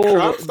was my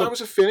craft? That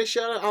was a finish.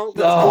 Oh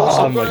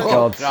my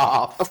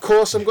God! Of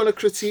course, I'm going to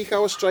critique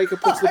how a striker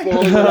puts the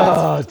ball in the net.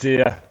 Oh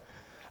dear.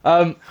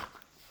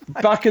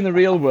 Back in the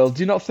real world,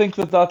 do you not think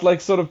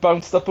that sort of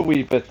bounced up a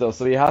wee bit though?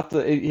 So he had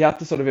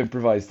to sort of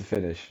improvise the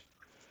finish.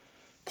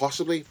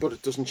 Possibly, but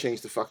it doesn't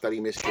change the fact that he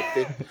miskicked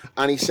it,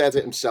 and he said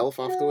it himself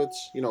afterwards.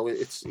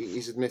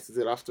 He's admitted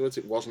it afterwards.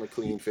 It wasn't a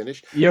clean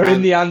finish. You're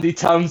in the Andy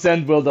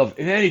Townsend world of,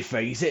 in any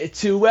phase, it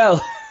too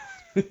well.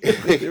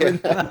 Yeah.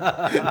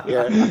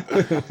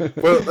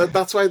 Well,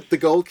 that's why the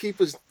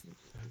goalkeeper's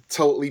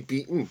totally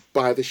beaten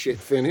by the shit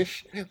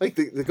finish.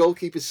 The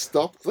goalkeeper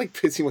stopped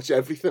pretty much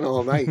everything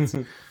all night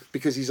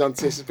because he's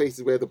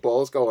anticipated where the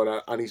ball's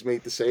going and he's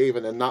made the save.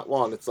 And then that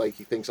one, it's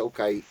he thinks,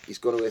 okay, he's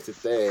going to hit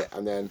it there,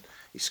 and then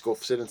he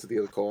scuffs it into the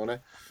other corner.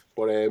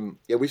 But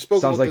we spoke.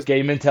 Sounds like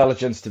game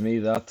intelligence to me.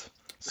 That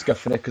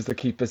scuffing it because the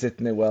keeper's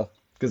hitting it well.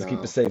 Because the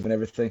keeper's saving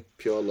everything.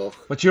 Pure luck.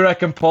 What you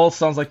reckon, Paul?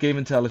 Sounds like game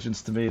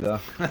intelligence to me,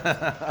 though.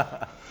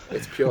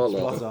 It's pure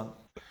luck.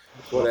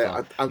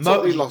 But I'm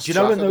totally lost track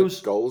of those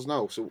goals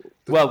now. So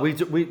well,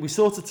 we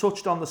sort of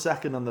touched on the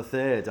second and the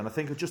third, and I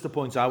think just a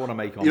point I want to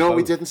make on. What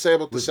we didn't say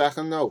about the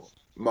second, though?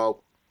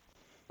 Mo.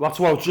 That's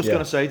what I was just going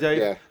to say, Dave.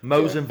 Yeah.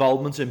 Mo's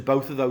involvement in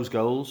both of those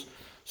goals.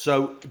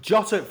 So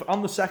Jota,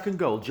 on the second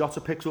goal, Jota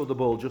picks up the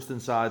ball just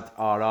inside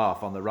our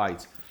half on the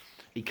right.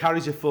 He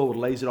carries it forward,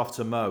 lays it off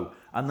to Mo,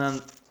 and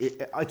then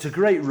it's a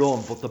great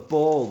run, but the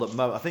ball that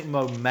I think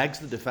Mo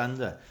megs the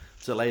defender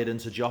to lay it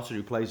into Jota,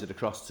 who plays it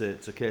across to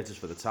Curtis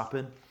for the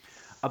tap-in.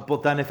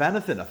 But then, if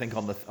anything, I think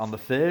on the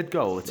third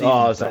goal, it's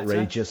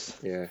outrageous.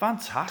 Yeah,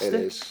 fantastic. It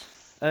is.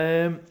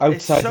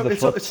 Outside of the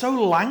foot. It's so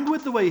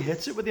languid the way he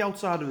hits it with the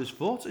outside of his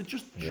foot. It's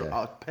just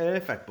a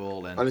perfect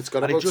ball in. And it's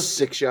got about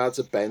 6 yards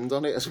of bend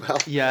on it as well.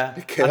 Yeah,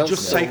 it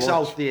just takes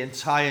out the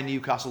entire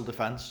Newcastle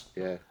defence.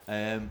 Yeah.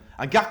 And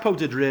Gakpo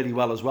did really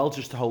well as well,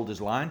 just to hold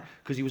his line,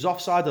 because he was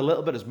offside a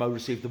little bit as Mo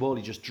received the ball.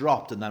 He just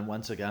dropped and then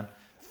went again.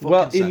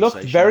 He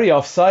looked very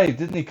offside,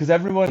 didn't he? Because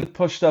everyone had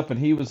pushed up and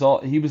he was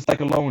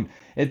alone.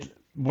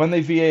 When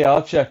they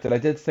VAR checked it, I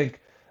did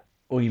think,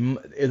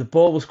 the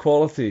ball was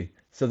quality.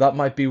 So that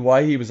might be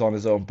why he was on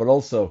his own, but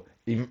also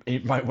he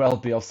might well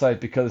be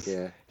offside because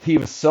he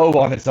was so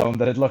on his own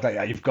that it looked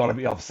like you've got to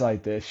be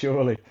offside there,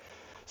 surely.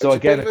 So it's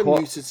again, a bit of a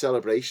muted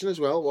celebration as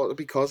well,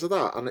 because of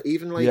that, and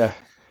even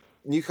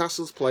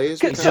Newcastle's players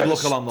did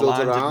look along the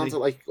line, around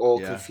all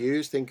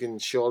confused, thinking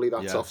surely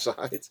that's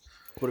offside.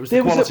 But it was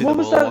the quality of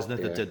the ball,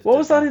 wasn't it? What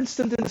was that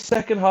instant in the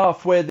second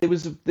half where there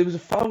was a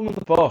foul in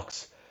the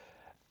box?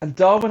 And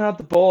Darwin had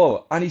the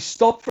ball, and he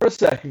stopped for a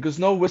second because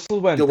no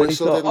whistle went. The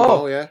whistle didn't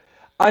go, yeah.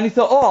 And he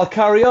thought, I'll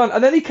carry on.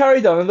 And then he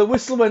carried on, and the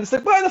whistle went. It's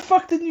like, why the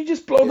fuck didn't you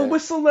just blow the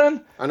whistle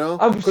then? I know,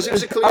 because it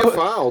was a clear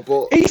foul,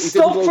 but he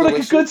stopped for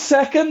a good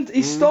second.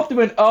 He stopped and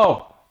went,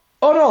 oh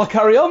no, I'll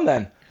carry on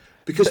then.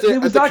 Because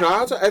the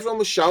crowd, everyone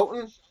was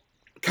shouting,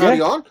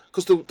 carry on,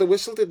 because the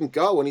whistle didn't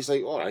go, and he's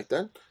like, all right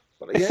then.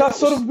 But, it's that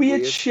sort of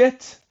weird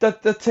shit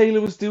that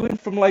Taylor was doing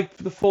from the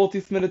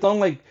 40th minute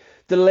on,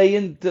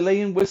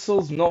 delaying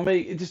whistles,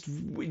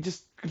 we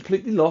just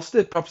completely lost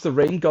it. Perhaps the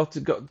rain got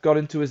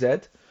into his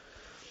head.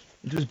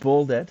 Into his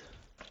bald head.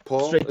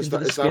 Paul, is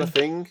that a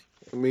thing?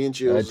 Me and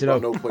Jules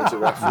got no point of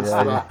reference to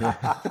that.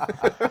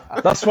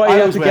 Yeah. That's why he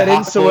had to get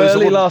in so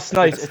early last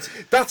night.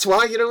 That's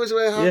why you always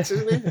wear hats,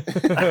 isn't it?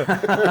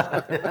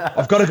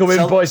 I've got to go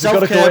in, boys. I've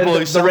got to go in.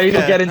 Boys, the rain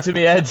will get into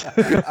me head.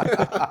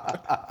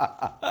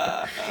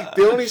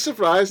 The only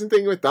surprising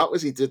thing with that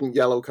was he didn't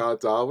yellow card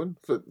Darwin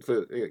for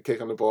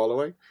kicking the ball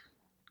away.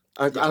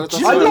 It did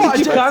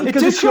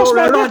cross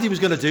my mind he was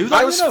going to do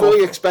that. I was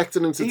fully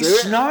expecting him to do it.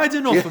 He's snide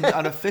enough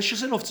and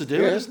officious enough to do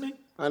it, isn't he?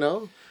 I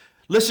know.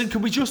 Listen,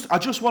 can we I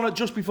just want to,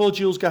 just before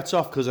Jules gets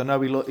off, because I know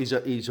he's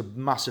a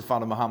massive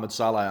fan of Mohamed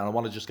Salah, and I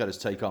want to just get his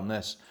take on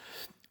this.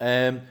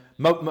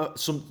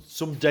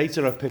 Some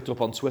data I picked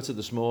up on Twitter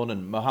this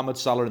morning. Mohamed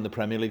Salah in the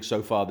Premier League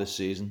so far this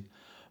season.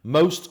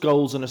 Most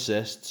goals and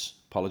assists.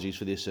 Apologies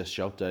for the assist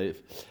shout,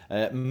 Dave.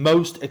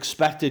 Most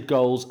expected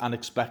goals and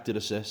expected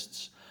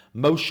assists.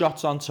 Most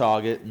shots on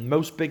target,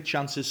 most big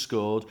chances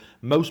scored,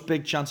 most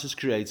big chances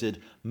created,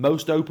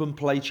 most open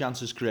play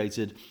chances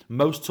created,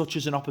 most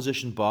touches in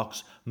opposition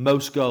box,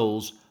 most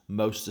goals,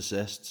 most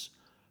assists.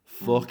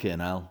 Fucking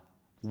hell.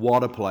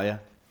 What a player.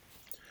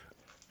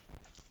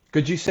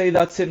 Could you say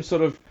that's him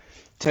sort of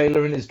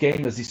tailoring his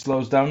game as he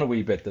slows down a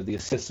wee bit, that the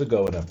assists are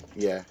going up?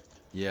 Yeah.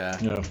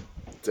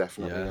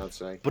 Definitely, I'd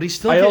say. But he's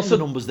still getting the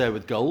numbers there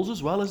with goals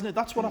as well, isn't it?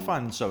 That's what I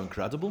find so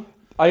incredible.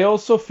 I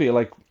also feel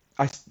like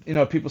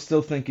people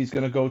still think he's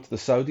going to go to the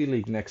Saudi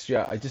League next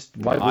year. I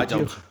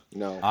don't.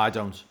 No, I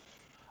don't.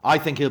 I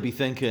think he'll be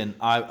thinking,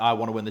 I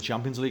want to win the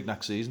Champions League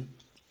next season.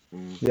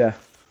 Yeah.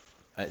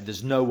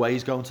 There's no way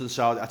he's going to the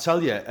Saudi. I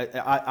tell you,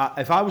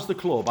 if I was the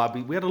club,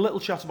 we had a little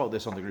chat about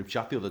this on the group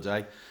chat the other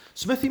day.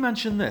 Smithy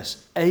mentioned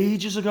this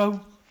ages ago,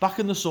 back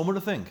in the summer, I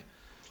think.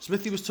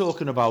 Smithy was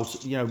talking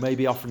about,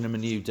 maybe offering him a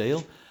new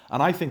deal.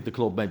 And I think the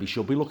club maybe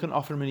should be looking at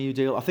offering him a new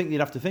deal. I think you'd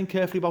have to think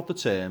carefully about the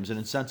terms and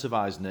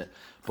incentivising it.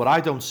 But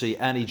I don't see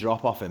any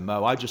drop-off in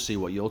Mo. I just see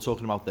what you're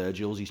talking about there,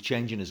 Jules. He's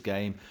changing his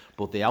game,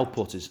 but the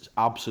output is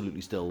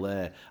absolutely still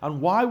there.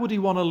 And why would he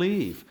want to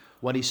leave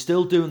when he's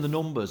still doing the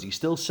numbers? He's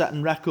still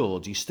setting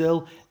records. He's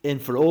still in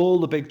for all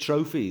the big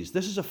trophies.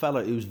 This is a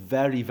fella who's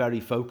very, very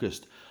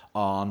focused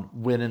on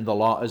winning the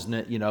lot, isn't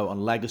it? On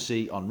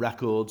legacy, on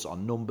records,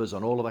 on numbers,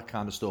 on all of that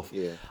kind of stuff.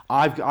 Yeah.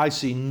 I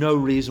see no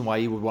reason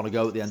why he would want to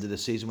go at the end of the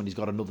season when he's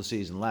got another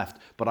season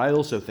left. But I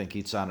also think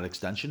he'd sign an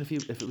extension if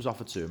it was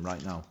offered to him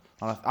right now.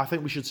 And I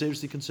think we should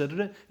seriously consider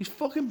it. He's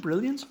fucking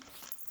brilliant.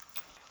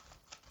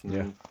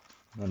 Yeah,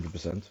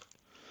 100%.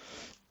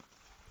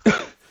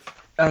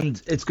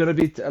 And it's going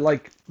to be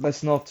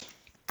let's not.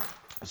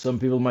 Some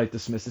people might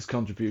dismiss his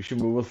contribution.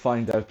 We will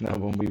find out now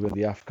when we win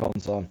the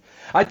AFCONs on.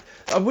 I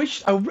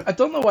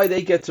don't know why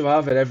they get to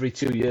have it every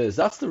 2 years.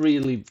 That's the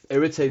really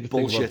irritating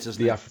thing about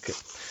the Africa.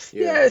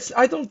 Yes,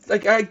 I don't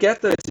I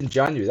get that it's in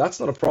January. That's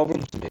not a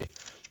problem to me.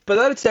 But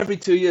that it's every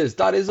 2 years,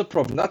 that is a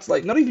problem. That's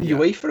not even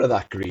UEFA are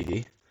that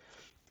greedy.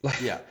 If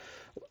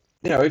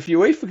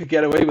UEFA could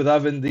get away with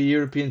having the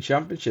European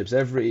Championships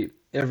every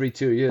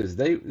 2 years,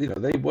 they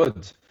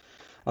would.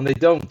 And they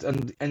don't,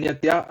 and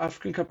yet the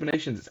African Cup of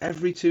Nations, it's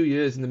every 2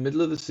 years in the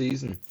middle of the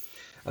season,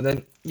 and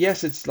then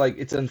yes, it's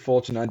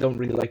unfortunate. I don't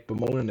really like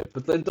bemoaning it,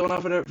 but then don't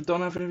have it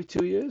every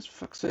 2 years, for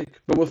fuck's sake.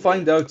 But we'll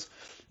find out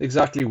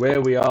exactly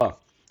where we are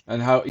and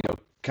how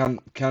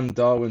can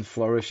Darwin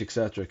flourish,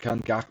 etc.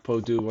 Can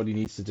Gakpo do what he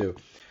needs to do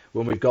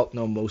when we've got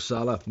no Mo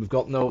Salah? We've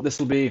got no. This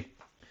will be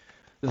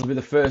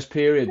the first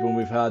period when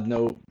we've had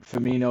no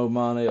Firmino,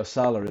 Mane, or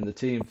Salah in the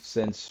team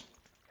since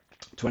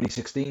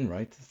 2016,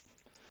 right?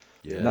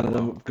 Yeah, none of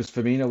them, because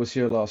Firmino was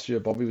here last year,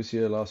 Bobby was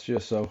here last year,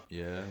 so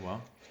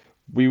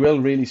we will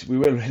really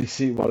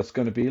see what it's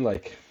going to be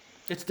like.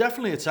 It's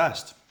definitely a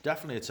test,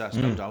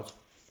 no doubt.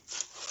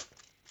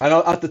 And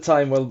at the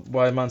time,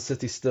 while Man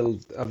City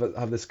still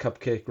have this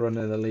cupcake run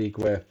in the league,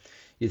 where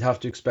you'd have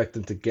to expect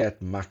them to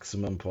get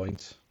maximum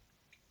points.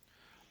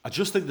 I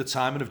just think the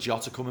timing of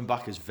Jota coming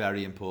back is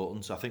very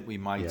important. I think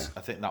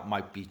I think that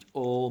might be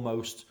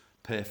almost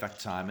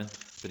perfect timing,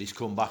 but he's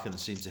come back and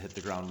seems to hit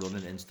the ground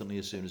running instantly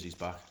as soon as he's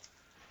back.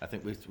 I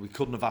think we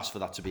couldn't have asked for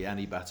that to be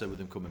any better with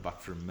him coming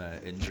back from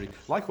injury.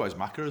 Likewise,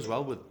 Maka as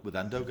well with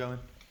Endo going.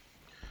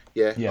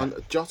 Yeah, and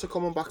Jota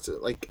coming back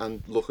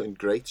and looking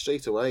great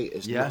straight away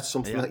is not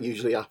something that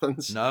usually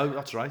happens. No,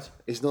 that's right.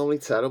 He's normally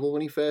terrible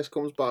when he first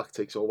comes back.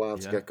 Takes a while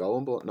to get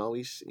going, but now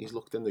he's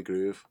looked in the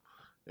groove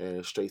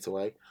straight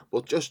away.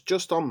 But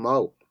just on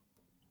Mo,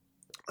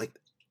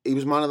 he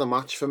was man of the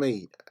match for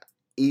me,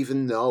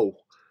 even though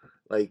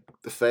the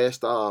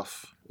first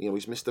half,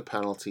 he's missed a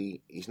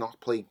penalty, he's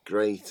not played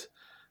great.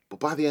 But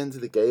by the end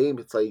of the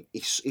game,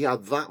 it's he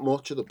had that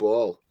much of the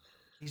ball.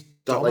 He's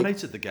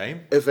dominated the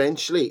game.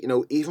 Eventually,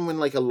 even when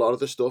a lot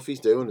of the stuff he's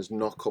doing is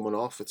not coming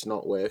off, it's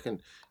not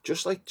working.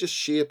 Just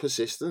sheer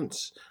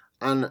persistence.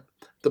 And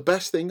the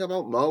best thing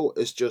about Mo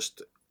is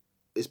just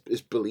his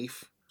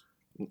belief.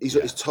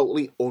 He's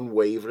totally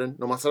unwavering,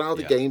 no matter how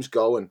the game's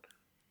going.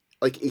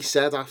 He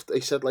said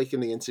in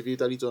the interview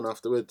that he done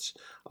afterwards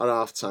at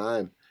half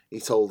time,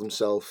 he told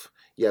himself,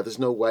 yeah, there's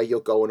no way you're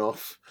going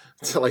off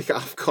to like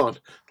AFCON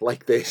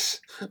like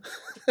this.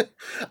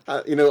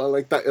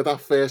 Like that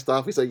first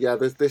half, he's like, yeah,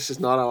 this is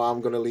not how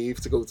I'm going to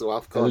leave to go to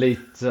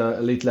AFCON.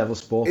 Elite level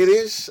sports. It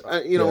is,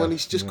 and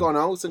he's just gone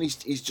out and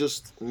he's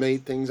just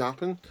made things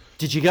happen.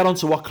 Did you get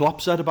onto what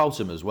Klopp said about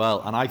him as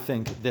well? And I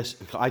think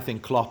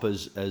Klopp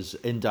has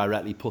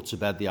indirectly put to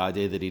bed the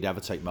idea that he'd ever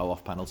take Mo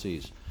off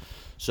penalties.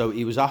 So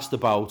he was asked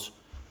about,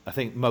 I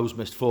think Mo's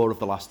missed 4 of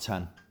the last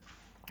 10.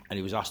 And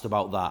he was asked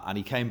about that. And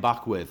he came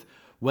back with,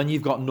 when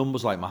you've got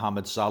numbers like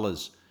Mohamed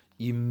Salah's,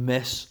 you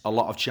miss a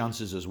lot of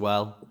chances as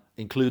well,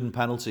 including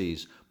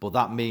penalties. But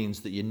that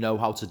means that you know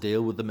how to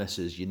deal with the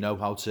misses. You know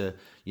how to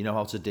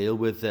deal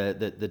with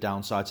the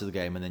downsides of the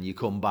game. And then you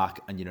come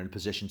back and you're in a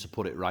position to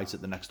put it right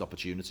at the next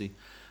opportunity.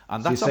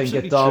 And that's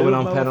absolutely absolutely get Darwin true,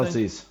 on Mo,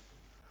 penalties.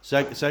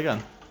 Say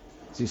again.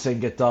 So you're saying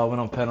get Darwin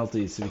on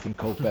penalties so we can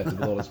cope better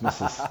with all his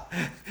misses.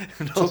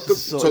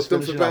 Took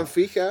them for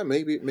Benfica.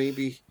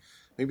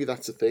 Maybe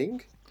that's a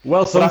thing.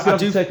 Well, someone's going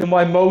to have to take him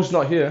why Mo's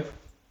not here.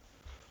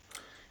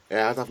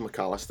 Yeah, I'd have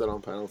McAllister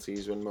on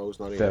penalties when Mo's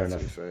not here. Fair enough.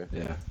 To be fair.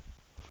 Yeah.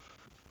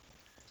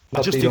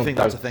 I just do think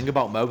that's the thing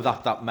about Mo,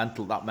 that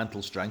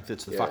mental strength.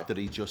 It's the fact that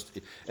he just,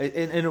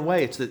 in a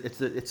way,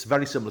 it's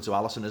very similar to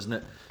Alisson, isn't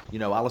it?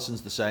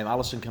 Alisson's the same.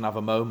 Alisson can have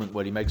a moment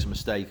where he makes a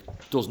mistake,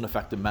 doesn't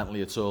affect him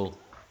mentally at all.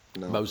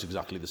 No. Mo's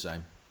exactly the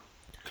same.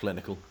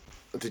 Clinical.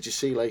 Did you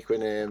see, like,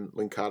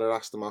 when Carra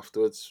asked him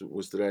afterwards,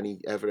 was there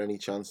ever any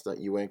chance that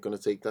you weren't going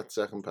to take that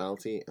second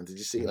penalty? And did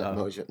you see, like,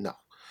 no.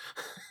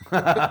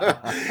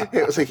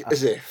 It was like,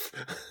 as if.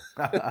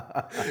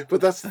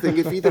 But that's the thing,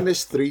 if he'd have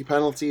missed 3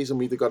 penalties and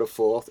we'd have got a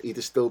 4th, he'd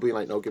have still been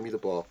like, no, give me the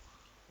ball.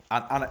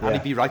 And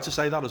he'd be right to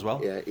say that as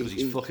well. Yeah, because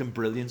he's fucking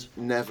brilliant.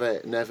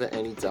 Never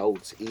any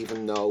doubt,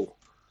 even though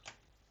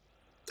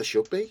there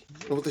should be.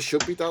 No, there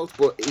should be doubt,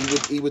 but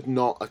he would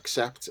not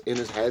accept in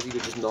his head, he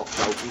would just not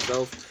doubt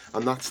himself.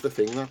 And that's the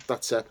thing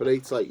that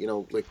separates, like,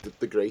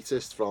 the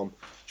greatest from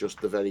just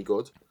the very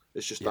good.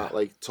 It's just that,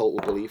 like, total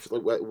belief.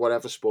 Like,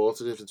 whatever sport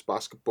it is, if it's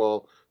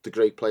basketball, the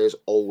great players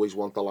always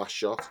want the last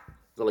shot.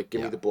 They're like,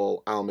 give me the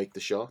ball, I'll make the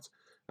shot.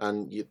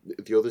 And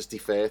the others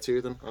defer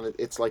to them. And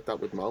it's like that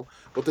with Mo.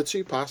 But the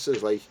 2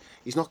 passes, like,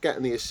 he's not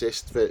getting the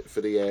assist for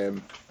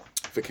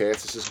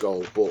Curtis's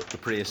goal, but the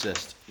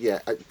pre-assist. Yeah,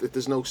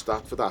 there's no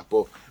stat for that.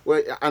 But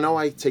I know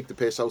I take the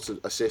piss out of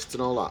assists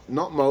and all that.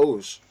 Not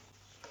Mo's.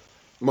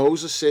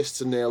 Mo's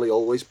assists are nearly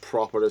always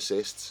proper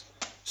assists.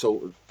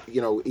 So,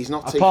 he's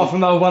not taking... Apart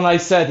from that one I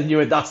said, and you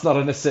went, that's not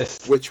an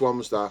assist. Which one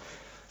was that?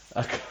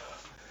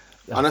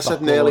 And I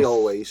said nearly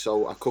always,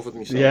 so I covered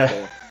myself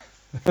there.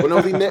 But no,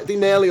 they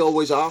nearly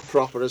always are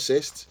proper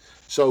assists.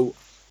 So,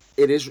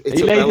 it's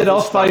he laid it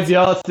off 5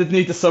 yards, didn't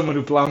he, to someone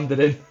who blammed it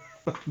in.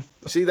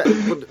 See that,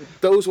 but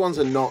those ones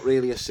are not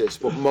really assists.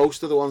 But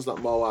most of the ones that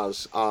Mo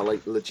has are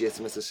like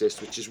legitimate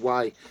assists, which is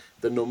why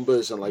the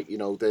numbers and like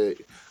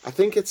I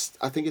think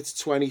it's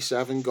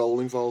 27 goal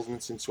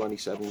involvements in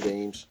 27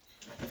 games.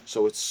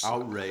 So it's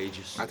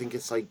outrageous. I think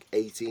it's like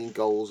 18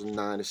 goals and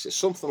 9 assists,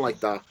 something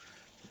like that.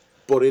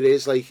 But it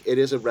is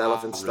a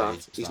relevant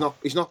stat. He's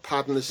not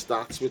padding his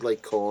stats with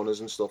like corners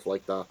and stuff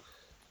like that,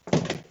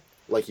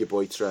 like your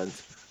boy Trent.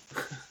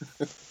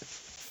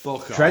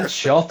 Trent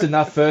shot in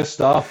that first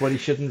half when he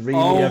shouldn't really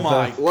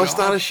have. Was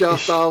that a shot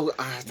though?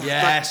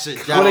 Yes,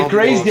 but it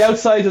grazed the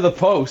outside of the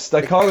post.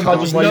 I can't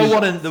imagine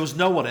why. There was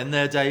no one in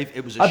there, Dave.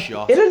 It was a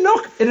shot. It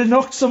had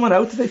knocked someone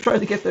out if they tried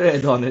to get their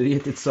head on it. He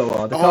hit it so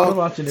hard. I can't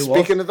imagine it was.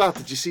 Speaking of that,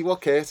 did you see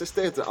what Curtis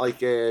did?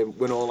 Like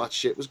when all that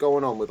shit was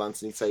going on with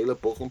Anthony Taylor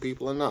booking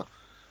people and that.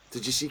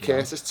 Did you see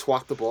Curtis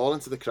twat the ball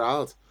into the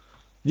crowd?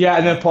 Yeah,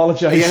 and then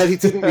apologise. Yeah, he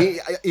didn't.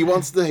 He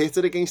wanted to hit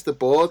it against the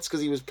boards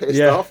because he was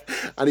pissed off,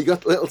 and he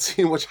got a little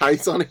too much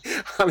height on it,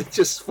 and it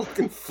just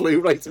fucking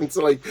flew right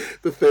into like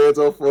the 3rd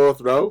or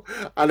 4th row.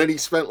 And then he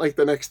spent like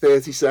the next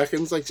 30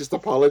 seconds like just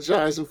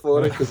apologising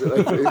for it because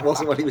it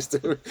wasn't what he was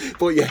doing.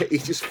 But yeah, he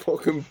just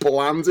fucking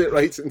blammed it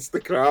right into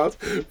the crowd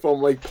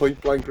from like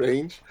point blank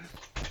range.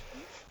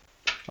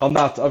 On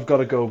that, I've got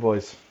to go,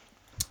 boys.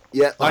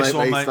 Yeah, nice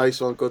one, mate. Nice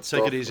one. Good stuff.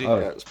 Take it easy.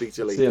 Yeah, speak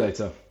to you later. See you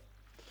later.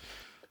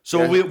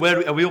 So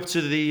are we up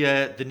to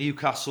the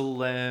Newcastle?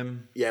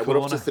 Yeah,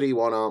 we're up to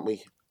 3-1, aren't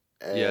we?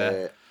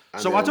 Yeah.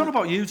 So I don't know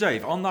about you,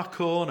 Dave. On that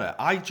corner,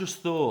 I just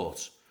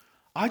thought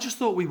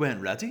we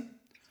weren't ready.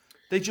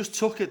 They just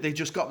took it. They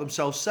just got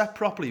themselves set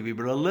properly. We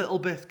were a little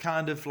bit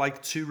kind of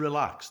like too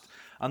relaxed,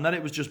 and then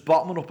it was just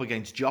bottoming up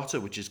against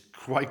Jota, which is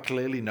quite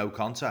clearly no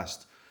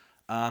contest.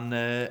 And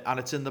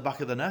it's in the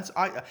back of the net.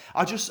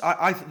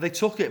 They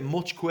took it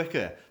much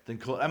quicker than.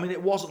 I mean,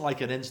 it wasn't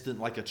like an instant,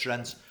 like a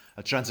Trent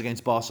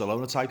against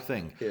Barcelona type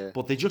thing. Yeah.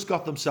 But they just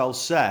got themselves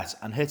set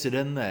and hit it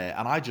in there.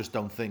 And I just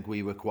don't think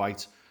we were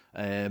quite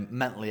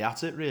mentally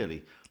at it,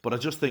 really. But I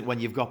just think when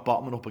you've got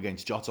bottoming up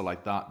against Jota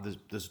like that,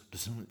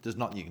 there's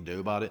nothing you can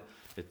do about it.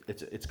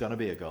 It's going to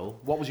be a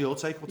goal. What was your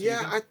take?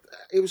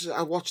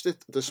 I watched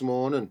it this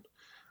morning,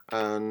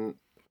 and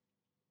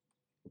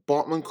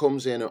Botman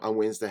comes in and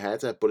wins the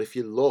header. But if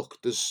you look,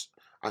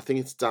 I think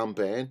it's Dan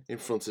Burn in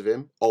front of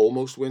him,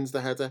 almost wins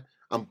the header.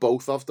 And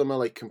both of them are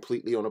like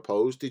completely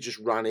unopposed. They just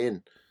ran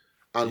in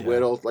and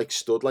we're all like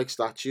stood like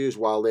statues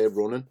while they're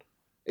running.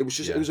 It was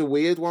just it was a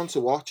weird one to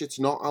watch. It's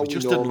not how we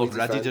just normally didn't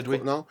look ready, did we?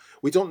 No,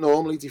 we don't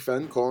normally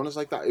defend corners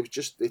like that. It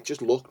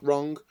just looked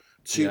wrong.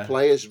 Two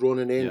players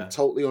running in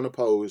totally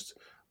unopposed.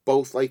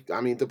 Both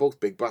they're both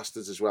big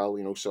bastards as well,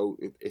 so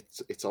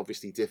it's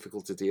obviously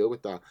difficult to deal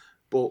with that.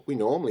 But we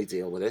normally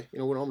deal with it.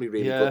 We're normally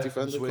really good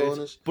defending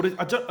corners. But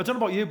I don't know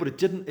about you, but it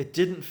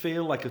didn't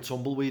feel like a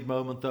tumbleweed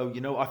moment though.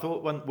 I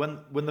thought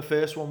when the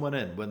first one went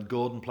in, when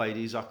Gordon played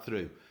Isak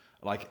through,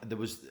 like there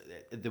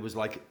was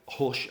like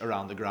hush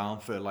around the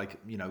ground for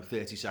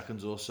 30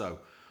 seconds or so.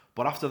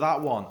 But after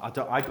that one,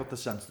 I got the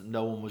sense that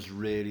no one was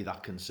really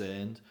that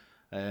concerned.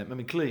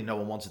 Clearly no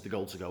one wanted the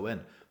goal to go in.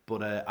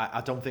 But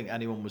I don't think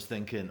anyone was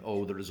thinking,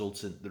 "Oh, the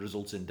results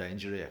in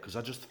danger here," because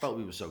I just felt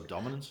we were so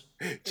dominant.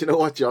 Do you know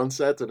what John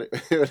said when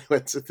it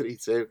went to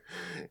 3-2?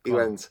 He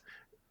went,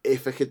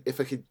 "If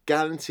I could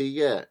guarantee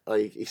you,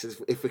 like he says,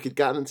 if we could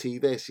guarantee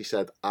this, he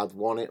said, I'd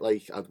want it.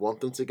 Like I'd want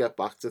them to get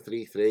back to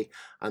 3-3,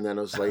 and then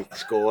I was like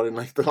scoring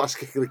like the last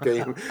kick of the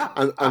game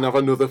and have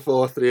another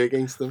 4-3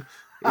 against them."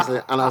 He's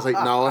like, and I was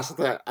like, no,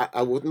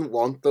 I wouldn't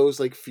want those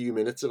like few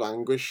minutes of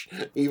anguish.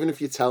 Even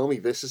if you tell me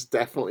this is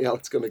definitely how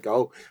it's going to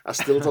go, I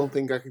still don't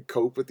think I could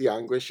cope with the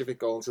anguish of it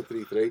going to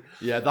 3-3.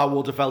 Yeah, that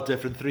would have felt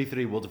different.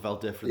 3-3 would have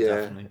felt different,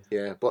 definitely.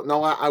 Yeah, but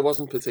no, I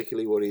wasn't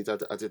particularly worried.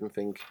 I didn't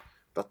think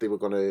that they were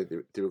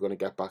gonna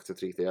get back to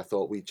 3-3. I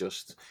thought we'd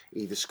just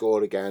either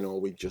score again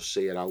or we'd just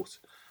see it out,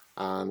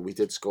 and we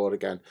did score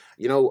again.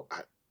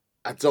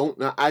 I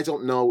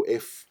don't know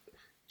if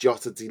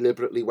Jota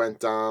deliberately went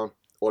down,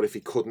 or if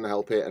he couldn't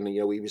help it and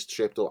he was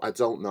tripped up. I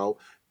don't know.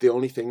 The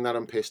only thing that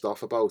I'm pissed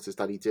off about is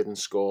that he didn't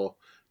score,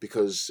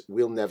 because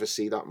we'll never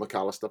see that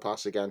McAllister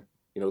pass again.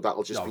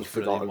 That'll just be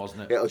forgotten.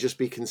 Wasn't it? It'll just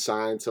be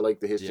consigned to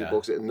like the history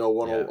books. No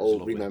one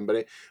will remember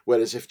it.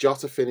 Whereas if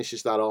Jota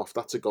finishes that off,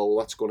 that's a goal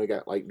that's going to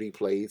get like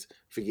replayed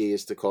for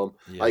years to come.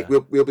 Yeah. Like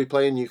we'll be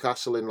playing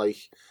Newcastle in like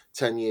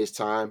 10 years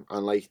time,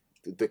 and like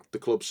the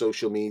club's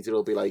social media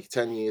will be like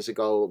 10 years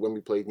ago when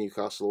we played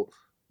Newcastle,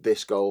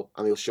 this goal,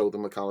 and he'll show the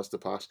McAllister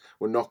pass.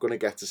 We're not going to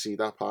get to see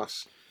that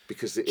pass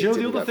because do you know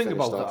the other thing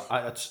about that?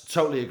 I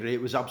totally agree.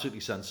 It was absolutely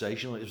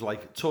sensational. It was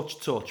like touch,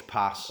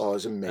 pass. Oh, it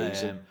was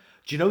amazing.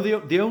 Do you know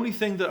the only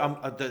thing that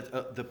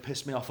that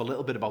pissed me off a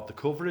little bit about the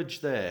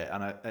coverage there,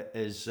 and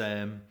is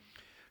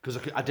because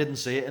I didn't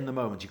see it in the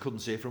moment. You couldn't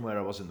see it from where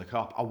I was in the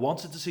cop. I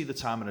wanted to see the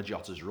timing of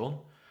Jota's run.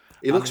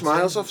 He looks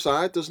miles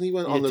offside, doesn't he?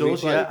 On the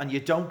replay? Yeah, and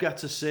you don't get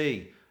to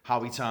see how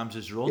he times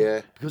his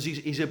run, because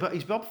he's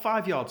about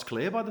 5 yards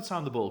clear by the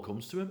time the ball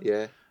comes to him.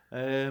 Yeah.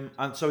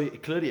 And so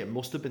clearly they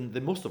must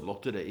have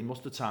looked at it. He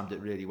must have timed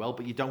it really well,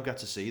 but you don't get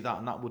to see that,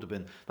 and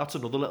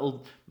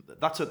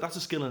that's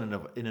a skill in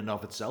and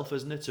of itself,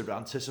 isn't it? To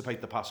anticipate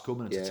the pass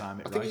coming and to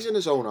time it right. I think he's in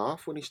his own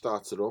half when he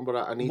starts to run, but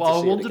I need to see it again.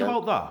 Well, I wondered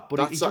about that,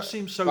 but he just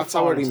seems so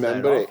far into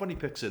their half when he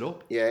picks it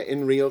up. Yeah,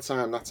 in real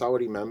time, that's how I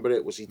remember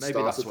it, was he'd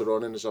started to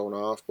run in his own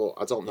half, but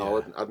I don't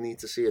know, I'd need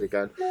to see it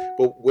again.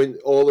 But when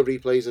all the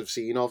replays I've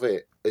seen of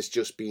it has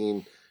just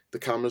been the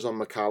camera's on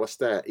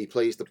McAllister, he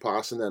plays the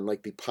pass, and then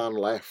like they pan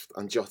left,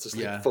 and Jota's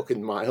like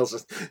fucking miles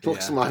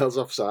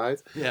offside.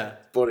 Yeah.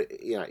 But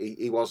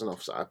he wasn't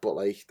offside, but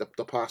like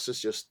the pass is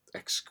just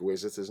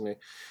exquisite, isn't it?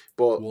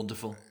 But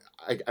wonderful.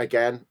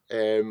 Again,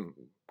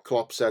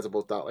 Klopp said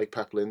about that, like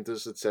Pep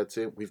Linders had said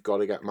to him, we've got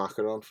to get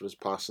Maka on for his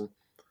passing.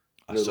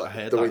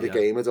 The way the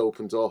game had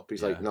opened up,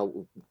 he's like,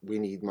 no, we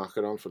need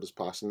Maka on for this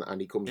passing,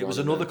 and he comes on. It was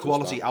another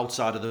quality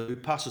outside of the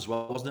pass as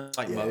well, wasn't it?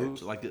 Like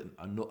Mo's, like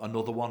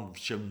another one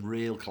showing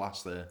real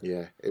class there.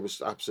 Yeah, it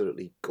was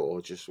absolutely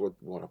gorgeous.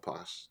 What a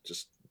pass!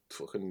 Just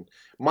fucking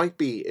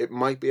it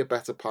might be a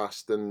better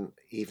pass than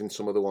even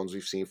some of the ones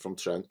we've seen from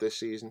Trent this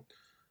season.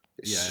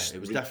 It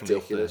was definitely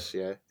ridiculous. Up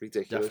there. Yeah,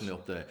 ridiculous. Definitely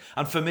up there.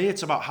 And for me,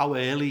 it's about how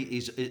early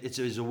it's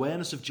his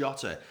awareness of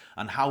Jota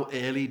and how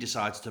early he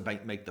decides to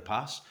make the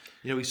pass.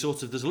 There's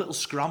a little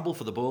scramble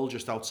for the ball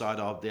just outside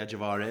of the edge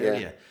of our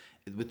area.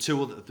 With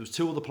two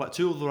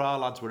other our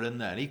lads were in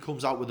there, and he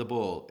comes out with the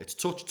ball. It's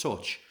touch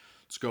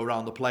to go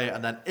around the player,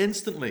 and then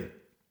instantly,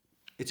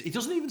 he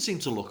doesn't even seem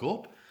to look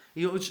up.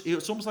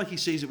 It's almost like he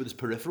sees it with his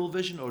peripheral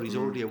vision, or he's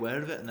already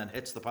aware of it, and then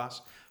hits the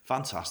pass.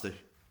 Fantastic.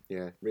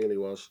 Yeah, it really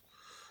was.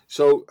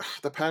 So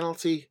the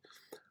penalty,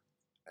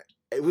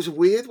 it was a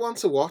weird one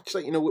to watch.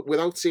 Like,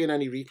 without seeing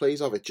any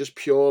replays of it, just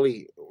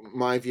purely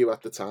my view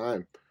at the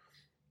time,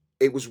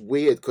 it was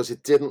weird because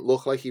it didn't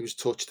look like he was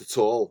touched at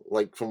all,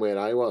 like from where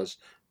I was.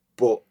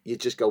 But you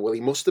just go, well,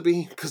 he must have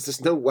been, because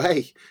there's no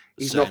way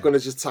he's not going to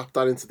just tap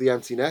that into the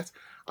empty net.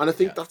 And I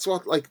think that's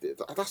what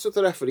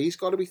the referee's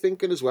got to be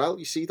thinking as well.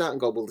 You see that and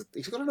go, well,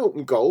 he's got an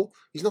open goal.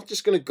 He's not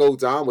just going to go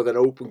down with an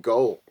open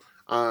goal.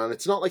 And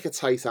it's not like a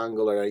tight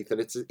angle or anything.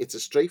 It's a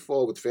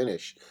straightforward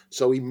finish.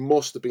 So he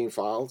must have been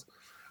fouled.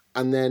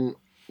 And then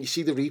you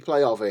see the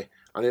replay of it,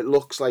 and it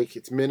looks like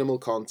it's minimal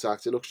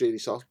contact. It looks really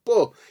soft.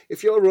 But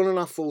if you're running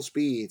at full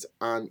speed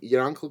and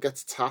your ankle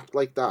gets tapped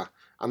like that,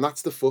 and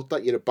that's the foot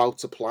that you're about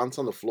to plant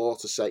on the floor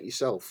to set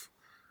yourself,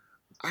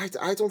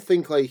 I don't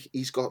think like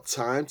he's got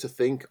time to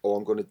think, oh,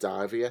 I'm going to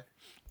dive here.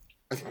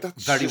 I think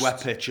that's very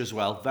wet pitch as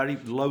well. Very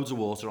loads of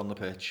water on the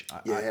pitch.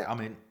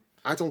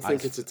 I don't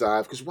think it's a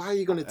dive, because why are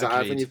you going to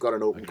dive when you've got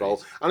an open Agreed.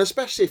 goal? And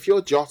especially if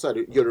you're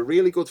Jota, you're a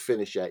really good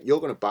finisher, you're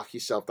going to back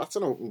yourself. That's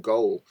an open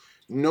goal.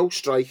 No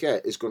striker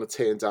is going to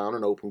turn down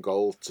an open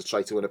goal to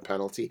try to win a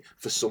penalty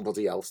for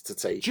somebody else to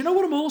take. Do you know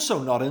what I'm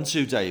also not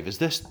into, Dave? Is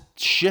this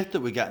shit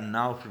that we're getting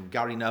now from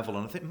Gary Neville,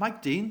 and I think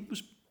Mike Dean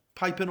was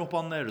piping up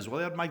on there as well.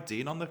 He had Mike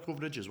Dean on the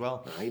coverage as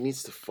well. He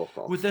needs to fuck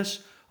off. With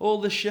all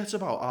this shit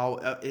about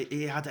how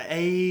he had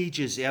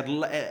ages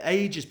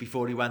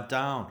before he went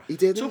down. He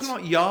didn't. Talking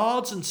about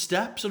yards and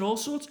steps and all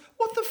sorts.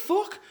 What the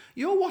fuck?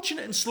 You're watching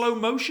it in slow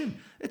motion.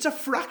 It's a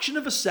fraction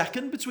of a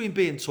second between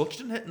being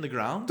touched and hitting the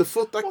ground. The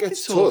foot that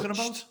gets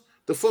touched.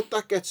 The foot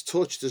that gets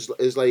touched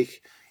is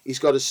like he's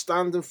got his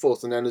standing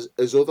foot, and then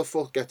his other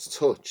foot gets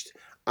touched.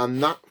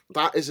 And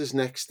that is his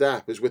next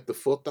step, is with the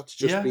foot that's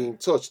just being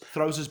touched.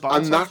 Throws his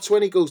balance. And that's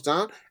when he goes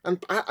down. And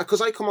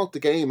because I come out the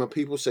game and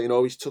people saying,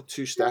 oh, he's took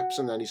 2 steps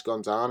and then he's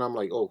gone down. I'm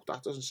like, oh,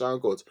 that doesn't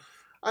sound good.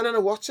 And then I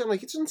watch him,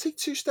 like, he doesn't take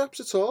 2 steps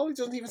at all. He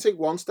doesn't even take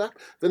 1 step.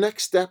 The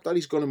next step that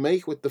he's going to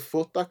make with the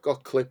foot that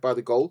got clipped by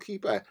the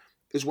goalkeeper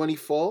is when he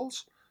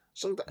falls.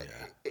 So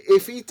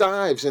if he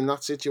dives in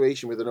that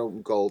situation with an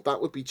open goal, that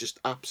would be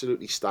just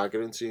absolutely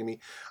staggering to me.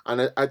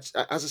 And as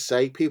I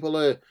say, people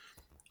are,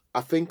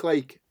 I think,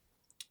 like,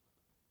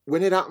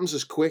 when it happens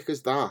as quick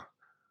as that,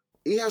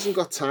 he hasn't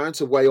got time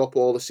to weigh up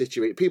all the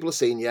situation. People are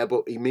saying, yeah,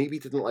 but he maybe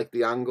didn't like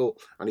the angle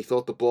and he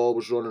thought the ball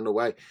was running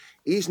away.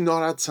 He's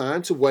not had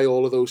time to weigh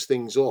all of those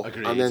things up.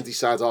 Agreed. And then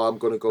decide, oh, I'm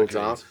going to go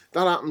down.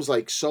 That happens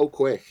like so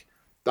quick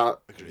that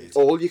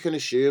all you can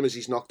assume is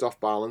he's knocked off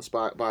balance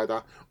by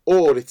that.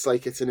 Or it's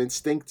like it's an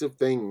instinctive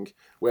thing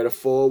where a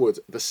forward,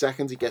 the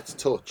second he gets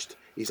touched,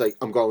 he's like,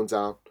 I'm going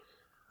down.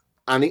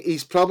 And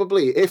he's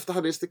probably, if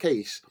that is the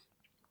case,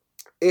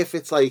 if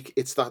it's like,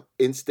 it's that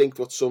instinct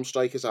what some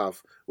strikers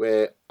have,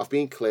 where I've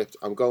been clipped,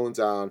 I'm going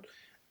down.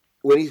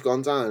 When he's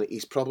gone down,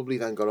 he's probably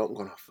then gone up and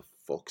gone, oh, for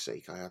fuck's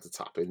sake, I had to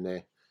tap in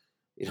there.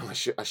 You know, I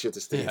should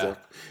have stayed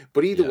up.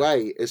 But either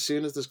way, as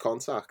soon as there's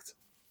contact,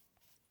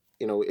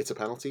 you know, it's a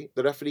penalty.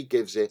 The referee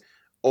gives it.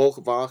 All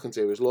VAR can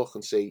do is look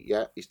and see,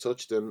 yeah, he's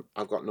touched him.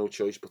 I've got no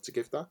choice but to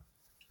give that.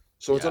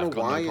 So I don't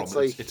know why it's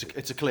like...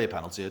 It's a clear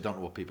penalty. I don't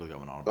know what people are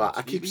going on about.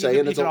 I keep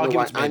saying I don't know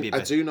why. I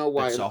do know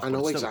why. I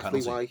know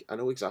exactly why. I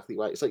know exactly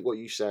why. It's like what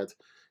you said.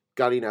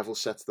 Gary Neville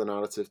sets the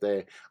narrative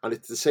there. And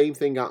it's the same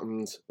thing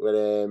happened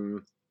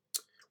with...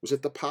 was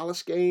it the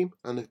Palace game?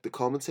 And the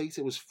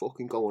commentator was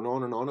fucking going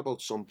on and on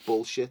about some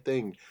bullshit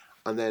thing.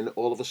 And then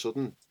all of a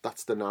sudden,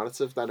 that's the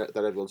narrative that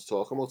everyone's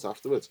talking about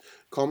afterwards.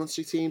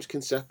 Commentary teams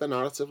can set the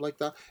narrative like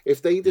that.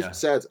 If they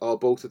said, oh,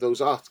 both of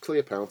those are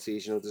clear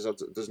penalties, you know,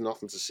 there's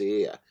nothing to see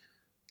here,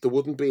 there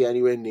wouldn't be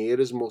anywhere near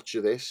as much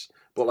of this.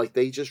 But like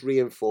they just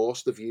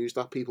reinforce the views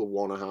that people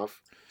want to have.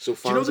 So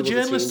fans, do you know, the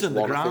journalists in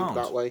the ground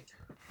that way.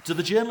 Do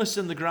the journalists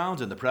in the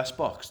ground in the press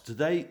box, do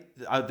they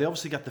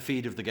obviously get the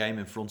feed of the game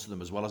in front of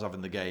them as well as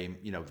having the game,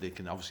 you know, they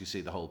can obviously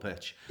see the whole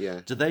pitch. Yeah.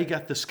 Do they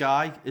get the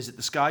Sky, is it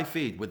the Sky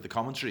feed with the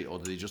commentary, or are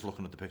they just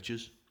looking at the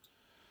pictures?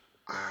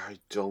 I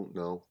don't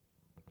know.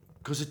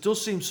 Because it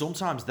does seem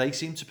sometimes they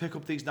seem to pick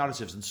up these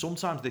narratives, and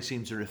sometimes they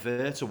seem to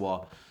refer to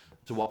what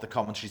the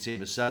commentary team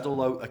has said,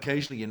 although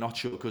occasionally you're not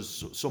sure,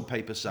 because some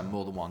papers send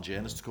more than one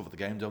journalist to cover the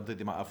game, don't they?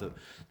 They might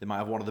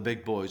have one of the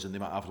big boys, and they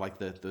might have like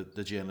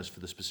the journalist for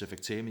the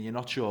specific team, and you're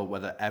not sure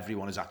whether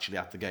everyone is actually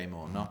at the game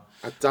or not.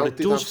 I doubt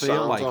they have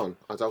sound on.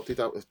 I doubt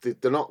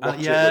they're not watching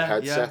with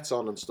headsets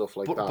on and stuff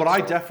like that. But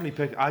I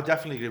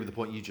definitely agree with the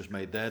point you just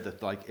made there,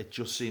 that like it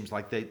just seems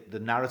like the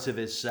narrative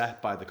is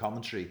set by the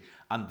commentary,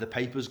 and the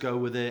papers go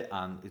with it,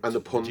 and the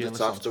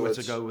pundits afterwards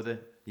on Twitter go with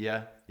it.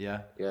 Yeah.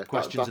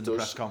 Questions in the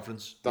press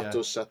conference. That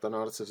does set the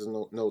narrative, there's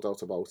no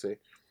doubt about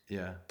it.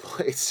 Yeah.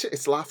 But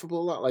it's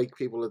laughable that like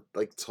people are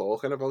like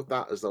talking about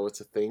that as though it's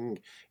a thing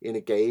in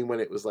a game when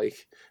it was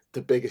like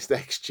the biggest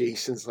XG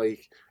since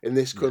like in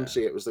this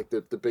country it was like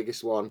the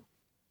biggest one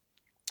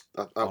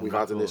that we've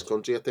had in this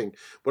country, I think.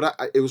 But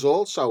it was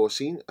also I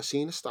seen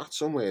a stat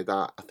somewhere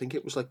that I think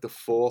it was like the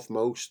 4th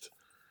most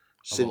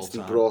since they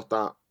brought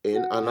that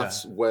in, and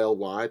that's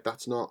worldwide.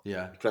 That's not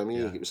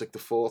Premier League. It was like the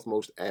 4th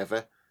most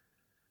ever.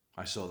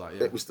 I saw that.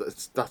 Yeah,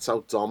 that's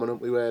how dominant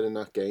we were in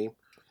that game.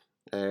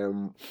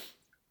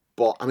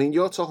 But I mean,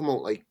 you're talking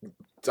about like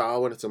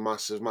Darwin. It's a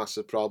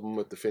massive problem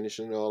with the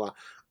finishing and all that.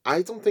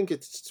 I don't think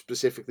it's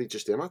specifically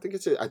just him. I think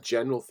it's a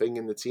general thing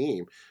in the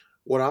team.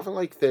 We're having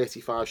like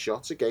 35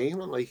 shots a game,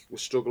 and like we're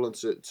struggling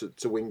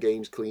to win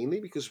games cleanly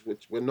because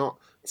we're not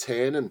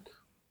turning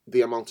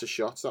the amount of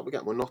shots that we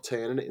get. We're not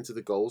turning it into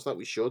the goals that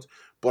we should.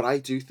 But I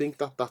do think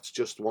that that's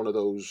just one of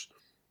those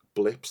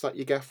blips that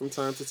you get from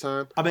time to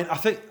time. I mean, I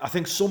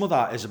think some of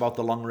that is about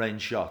the long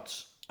range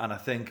shots, and I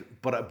think,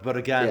 but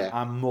again,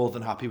 I'm more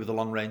than happy with the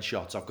long range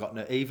shots. I've got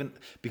even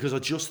because I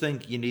just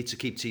think you need to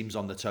keep teams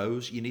on their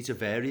toes. You need to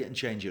vary it and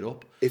change it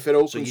up. If it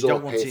opens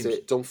up, hit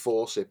it. Don't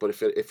force it. But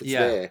if it's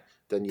there,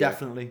 then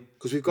definitely,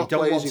 because we've got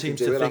players who can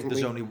do it.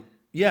 There's only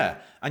Yeah,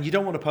 and you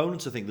don't want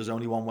opponents to think there's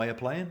only one way of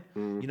playing.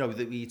 You know,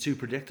 that you're too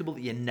predictable,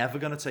 that you're never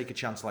going to take a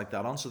chance like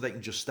that on, so they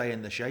can just stay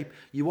in the shape.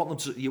 You want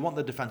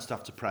the defence to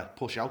have to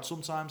push out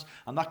sometimes,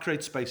 and that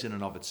creates space in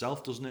and of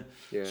itself, doesn't it?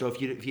 Yeah. So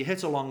if you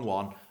hit a long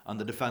one and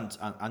the defence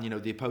and you know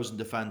the opposing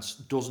defence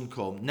doesn't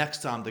come,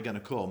 next time they're going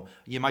to come,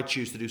 you might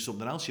choose to do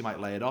something else. You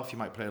might lay it off. You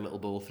might play a little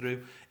ball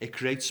through. It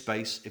creates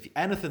space. If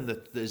anything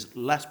that is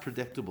less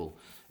predictable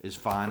is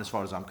fine as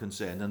far as I'm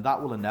concerned, and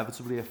that will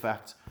inevitably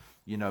affect,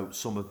 you know,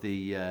 some of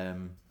the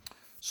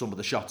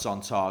shots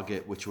on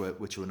target which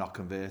were not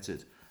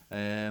converted,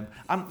 and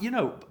you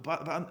know,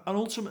 and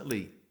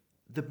ultimately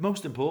the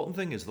most important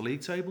thing is the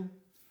league table.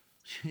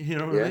 You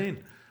know what I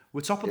mean?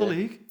 We're top of the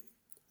league.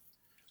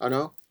 I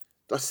know.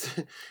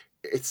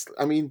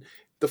 I mean,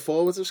 the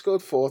forwards have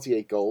scored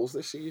 48 goals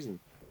this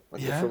season.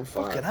 Like from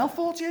 5. Fucking hell,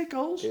 48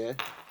 goals. Yeah.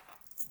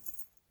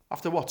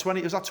 After what,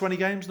 20? Is that 20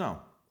 games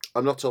now?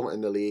 I'm not talking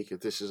in the league.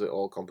 This is at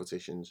all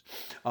competitions.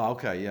 Oh,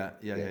 okay, yeah.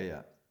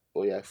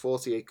 But yeah,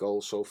 48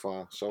 goals so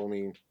far. So I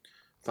mean,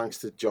 thanks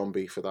to John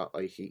B for that.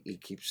 Like he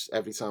keeps,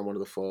 every time one of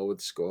the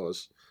forwards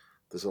scores,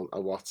 there's a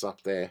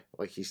WhatsApp there.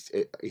 Like he's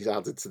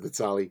added to the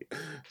tally.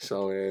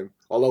 So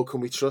although, can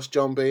we trust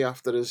John B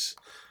after his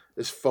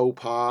faux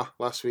pas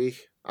last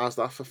week? How's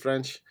that for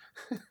French?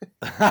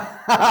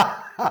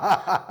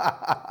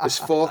 His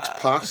forks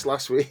pass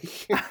last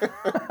week.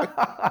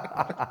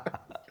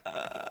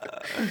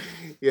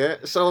 Yeah,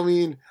 so I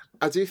mean,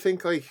 I do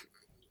think like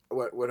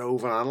we're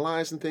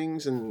over-analysing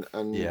things and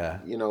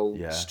you know,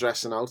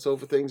 stressing out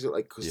over things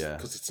like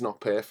because it's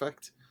not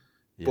perfect.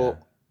 Yeah.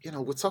 But you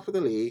know, we're top of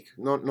the league.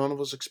 None of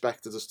us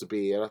expected us to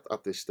be here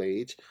at this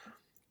stage,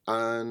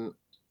 and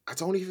I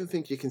don't even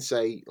think you can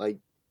say like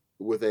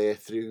we're there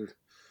through.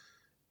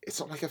 It's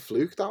not like a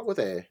fluke that we're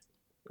there.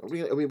 I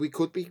mean, we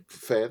could be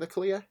further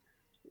clear.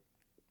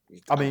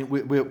 I mean,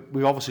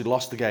 we obviously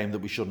lost the game that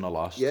we shouldn't have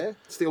lost. Yeah,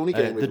 it's the only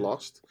game we've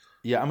lost.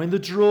 Yeah, I mean, the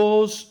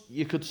draws,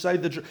 you could say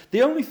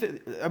the only thing,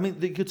 I mean,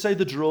 you could say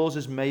the draws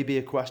is maybe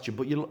a question,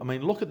 but I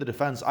mean, look at the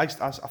defence. I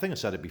think I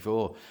said it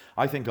before.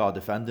 I think our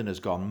defending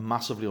has gone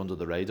massively under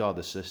the radar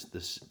this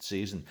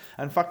season.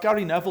 And in fact,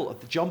 Gary Neville,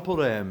 John put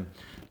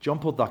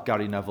that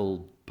Gary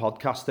Neville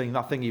podcast thing,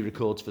 that thing he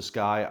records for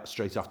Sky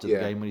straight after the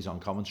game when he's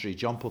on commentary.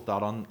 John put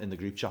that on in the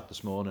group chat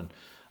this morning,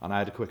 and I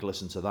had a quick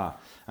listen to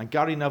that. And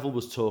Gary Neville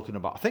was talking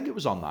about, I think it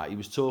was on that, he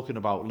was talking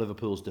about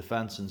Liverpool's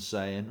defence and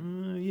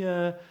saying,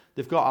 yeah,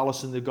 they've got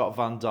Alisson, they've got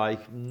Van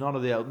Dijk, none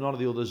of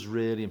the others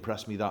really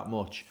impressed me that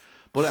much.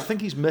 But I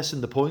think he's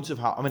missing the point of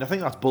how, I mean, I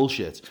think that's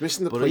bullshit. He's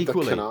missing the point that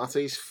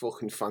Konate's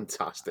fucking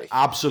fantastic.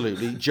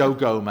 Absolutely. Joe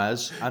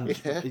Gomez and...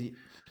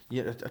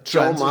 Yeah,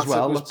 Joe Trent as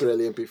well. Was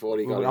brilliant before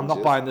he got injured. I'm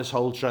not buying this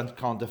whole Trent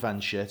can't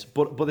defend shit,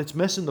 but it's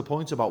missing the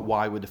point about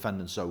why we're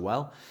defending so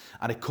well,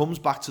 and it comes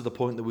back to the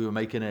point that we were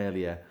making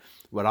earlier,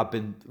 where I've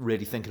been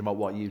really thinking about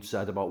what you'd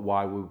said about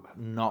why we're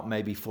not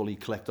maybe fully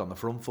clicked on the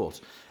front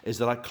foot, is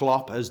that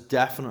Klopp has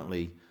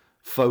definitely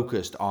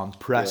focused on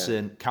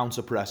pressing,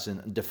 counter-pressing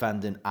and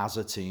defending as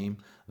a team.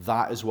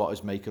 That is what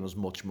is making us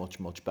much, much,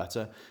 much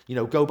better. You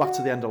know, go back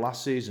to the end of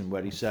last season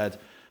where he said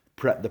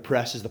the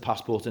press is the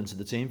passport into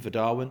the team for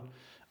Darwin.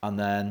 And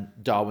then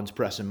Darwin's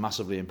pressing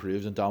massively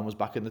improved and Darwin was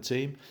back in the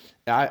team.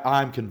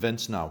 I'm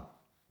convinced now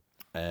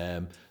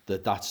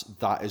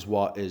that is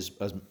what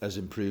has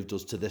improved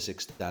us to this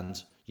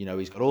extent. You know,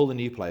 he's got all the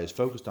new players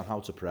focused on how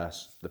to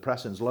press. The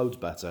pressing's loads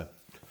better.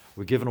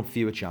 We're giving up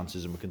fewer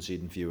chances and we're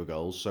conceding fewer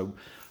goals. So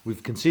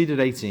we've conceded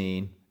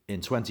 18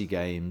 in 20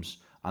 games,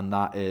 and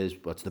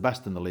that's the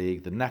best in the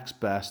league. The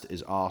next best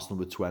is Arsenal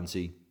with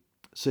 20,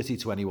 City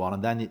 21,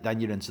 and then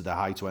you're into the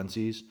high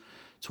 20s.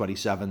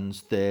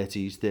 27s,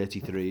 30s,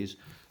 33s.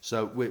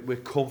 So we're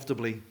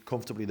comfortably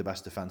the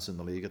best defence in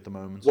the league at the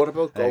moment. What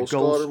about goals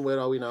scoring? Where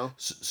are we now?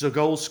 So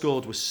goals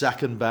scored was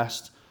second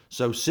best.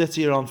 So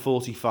City are on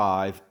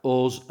 45,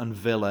 us and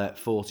Villa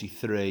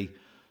 43,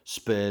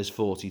 Spurs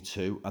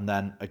 42, and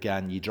then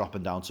again you're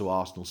dropping down to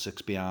Arsenal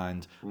 6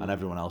 behind, and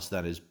everyone else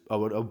then is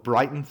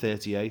Brighton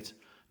 38,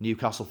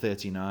 Newcastle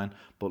 39,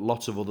 but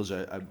lots of others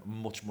are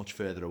much, much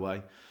further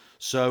away.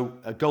 So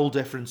a goal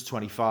difference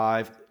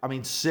 25. I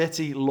mean,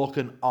 City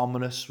looking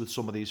ominous with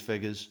some of these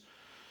figures.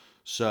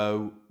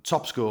 So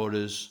top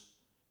scorers,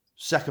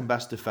 second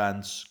best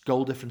defence,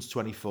 goal difference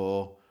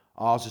 24.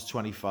 Ours is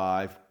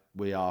 25.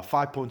 We are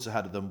 5 points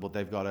ahead of them, but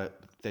they've got a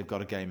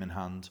game in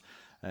hand.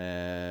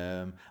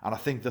 And I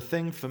think the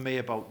thing for me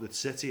about the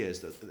City is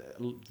that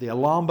the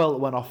alarm bell that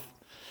went off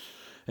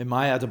in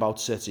my head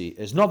about City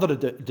is not that I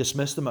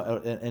dismissed them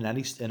in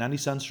any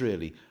sense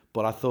really.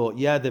 But I thought,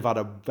 they've had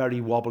a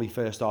very wobbly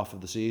first half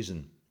of the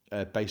season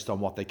based on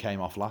what they came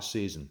off last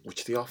season.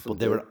 Which they often do. But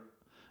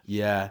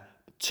they were,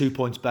 2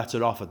 points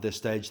better off at this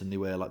stage than they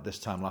were like this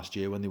time last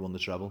year when they won the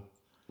treble.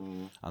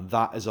 And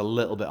that is a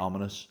little bit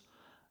ominous.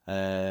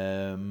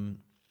 But,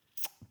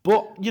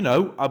 you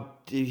know,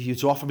 if you were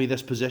to offer me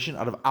this position,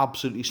 I'd have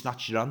absolutely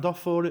snatched your hand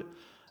off for it.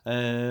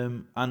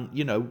 And,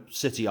 you know,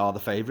 City are the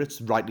favourites,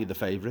 rightly the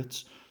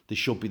favourites. they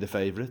should be the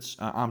favourites.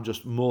 I'm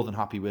just more than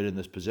happy we're in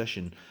this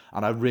position,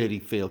 and I really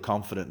feel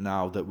confident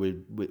now that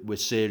we're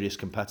serious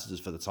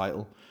competitors for the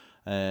title.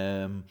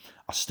 I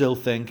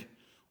think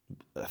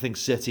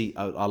City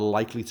are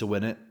likely to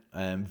win it,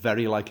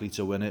 very likely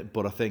to win it.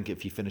 But I think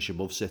if you finish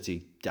above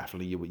City,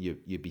 definitely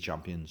you'd be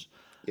champions.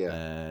 Yeah.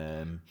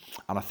 And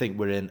I think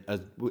we're in.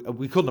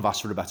 We couldn't have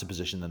asked for a better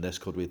position than this,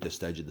 could we? At this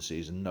stage of the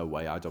season, no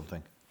way. I don't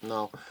think.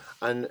 No,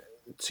 and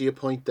to your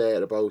point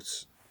there about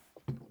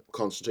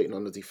concentrating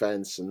on the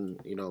defence, and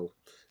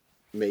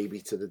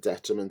maybe to the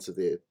detriment of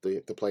the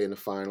play in the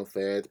final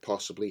third,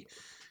 possibly.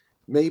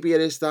 Maybe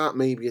it is that,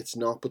 maybe it's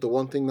not. But the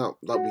one thing that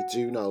we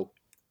do know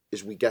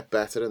is we get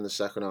better in the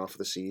second half of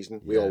the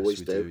season. We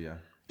always do. Yeah.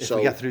 If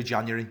we get through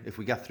January,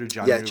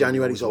 yeah,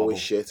 January's always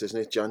shit, isn't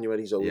it?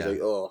 January's always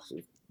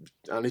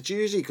and it's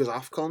usually because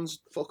AFCON's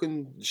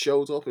fucking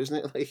showed up, isn't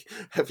it? Like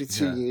every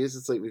 2 years,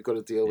 it's like we've got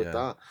to deal with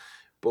that.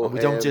 But and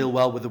we don't deal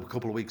well with a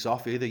couple of weeks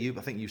off either.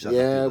 I think you said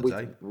that the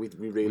other day. we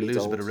really lose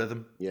don't. a bit of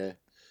rhythm. Yeah.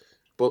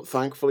 But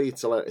thankfully,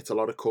 it's a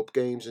lot of cup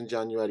games in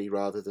January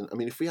rather than... I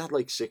mean, if we had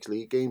like 6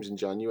 league games in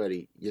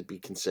January, you'd be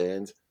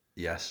concerned.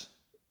 Yes.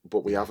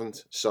 But we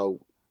haven't. So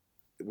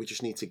we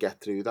just need to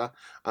get through that.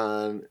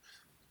 And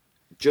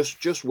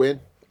just win.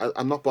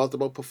 I'm not bothered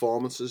about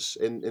performances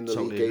in the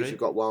league games. We've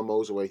got one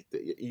miles away.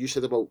 You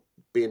said about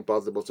being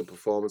bothered about the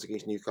performance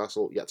against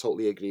Newcastle. Yeah,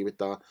 totally agree with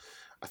that.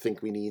 I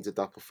think we needed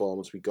that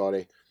performance. We got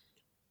it.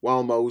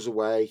 While Mo's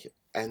away,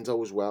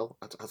 Endo as well.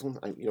 I don't,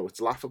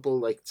 it's laughable.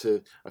 Like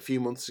a few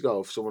months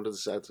ago, if someone had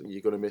said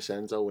you're going to miss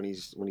Endo when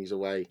he's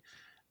away,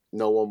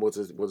 no one would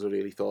have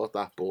really thought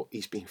that. But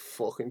he's been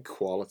fucking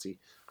quality.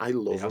 I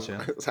love him.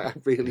 Yeah. I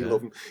really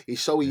love him.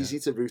 He's so easy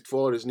to root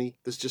for, isn't he?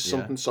 There's just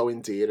something so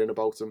endearing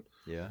about him.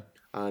 Yeah.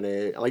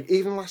 And like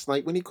even last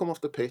night when he come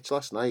off the pitch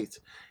last night,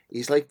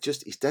 he's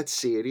dead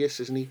serious,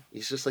 isn't he?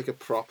 He's just like a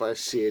proper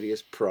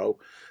serious pro.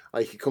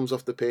 Like he comes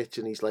off the pitch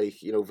and he's like,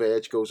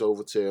 Verge goes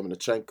over to him and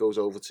Trent goes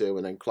over to him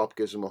and then Klopp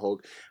gives him a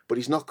hug. But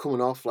he's not coming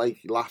off like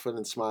laughing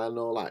and smiling and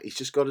all that. He's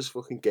just got his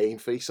fucking game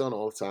face on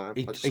all the time.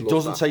 He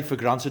doesn't take for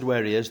granted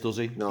where he is, does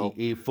he? No.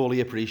 He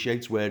fully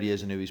appreciates where he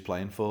is and who he's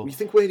playing for. You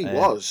think where he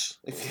was.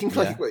 I think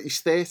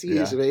he's 30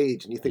 years of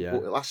age and you think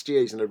last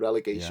year he's in a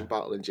relegation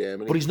battle in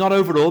Germany. But he's not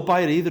overawed by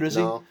it either, is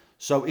No. he?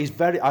 So he's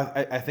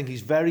I think he's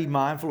very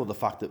mindful of the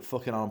fact that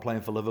fucking I'm playing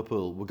for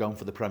Liverpool. We're going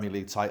for the Premier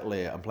League title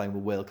here and playing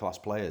with world-class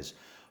players.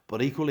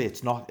 But equally,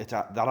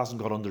 that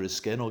hasn't got under his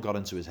skin or got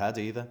into his head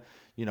either.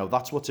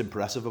 That's what's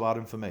impressive about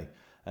him for me.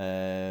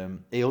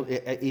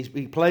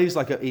 He plays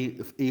like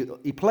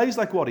he plays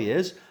like what he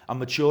is, a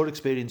mature,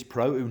 experienced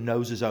pro who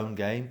knows his own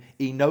game.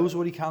 He knows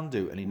what he can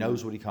do and he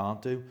knows what he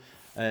can't do.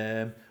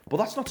 But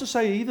that's not to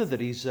say either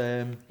that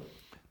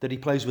he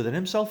plays within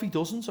himself. He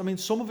doesn't. I mean,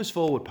 some of his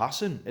forward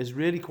passing is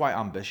really quite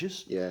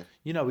ambitious. Yeah.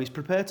 He's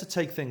prepared to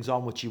take things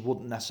on which you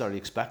wouldn't necessarily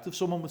expect of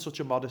someone with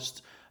such a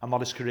modest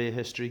career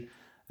history.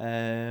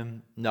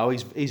 No,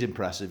 he's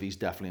impressive. He's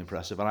definitely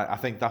impressive, and I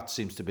think that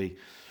seems to be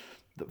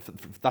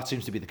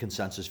the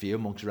consensus view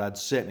amongst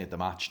Reds. Certainly at the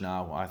match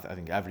now, I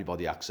think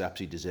everybody accepts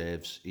he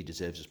deserves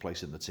his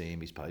place in the team.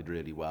 He's played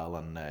really well,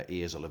 and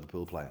he is a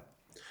Liverpool player.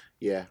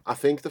 Yeah, I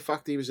think the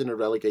fact he was in a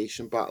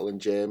relegation battle in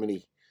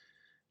Germany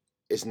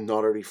is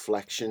not a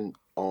reflection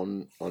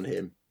on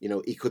him.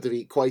 He could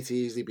have quite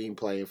easily been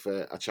playing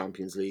for a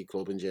Champions League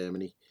club in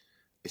Germany.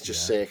 It's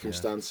just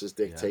circumstances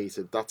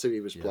dictated. That's who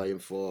he was playing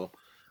for.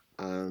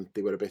 And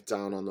they were a bit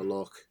down on the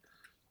luck,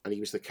 and he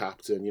was the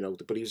captain,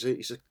 but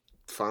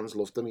fans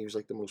loved him. He was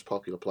like the most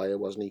popular player,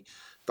 wasn't he?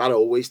 That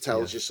always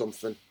tells you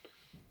something,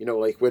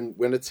 like when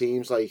the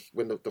teams, like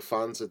when the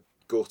fans are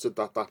gutted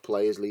that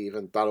player's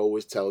leaving, that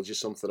always tells you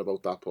something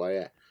about that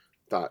player,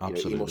 that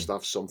he must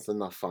have something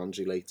that fans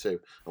relate to,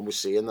 and we're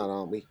seeing that,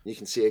 aren't we? You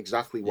can see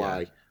exactly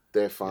why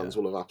their fans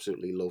will have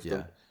absolutely loved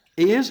him.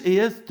 He is.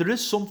 There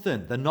is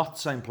something. They're not the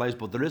same players,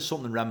 but there is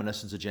something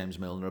reminiscent of James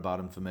Milner about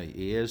him for me.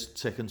 He is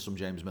ticking some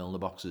James Milner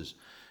boxes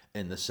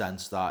in the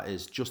sense that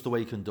is just the way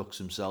he conducts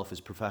himself, his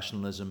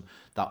professionalism,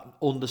 that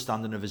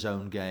understanding of his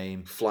own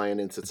game. Flying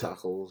into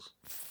tackles.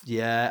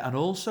 Yeah, and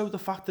also the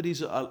fact that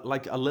he's a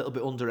little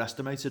bit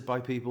underestimated by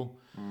people.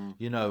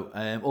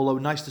 Although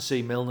nice to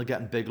see Milner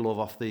getting big love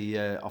off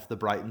the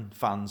Brighton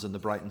fans and the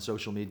Brighton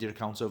social media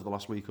accounts over the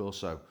last week or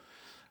so.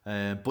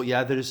 But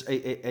yeah,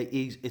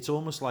 it's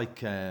almost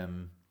like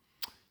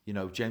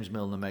James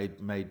Milner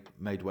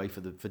made way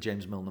for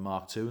James Milner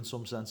Mark II in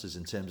some senses,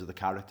 in terms of the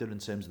character, in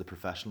terms of the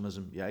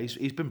professionalism. Yeah,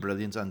 he's been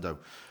brilliant, Endo.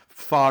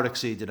 Far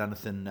exceeded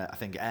anything I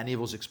think any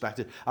of us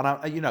expected. And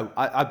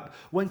I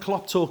when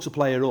Klopp talks a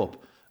player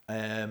up,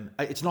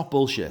 it's not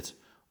bullshit.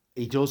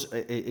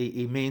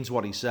 He means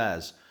what he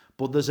says.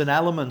 But there's an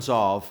element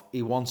of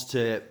he wants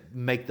to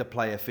make the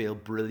player feel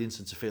brilliant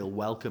and to feel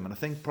welcome. And I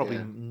think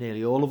probably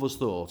nearly all of us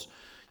thought,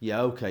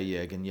 yeah, okay,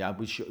 Jurgen,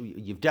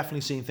 you've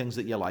definitely seen things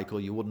that you like, or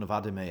you wouldn't have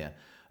had him here.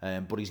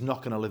 But he's not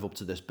going to live up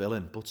to this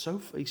billing. But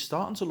he's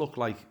starting to look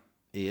like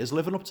he is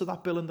living up to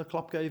that billing that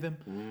Klopp gave him.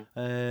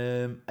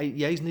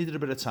 He's needed a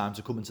bit of time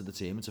to come into the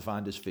team and to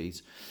find his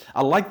feet.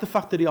 I like the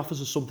fact that he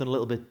offers us something a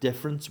little bit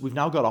different. We've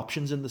now got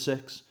options in the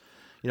six.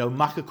 You know,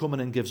 Maka coming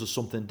in gives us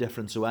something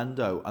different to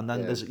Endo, and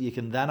then Yeah. you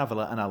can then have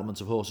an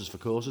element of horses for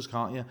courses,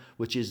 can't you?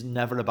 Which is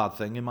never a bad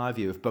thing in my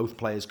view, if both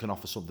players can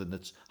offer something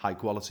that's high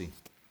quality.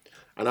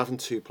 And having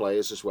two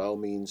players as well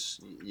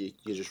means you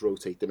just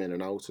rotate them in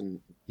and out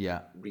and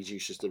Yeah,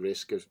 reduces the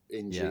risk of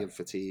injury and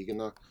fatigue and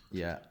that.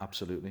 yeah,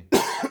 absolutely.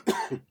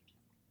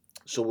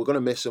 So we're going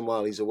to miss him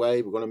while he's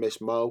away. We're going to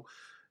miss Mo.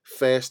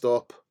 First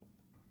up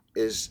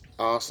is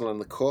Arsenal and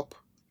the Cup.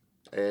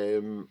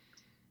 I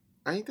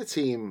think the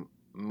team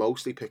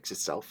mostly picks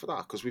itself for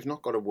that because we've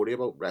not got to worry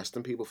about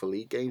resting people for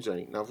league games or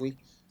anything, have we?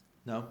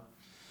 No.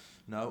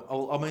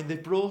 Oh, I mean, they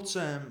brought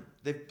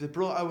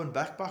Owen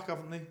Beck back,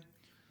 haven't they?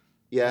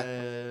 Yeah,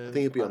 I think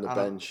he'll be on the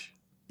bench.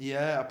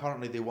 Yeah,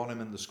 apparently they want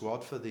him in the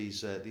squad for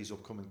these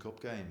upcoming cup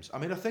games. I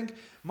mean, I think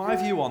my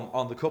view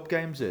on the cup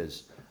games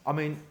is, I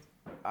mean,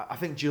 I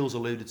think Jules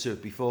alluded to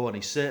it before, and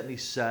he certainly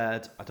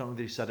said, I don't know if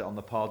he said it on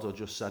the pod or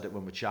just said it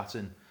when we're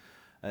chatting,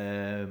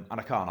 and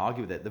I can't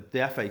argue with it.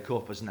 The FA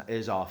Cup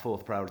is our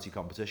fourth priority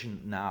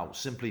competition now,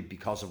 simply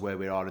because of where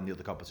we are in the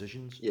other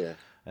competitions. Yeah.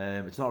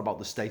 It's not about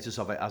the status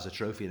of it as a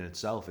trophy in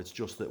itself. It's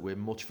just that we're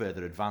much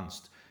further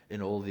advanced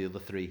in all the other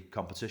three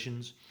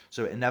competitions.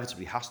 So it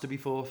inevitably has to be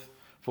fourth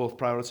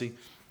priority.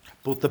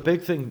 But the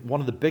big thing, one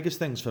of the biggest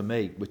things for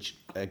me, which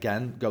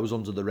again goes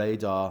under the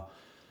radar,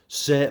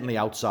 certainly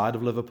outside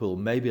of Liverpool,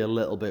 maybe a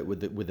little bit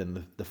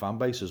within the fan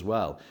base as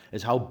well,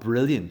 is how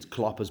brilliant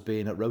Klopp has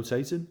been at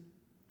rotating.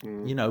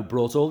 You know,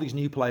 brought all these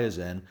new players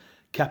in,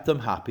 kept them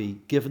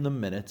happy, given them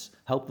minutes,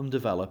 helped them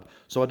develop.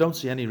 So I don't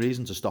see any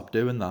reason to stop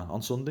doing that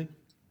on Sunday.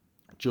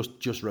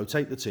 Just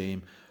rotate the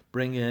team,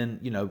 bring in,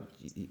 you know,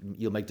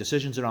 you'll make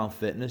decisions around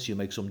fitness, you'll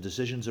make some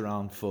decisions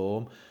around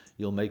form,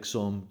 you'll make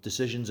some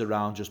decisions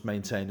around just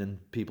maintaining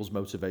people's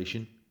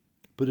motivation,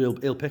 but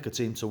he'll pick a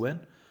team to win.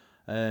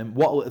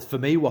 For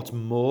me, what's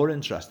more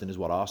interesting is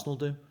what Arsenal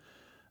do,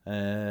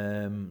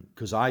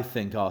 because I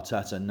think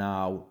Arteta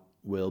now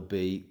will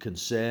be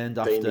concerned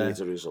after... They need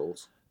a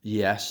result.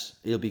 Yes,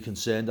 he'll be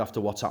concerned after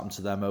what's happened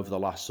to them over the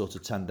last sort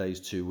of 10 days,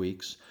 2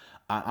 weeks.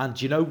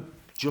 And you know,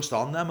 just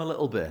on them a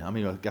little bit, I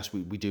mean, I guess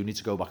we do need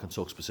to go back and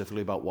talk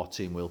specifically about what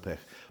team we'll pick.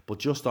 But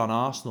just on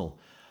Arsenal,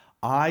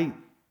 I'm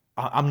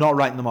not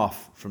writing them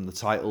off from the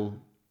title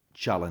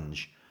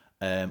challenge,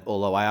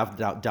 although I have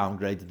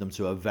downgraded them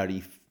to a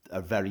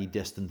very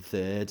distant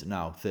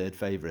third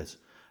favourite,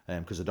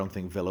 because I don't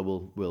think Villa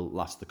will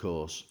last the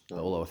course,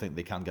 although I think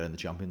they can get in the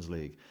Champions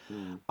League.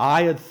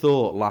 I had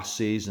thought last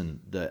season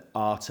that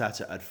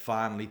Arteta had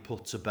finally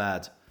put to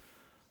bed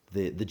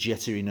the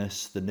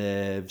jitteriness, the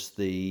nerves,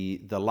 the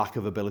lack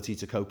of ability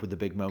to cope with the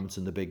big moments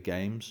and the big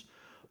games.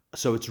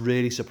 So it's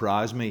really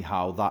surprised me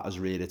how that has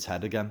reared its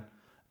head again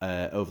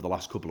over the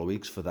last couple of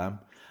weeks for them.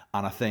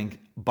 And I think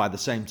by the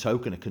same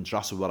token, it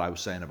contrasts with what I was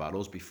saying about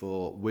us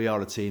before. We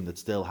are a team that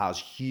still has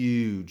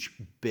huge,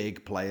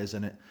 big players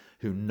in it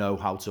who know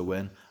how to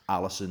win.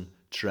 Alisson,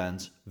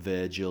 Trent,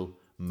 Virgil,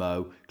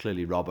 Mo,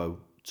 clearly Robbo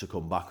to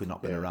come back, who've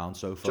not been around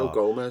so far. Joe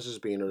Gomez has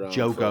been around.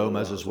 Joe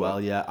Gomez as well,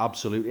 yeah,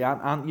 absolutely.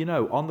 And you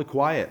know, on the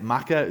quiet,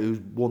 Maka,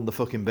 who won the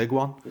fucking big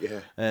one.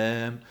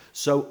 Yeah.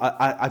 So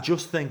I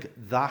just think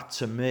that,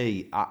 to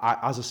me,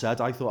 as I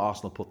said, I thought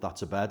Arsenal put that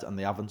to bed, and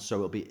they haven't. So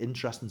it'll be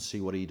interesting to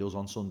see what he does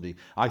on Sunday.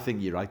 I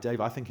think you're right, Dave.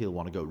 I think he'll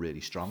want to go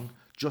really strong,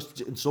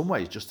 just in some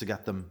ways, just to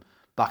get them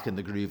back in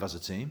the groove as a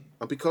team.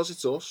 And because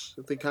it's us,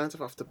 they kind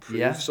of have to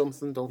prove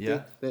something, don't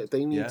they?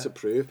 They need to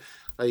prove.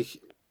 Like,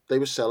 they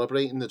were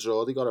celebrating the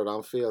draw they got at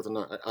Anfield, and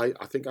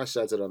I think I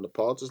said it on the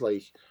pod, is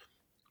like,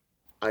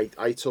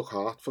 I took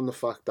heart from the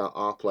fact that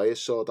our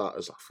players saw that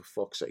as, like, for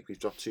fuck's sake, we've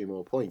dropped 2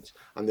 more points.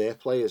 And their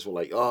players were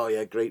like, oh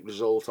yeah, great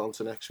result, on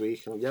to next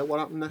week. And what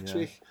happened next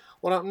week?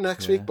 What happened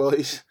next week,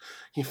 boys?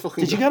 You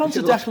fucking... Did you get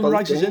onto Declan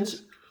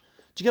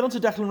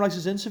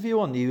Rice's interview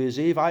on New Year's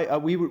Eve?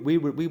 We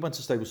went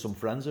to stay with some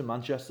friends in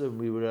Manchester, and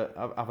we were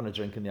having a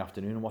drink in the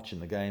afternoon and watching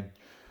the game,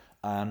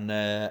 and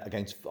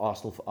against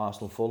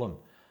Arsenal Fulham,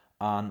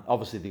 and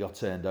obviously they got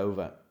turned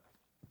over.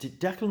 Did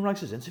Declan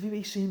Rice's interview?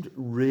 He seemed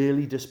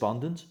really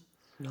despondent.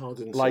 No, I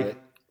didn't see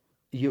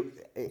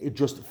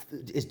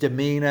it. His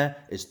demeanour,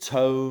 his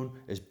tone,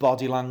 his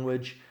body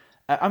language.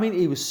 I mean,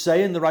 he was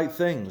saying the right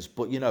things,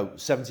 but, you know,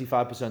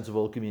 75% of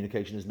all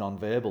communication is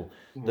non-verbal.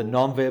 The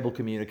non-verbal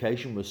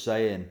communication was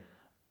saying,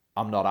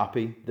 I'm not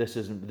happy, this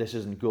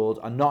isn't good,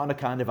 and not in a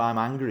kind of I'm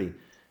angry,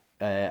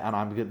 and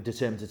I'm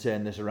determined to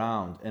turn this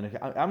around.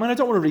 I mean, I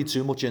don't want to read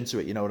too much into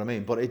it, you know what I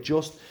mean? But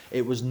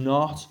it was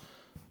not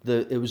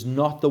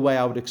the way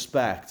I would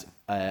expect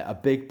a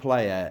big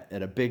player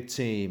in a big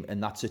team in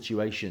that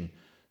situation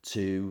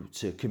to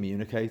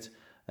communicate.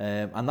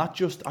 And that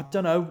just, I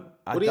don't know.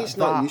 But he's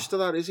not used to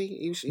that, is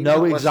he?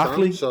 No,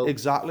 exactly.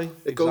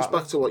 It goes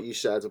back to what you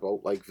said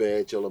about, like,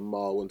 Virgil and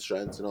Mo and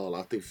Trent and all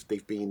that.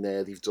 They've been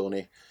there, they've done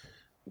it.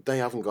 They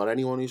haven't got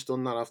anyone who's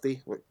done that, have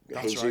they?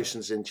 Jesus right.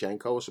 And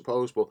Zinchenko, I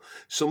suppose. But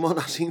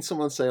I've seen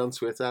someone say on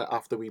Twitter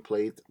after we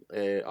played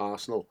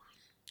Arsenal,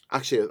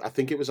 actually, I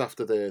think it was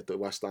after the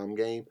West Ham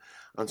game,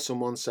 and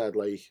someone said,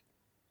 like,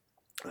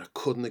 I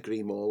couldn't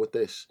agree more with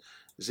this.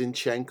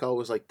 Zinchenko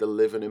was like the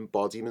living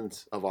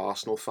embodiment of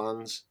Arsenal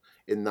fans.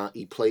 in that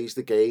he plays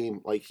the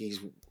game like he's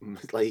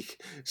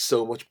like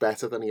so much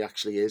better than he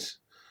actually is.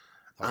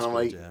 That's and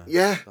I'm good, like,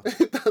 yeah.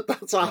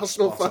 that's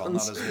Arsenal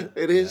fans. That, isn't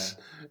it? It is.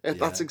 Yeah.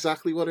 That's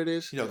exactly what it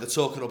is. You know, they're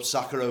talking up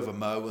Saka over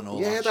Mo and all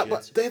that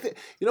but shit.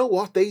 you know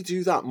what? They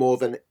do that more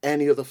than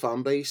any other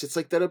fan base. It's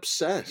like they're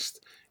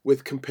obsessed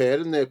with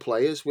comparing their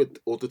players with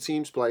other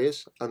teams'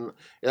 players, and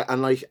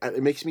like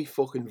it makes me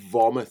fucking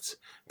vomit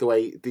the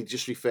way they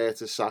just refer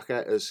to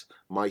Saka as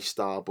my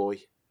star boy.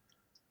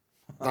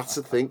 That's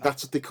the thing.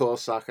 That's what they call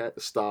Saka,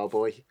 the star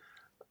boy.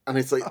 And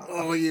it's like,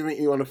 oh, you make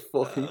me want to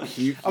fucking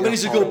puke. I mean,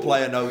 he's a good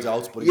player, no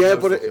doubt, but he's no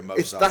fucking Mo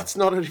Salah. That's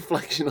not a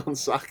reflection on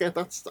Saka.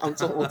 I'm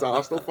talking about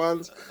Arsenal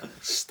fans.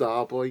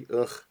 Starboy,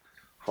 ugh,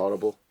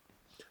 horrible.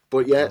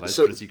 But yeah,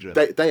 so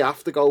they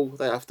have to go.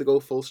 They have to go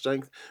full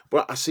strength.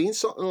 But I seen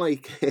something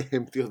like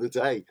him the other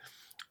day.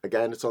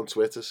 Again, it's on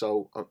Twitter,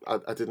 so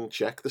I didn't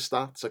check the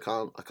stats.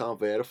 I can't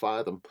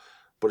verify them,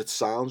 but it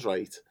sounds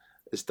right.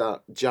 Is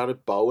that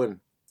Jared Bowen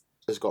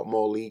has got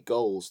more league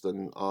goals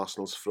than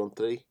Arsenal's front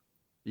three?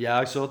 Yeah,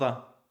 I saw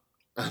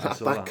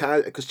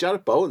that. Because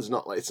Jared Bowen's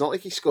it's not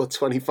like he scored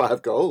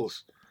 25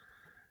 goals.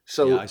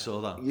 So yeah, I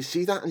saw that. You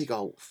see that and you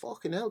go,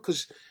 fucking hell,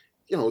 because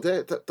you know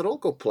they're all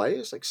good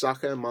players like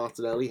Saka and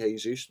Martinelli,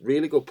 Jesus,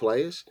 really good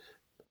players,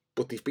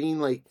 but they've been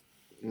like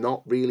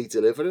not really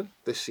delivering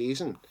this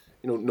season.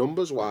 You know,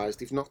 numbers wise,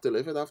 they've not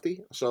delivered, have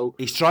they? So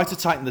he's tried to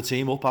tighten the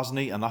team up, hasn't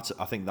he? And I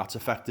think that's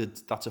affected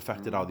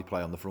how they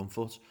play on the front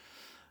foot.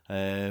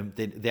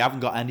 They haven't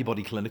got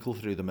anybody clinical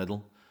through the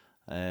middle.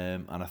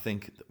 And I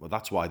think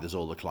that's why there's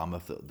all the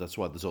clamour. That's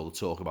why there's all the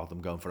talk about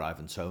them going for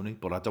Ivan Toney.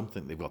 But I don't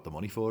think they've got the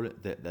money for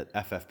it. That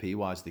FFP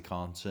wise, they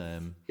can't.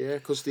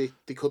 Because they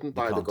couldn't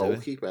buy the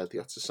goalkeeper. They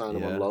had to sign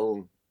him on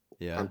loan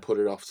and put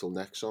it off till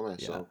next summer.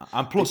 Yeah. So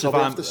and plus, if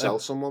have to sell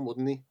someone,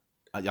 wouldn't he?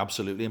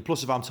 Absolutely. And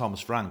plus, if I'm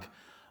Thomas Frank,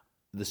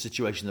 the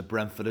situation that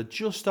Brentford are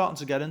just starting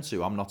to get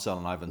into, I'm not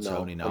selling Ivan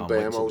Toney now. And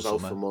Bermo's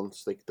out for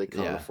months. They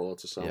can't afford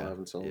to sell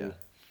Ivan Toney.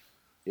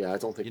 Yeah, I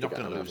don't think you're not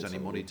going to lose any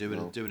money. Do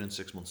it in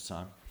 6 months'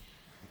 time.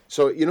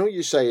 So, you know,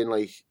 you're saying,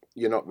 like,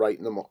 you're not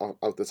writing them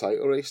out the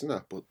title race and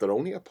that, but they're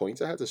only a point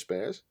ahead of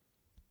Spurs.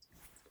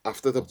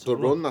 After the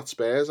run that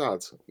Spurs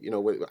had, you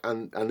know,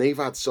 and they've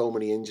had so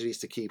many injuries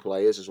to key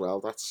players as well.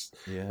 That's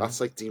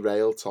like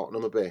derailed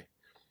Tottenham a bit.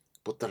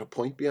 But they're a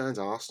point behind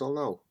Arsenal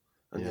now.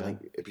 And you're like,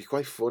 it'd be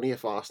quite funny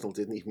if Arsenal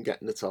didn't even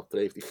get in the top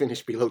three, if they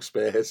finished below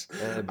Spurs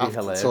after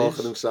hilarious.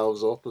 Talking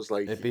themselves up as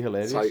like it'd be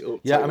hilarious. title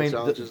I mean,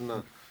 challenges and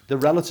that. The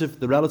relative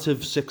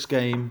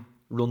 6-game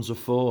runs of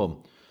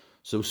form.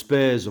 So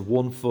Spurs have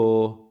won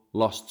 4,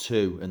 lost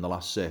 2 in the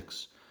last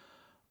 6.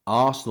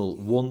 Arsenal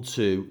won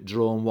 2,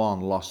 drawn 1,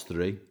 lost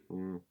 3.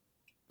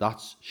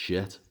 That's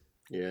shit.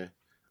 Yeah.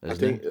 I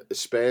think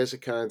Spurs are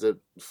kind of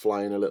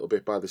flying a little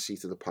bit by the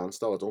seat of the pants,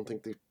 though. I don't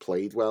think they've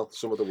played well.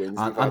 Some of the wins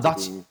they've had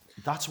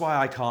that's why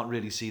I can't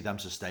really see them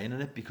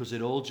sustaining it, because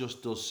it all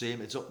just does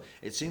seem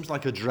it seems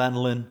like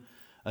adrenaline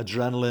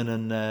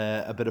and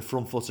a bit of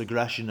front foot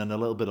aggression and a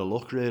little bit of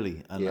luck,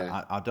 really. And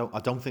I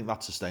don't think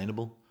that's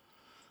sustainable.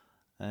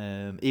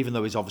 Even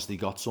though he's obviously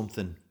got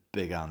something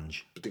big,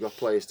 Ange. But they got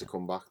players to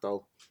come back,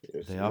 though.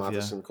 They have,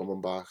 Maddison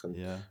coming back and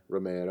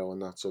Romero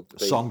and that. So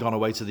Son gone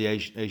away to the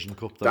Asian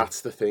Cup, though.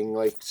 That's the thing.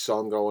 Like,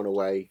 Son going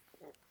away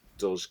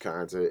does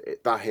kind of...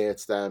 That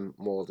hurts them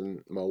more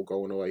than Mo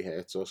going away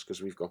hurts us,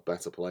 because we've got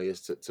better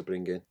players to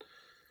bring in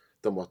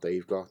than what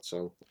they've got.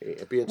 So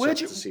it'd be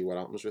interesting to see what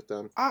happens with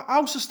them.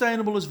 How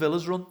sustainable is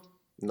Villa's run?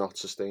 Not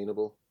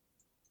sustainable.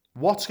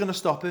 What's going to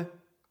stop it?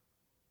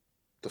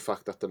 The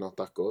fact that they're not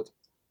that good.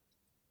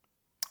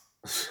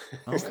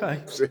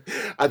 Okay.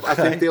 I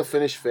think they'll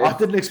finish 5th. I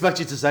didn't expect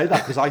you to say that,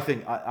 because I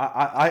think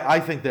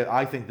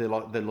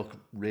they look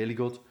really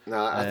good.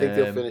 I think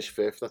they'll finish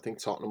 5th. I think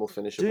Tottenham will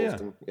finish above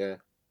them. Yeah.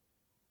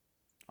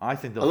 I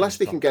think unless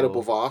they can get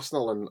above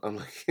Arsenal and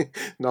like,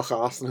 knock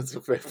Arsenal into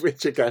 5th,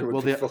 which again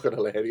would be fucking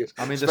hilarious.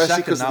 I mean,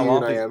 especially because of the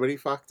Unai Emery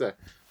factor.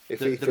 If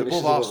he finishes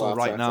above Arsenal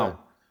right now.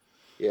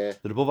 Yeah.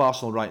 They're above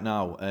Arsenal right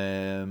now.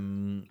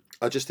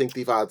 I just think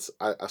they've had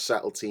a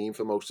settled team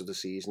for most of the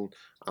season,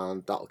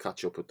 and that'll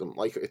catch up with them,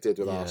 like it did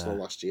with Arsenal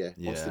last year.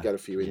 Once they get a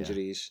few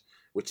injuries,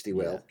 which they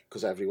will,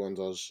 because everyone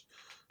does,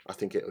 I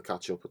think it'll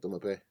catch up with them a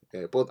bit.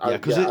 Yeah, but I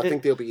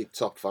think they'll be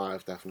top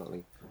 5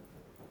 definitely.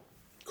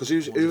 Because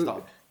who's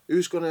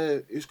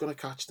gonna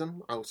catch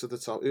them out of the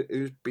top?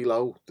 Who's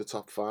below the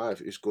top 5?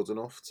 Who's good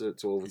enough to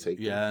overtake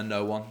them? Yeah,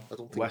 no one. I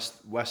don't think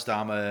West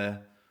Ham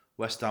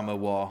are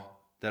what?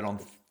 They're on.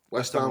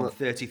 West Ham on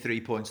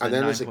 33 points, and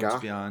then 9 points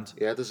gap. Behind.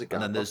 Yeah, there's a gap.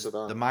 And then there's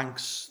the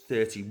Manx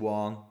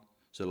 31,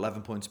 so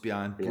 11 points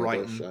behind. Yeah,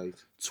 Brighton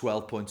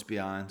 12 points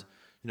behind.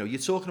 You know,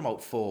 you're talking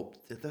about 4.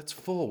 That's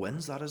 4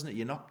 wins, that isn't it?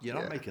 You're not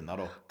making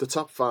that up. The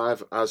top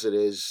 5, as it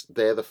is,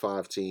 they're the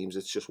 5 teams.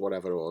 It's just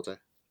whatever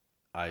order.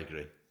 I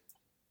agree.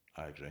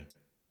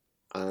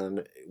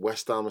 And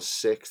West Ham is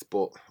 6th,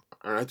 but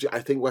I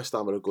think West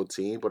Ham are a good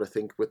team. But I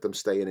think with them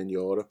staying in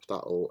Europe,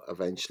 that'll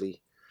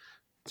eventually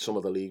some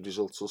of the league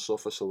results will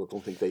suffer, so I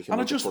don't think they can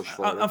And make a push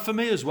for it. And for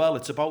me as well,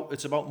 it's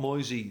about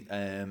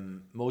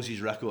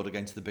Moisey's record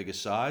against the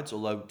biggest sides.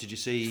 Although, did you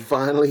see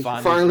finally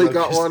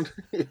got one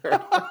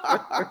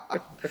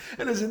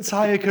in his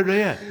entire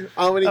career?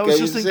 How many that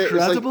games was just is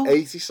incredible. It?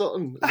 It's like 80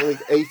 something,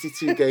 like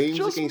 82 games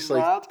against mad.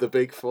 like the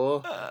big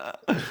four. I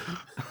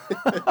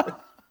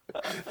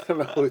don't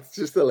know, it's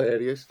just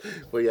hilarious.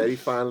 But yeah, he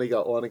finally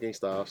got one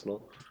against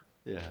Arsenal.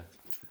 Yeah,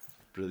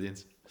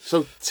 brilliant.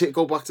 So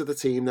go back to the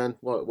team then.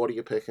 What are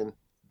you picking?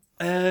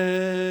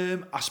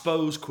 I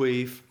suppose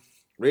Queeve.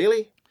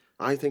 Really?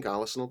 I think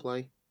Alisson will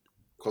play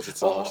because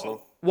it's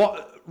Arsenal.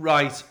 What?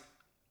 Right.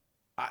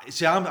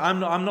 See, I'm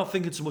not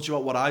thinking so much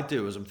about what I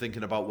do as I'm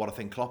thinking about what I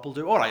think Klopp will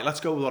do. All right, let's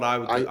go with what I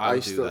would do.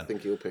 I still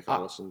think he'll pick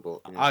Alisson,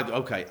 but yeah.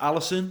 Okay,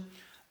 Alisson,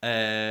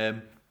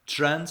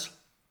 Trent,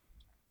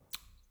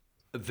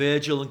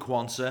 Virgil, and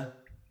Quansah.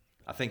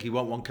 I think he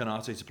won't want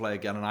Konate to play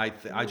again, and I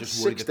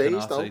just worry that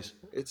Konate's...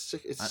 It's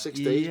 6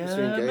 days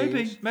between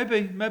games.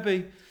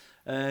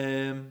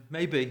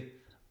 Maybe.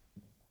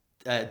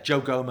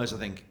 Joe Gomez, I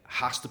think,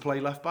 has to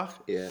play left back.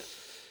 Yeah.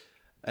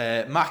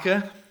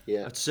 Maka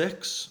at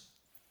 6.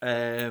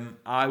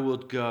 I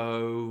would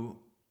go...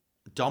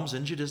 Dom's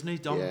injured, isn't he?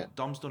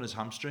 Dom's done his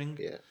hamstring.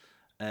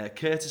 Yeah.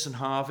 Curtis and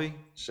Harvey.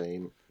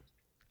 Same.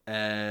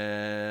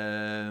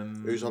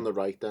 Who's on the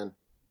right then?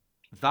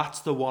 That's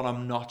the one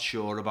I'm not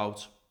sure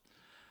about.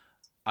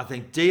 I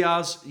think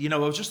Diaz, I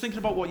was just thinking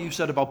about what you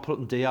said about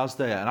putting Diaz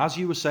there. And as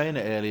you were saying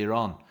it earlier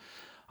on,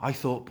 I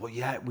thought, well,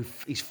 yeah,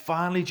 he's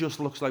finally just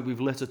looks like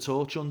we've lit a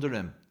torch under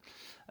him.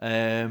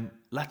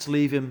 Let's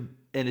leave him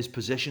in his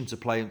position to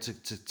play him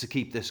to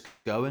keep this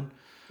going.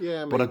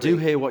 Yeah, maybe. But I do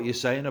hear what you're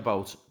saying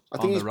about I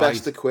think he's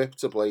best equipped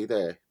to play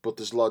there, but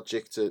there's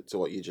logic to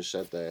what you just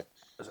said there.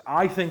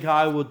 I think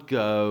I would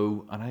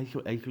go, and I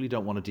equally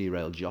don't want to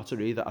derail Jota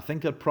either. I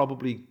think I'd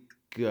probably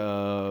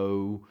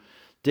go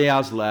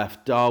Diaz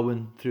left,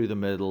 Darwin through the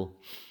middle,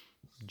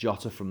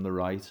 Jota from the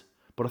right.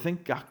 But I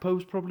think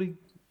Gakpo's probably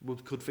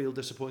could feel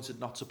disappointed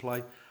not to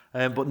play.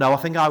 But no, I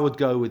think I would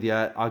go with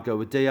I'd go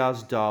with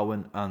Diaz,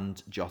 Darwin,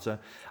 and Jota.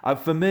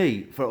 For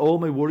me, for all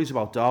my worries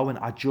about Darwin,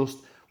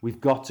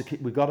 we've got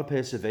to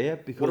persevere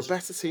because what a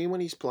better team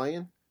when he's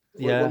playing.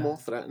 We're more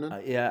threatening.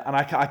 And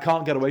I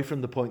can't get away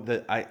from the point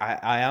that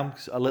I am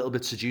a little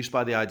bit seduced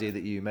by the idea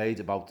that you made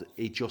about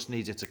he just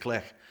needs it to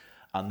click,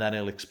 and then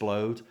he'll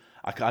explode.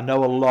 I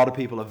know a lot of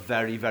people are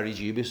very, very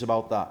dubious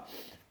about that,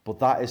 but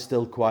that is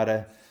still quite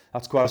a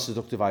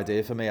seductive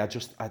idea for me.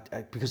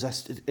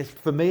 Because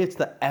for me, it's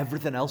that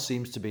everything else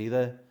seems to be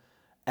there.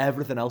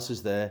 Everything else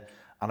is there,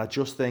 and I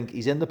just think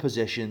he's in the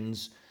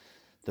positions,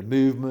 the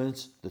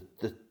movement,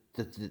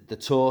 the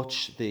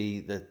touch,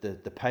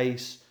 the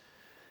pace.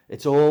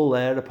 It's all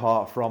there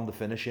apart from the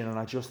finishing, and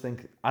I just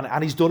think,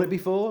 and he's done it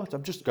before.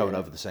 I'm just going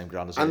over the same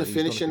ground as him. And the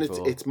finishing,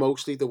 it's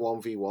mostly the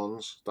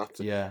 1v1s.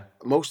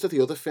 Most of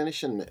the other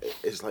finishing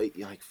is like,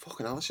 you're like,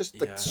 fucking hell, it's just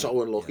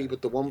so unlucky.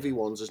 But the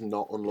 1v1s is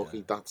not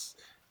unlucky. That's,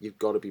 you've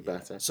got to be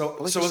better. So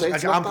it's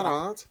not that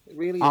hard. It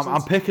really isn't.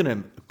 I'm picking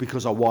him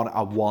because I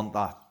want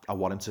that. I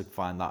want him to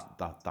find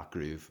that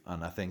groove,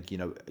 and I think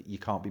you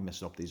can't be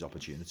messing up these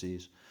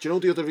opportunities. Do you know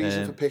the other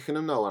reason for picking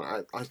him though?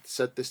 And I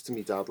said this to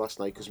my dad last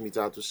night because my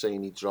dad was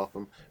saying he'd drop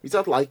him. My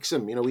dad likes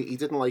him. He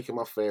didn't like him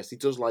at first. He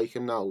does like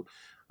him now,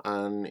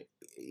 and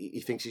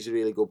he thinks he's a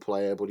really good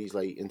player. But he's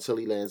like, until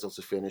he learns how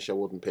to finish, I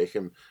wouldn't pick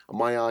him. And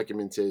my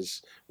argument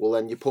is, well,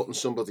 then you're putting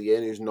somebody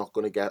in who's not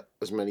going to get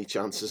as many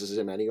chances as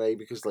him anyway,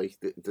 because like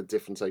the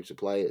different types of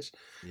players.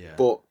 Yeah.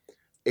 But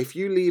if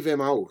you leave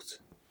him out,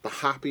 the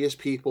happiest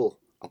people,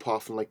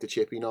 apart from like the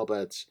chippy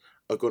knobheads,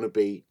 are going to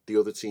be the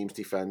other team's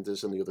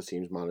defenders and the other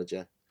team's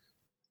manager.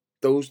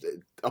 Those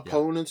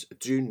opponents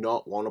do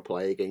not want to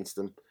play against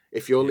them.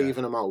 If you're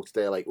leaving them out,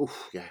 they're like,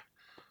 oof, yeah,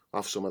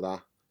 have some of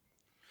that.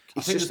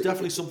 I think there's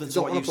definitely something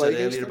to what you said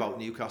earlier about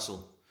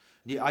Newcastle.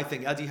 I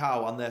think Eddie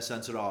Howe and their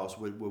centre-halves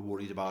were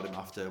worried about him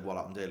after what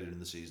happened earlier in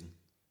the season.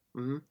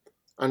 Mm-hmm.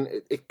 And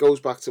it goes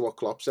back to what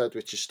Klopp said,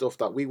 which is stuff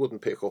that we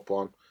wouldn't pick up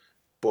on.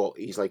 But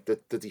he's like,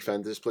 the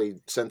defenders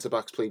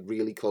centre-backs played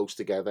really close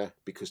together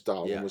because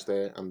Darwin was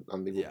there and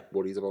they were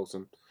worried about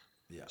him.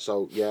 Yeah.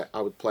 So,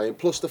 I would play him.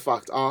 Plus the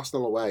fact,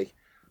 Arsenal away,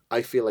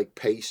 I feel like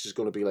pace is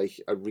going to be like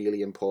a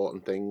really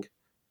important thing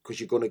because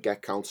you're going to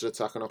get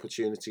counter-attacking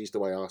opportunities the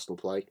way Arsenal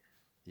play.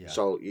 Yeah.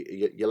 So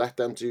you let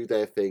them do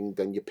their thing,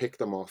 then you pick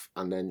them off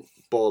and then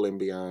ball in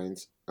behind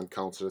and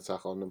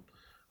counter-attack on them.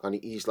 And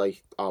he's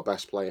like our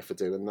best player for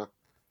doing that.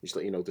 He's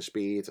like, the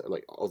speed,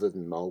 like other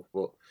than Mo,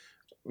 but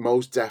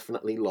Mo's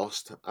definitely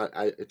lost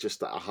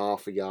just at a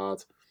half a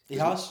yard. He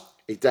has?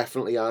 He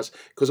definitely has.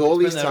 Because all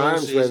these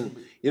times when,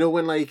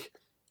 when like,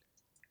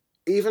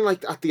 even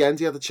like at the end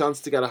he had the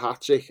chance to get a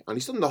hat-trick and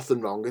he's done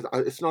nothing wrong.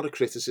 It's not a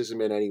criticism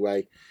in any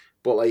way,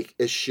 but like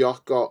his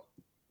shot got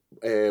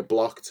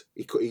blocked.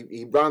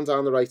 He ran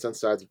down the right-hand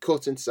side, he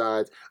cut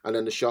inside, and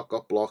then the shot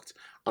got blocked.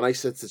 And I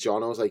said to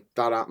John, I was like,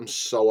 that happens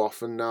so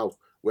often now,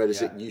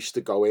 whereas it used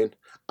to go in.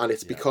 And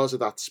it's because of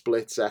that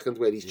split second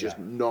where he's just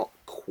not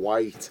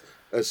quite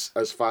as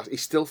fast.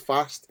 He's still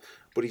fast,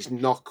 but he's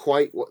not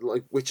quite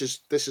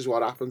this is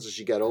what happens as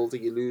you get older.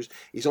 You lose.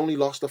 He's only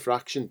lost a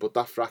fraction, but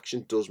that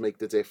fraction does make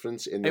the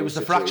difference in those It was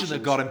the situations. fraction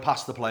that got him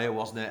past the player,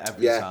 wasn't it?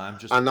 Every time,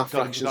 just and that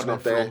fraction's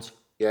not there.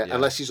 Yeah,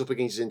 unless he's up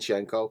against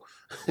Zinchenko.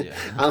 Yeah.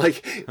 And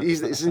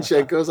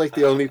Zinchenko's like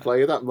the only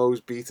player that Mo's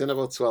beaten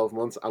about 12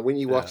 months. And when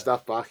you watch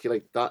that back, you're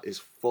like, that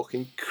is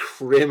fucking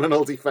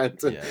criminal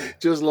defending. Yeah.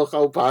 Just look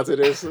how bad it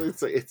is.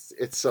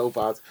 It's so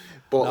bad.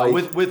 But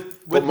with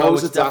Mo,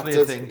 it's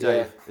definitely a thing,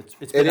 Dave. Yeah.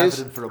 It's been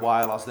evident for a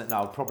while, hasn't it?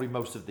 Now, probably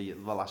most of the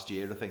last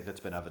year, I think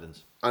that's been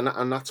evident.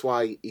 And that's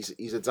why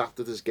he's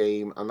adapted his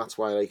game, and that's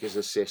why his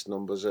assist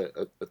numbers are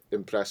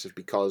impressive,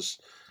 because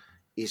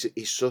he's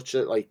such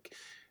a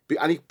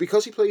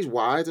because he plays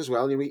wide as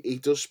well. He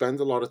does spend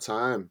a lot of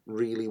time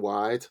really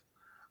wide,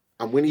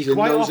 and when he's in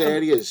those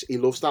areas, he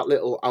loves that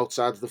little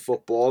outside of the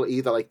football,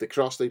 either like the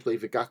cross they play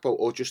for Gakpo,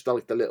 or just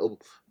like the little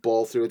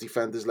ball through a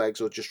defender's legs,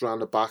 or just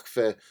round the back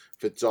for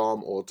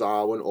Dom or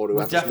Darwin or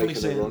whoever's making the run. We're definitely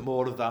seeing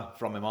more of that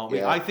from him, aren't we?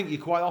 Yeah. I think you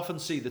quite often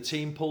see the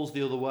team pulls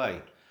the other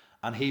way,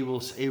 and he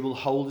will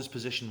hold his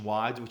position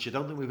wide, which I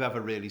don't think we've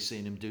ever really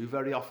seen him do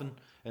very often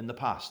in the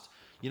past.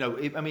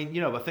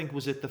 I think,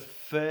 was it the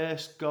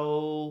first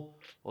goal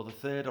or the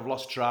third? I've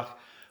lost track.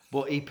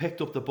 But he picked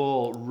up the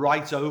ball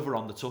right over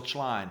on the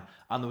touchline,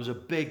 and there was a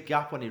big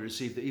gap when he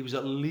received it. He was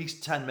at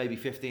least 10, maybe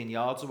 15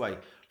 yards away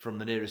from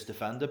the nearest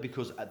defender,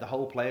 because the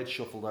whole play had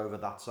shuffled over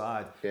that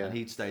side, and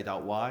he'd stayed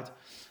out wide.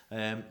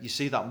 You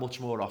see that much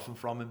more often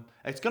from him.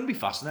 It's going to be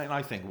fascinating,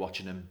 I think,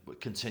 watching him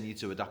continue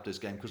to adapt his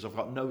game, because I've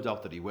got no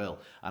doubt that he will.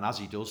 And as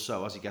he does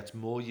so, as he gets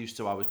more used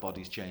to how his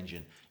body's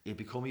changing, he'll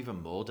become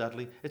even more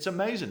deadly. It's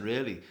amazing,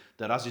 really,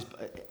 that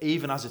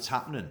even as it's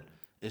happening,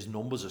 his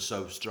numbers are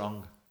so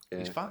strong.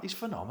 Yeah. He's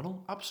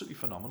phenomenal, absolutely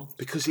phenomenal.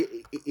 Because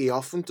he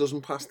often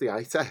doesn't pass the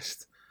eye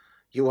test.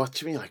 You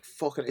watch me like,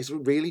 fucking, it's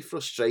really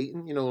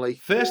frustrating,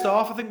 First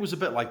half, I think, was a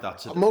bit like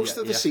that. Most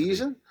of the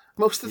season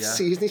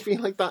he's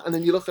been like that, and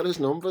then you look at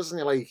his numbers and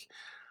you're like,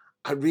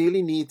 I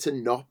really need to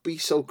not be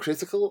so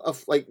critical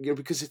of,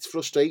 because it's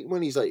frustrating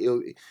when he's like,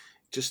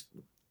 just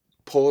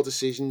poor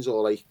decisions,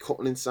 or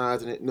cutting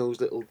inside and hitting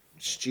those little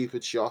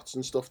stupid shots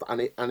and stuff,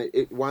 and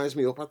it winds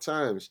me up at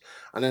times.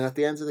 And then at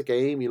the end of the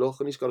game, you look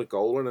and he's got a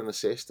goal and an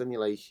assist, and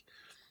you're like,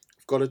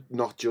 I've got to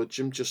not judge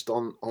him just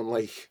on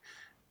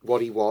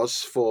what he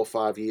was 4 or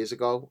 5 years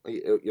ago.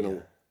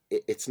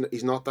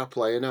 He's not that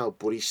player now,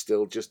 but he's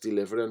still just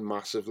delivering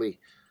massively,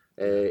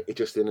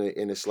 just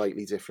in a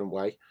slightly different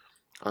way.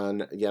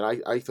 And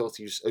I thought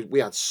we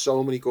had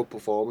so many good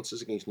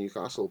performances against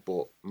Newcastle,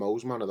 but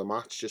Mo's man of the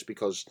match, just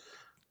because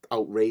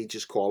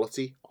outrageous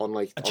quality on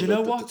the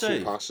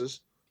two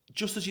passes.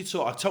 Just as you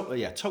talk, I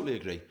totally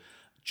agree.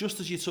 Just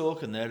as you're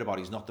talking there about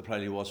he's not the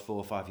player he was 4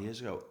 or 5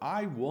 years ago,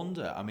 I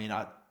wonder,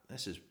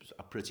 this is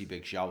a pretty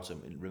big shout,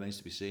 and it remains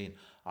to be seen.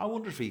 I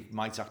wonder if he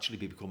might actually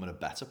be becoming a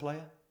better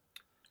player.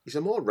 He's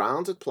a more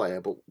rounded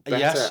player, but better.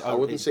 Yes, I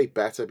wouldn't say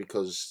better,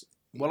 because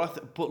but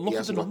look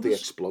at the numbers. Got the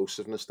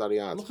explosiveness that he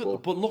had.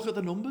 But look at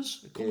the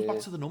numbers. It comes back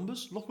to the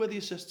numbers. Look where the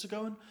assists are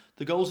going.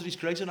 The goals that he's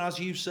creating, as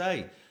you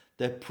say,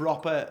 they're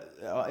proper.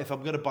 If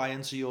I'm going to buy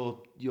into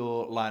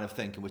your line of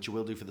thinking, which I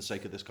will do for the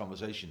sake of this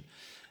conversation,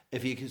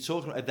 if you can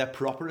talk about, they're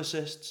proper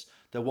assists.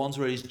 They're ones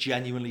where he's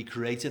genuinely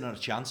creating a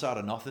chance out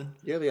of nothing.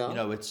 Yeah, they are.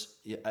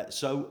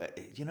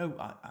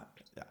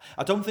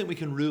 I don't think we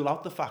can rule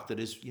out the fact that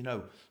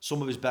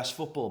some of his best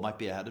football might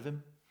be ahead of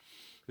him,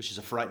 which is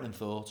a frightening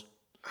thought.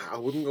 I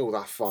wouldn't go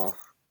that far.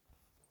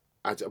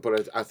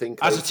 But I think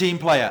as a team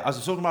player, as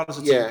I'm talking about as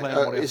a team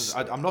player,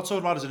 I'm not talking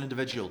about as an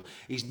individual.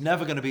 He's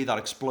never going to be that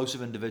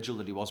explosive individual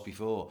that he was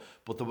before.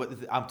 But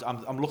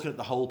I'm looking at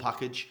the whole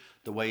package,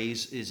 the way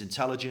his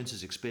intelligence,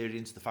 his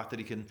experience, the fact that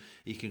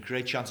he can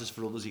create chances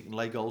for others, he can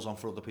lay goals on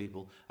for other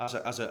people. As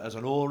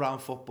an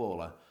all-round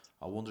footballer,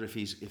 I wonder if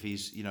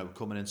he's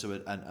coming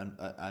into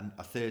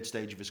a third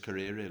stage of his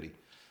career, really.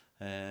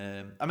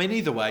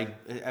 Either way,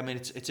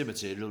 it's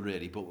immaterial,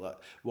 really. But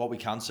what we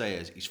can say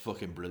is he's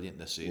fucking brilliant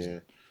this season. Yeah.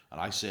 And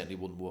I certainly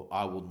wouldn't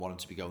want him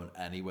to be going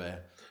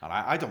anywhere. And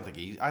I don't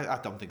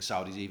think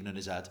Saudi's even in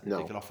his head. No.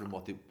 They can offer him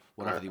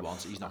whatever they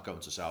want. He's not going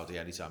to Saudi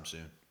anytime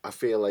soon. I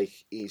feel like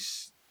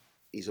he's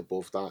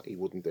above that. He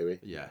wouldn't do it.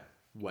 Yeah,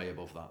 way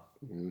above that.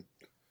 Mm-hmm.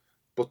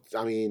 But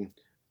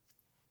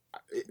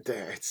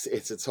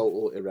it's a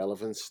total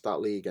irrelevance,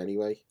 that league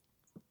anyway.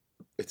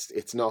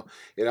 It's not.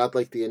 It had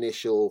the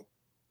initial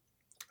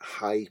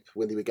hype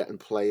when they were getting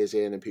players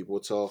in and people were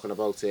talking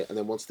about it, and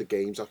then once the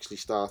games actually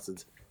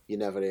started, you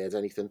never heard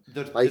anything.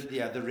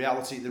 The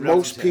reality.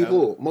 Most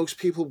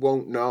people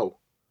won't know.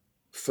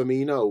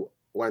 Firmino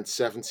went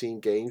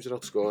 17 games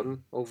without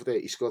scoring over there.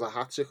 He scored a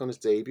hat-trick on his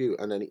debut,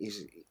 and then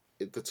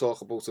the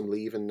talk about him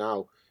leaving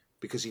now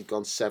because he'd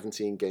gone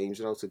 17 games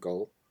without a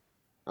goal.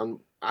 And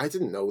I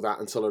didn't know that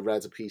until I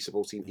read a piece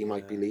about he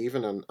might be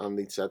leaving, and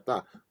they'd said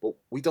that. But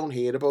we don't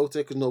hear about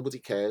it because nobody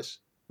cares.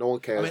 No one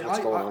cares what's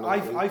going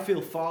on. I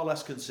feel far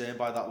less concerned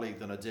by that league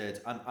than I did.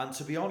 And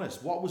to be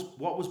honest, what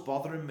was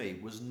bothering me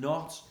was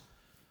not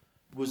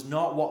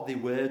what they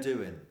were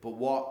doing,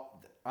 but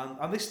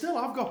and they still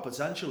have got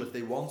potential if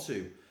they want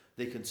to.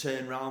 they can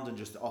turn around and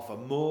just offer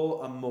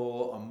more and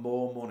more and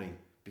more money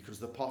because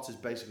the pot is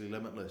basically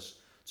limitless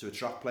to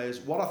attract players.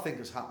 What I think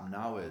has happened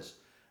now is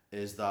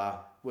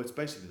that, well, it's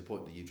basically the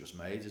point that you just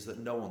made, is that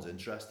no one's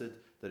interested,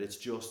 that it's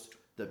just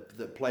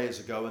that players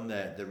are going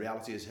there, the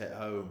reality is hit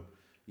home,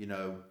 you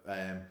know.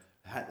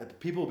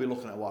 People will be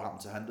looking at what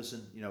happened to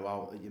Henderson,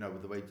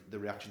 with the way the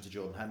reaction to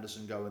Jordan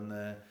Henderson going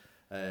there,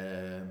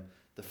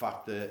 the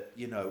fact that,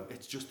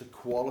 it's just the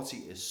quality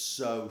is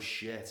so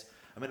shit.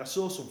 I mean, I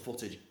saw some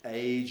footage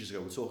ages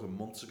ago. We're talking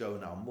months ago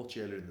now, much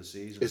earlier in the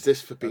season. Is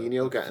this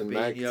Fabinho getting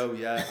megged? Fabinho,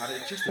 yeah, and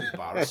it's just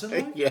embarrassing.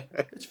 Like. Yeah,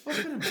 it's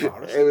fucking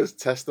embarrassing. It was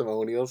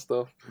testimonial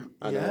stuff.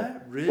 I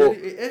know. Really,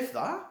 if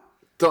that.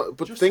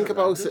 But think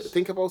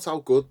about how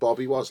good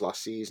Bobby was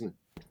last season.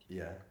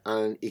 Yeah,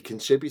 and he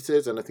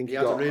contributed, and I think he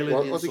got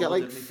he got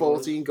like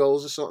 14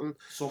 goals or something.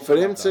 For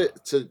him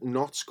like to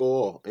not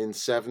score in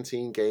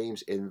 17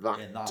 games in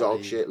that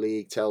dog shit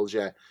league tells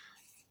you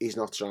he's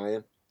not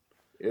trying.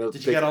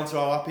 Did you get onto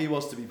how happy he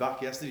was to be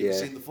back yesterday? Yeah. You've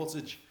seen the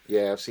footage?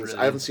 Yeah, I've seen.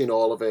 Brilliant. I haven't seen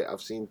all of it.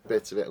 I've seen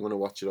bits of it. I'm going to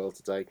watch it all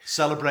today.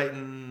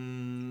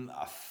 Celebrating,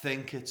 I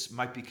think it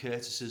might be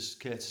Curtis's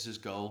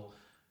goal.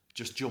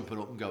 Just jumping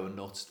up and going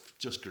nuts.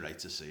 Just great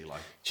to see.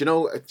 Like, do you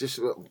know?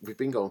 We've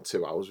been going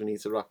 2 hours. We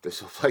need to wrap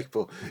this up. Like,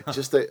 but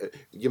just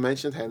you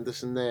mentioned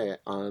Henderson there,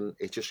 and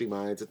it just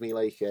reminded me,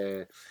 like,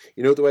 the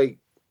way,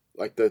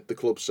 like the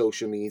club's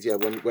social media.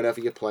 Whenever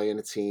you're playing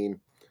a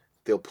team,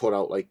 they'll put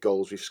out like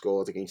goals we've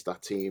scored against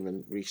that team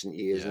in recent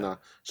years and that.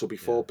 So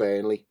before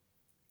Burnley,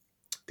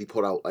 they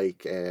put out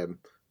like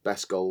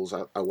best goals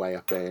away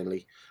at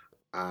Burnley,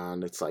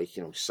 and it's like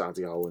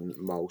Sadio and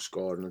Mo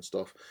scoring and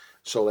stuff.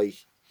 So like.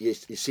 You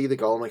see the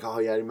goal and like, oh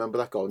yeah, I remember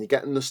that goal, and you're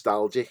getting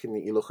nostalgic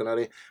and you're looking at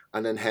it,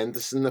 and then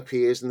Henderson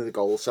appears in the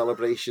goal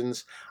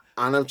celebrations,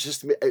 and I'm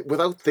just,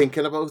 without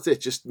thinking about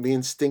it, just my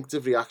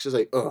instinctive reaction is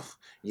like, ugh,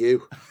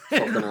 you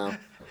fucking hell.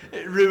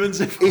 It ruins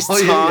it. He's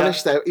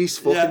tarnished. He's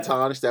fucking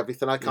tarnished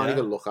everything. I can't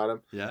even look at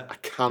him. Yeah, I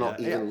cannot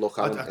even look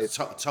at him. I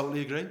totally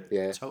agree.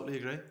 Yeah, totally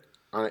agree.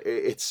 And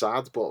it's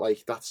sad, but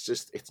like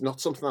it's not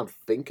something I'm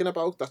thinking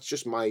about. That's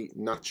just my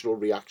natural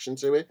reaction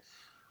to it.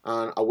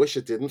 And I wish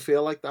I didn't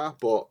feel like that,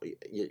 but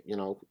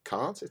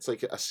can't. It's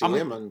like I see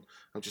him and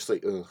I'm just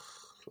like, ugh.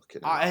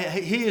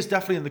 He is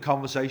definitely in the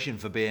conversation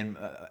for being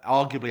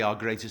arguably our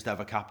greatest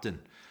ever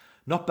captain.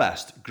 Not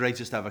best,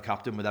 greatest ever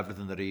captain with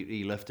everything that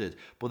he lifted.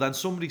 But then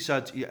somebody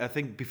said, I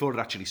think before I'd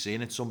actually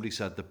seen it, somebody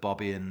said that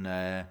Bobby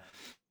and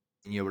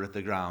you were at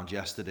the ground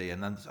yesterday,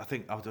 and then I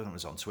don't know, it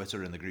was on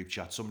Twitter in the group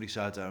chat. Somebody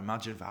said,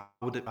 "Imagine how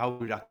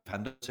would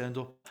Henderson turned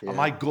up?" Yeah. And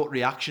my gut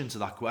reaction to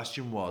that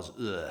question was,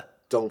 ugh.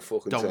 Don't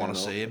want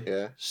to see him.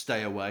 Yeah.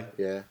 Stay away.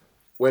 Yeah.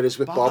 Whereas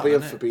with Bobby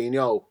and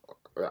Fabinho,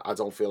 I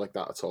don't feel like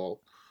that at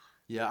all.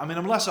 Yeah, I mean,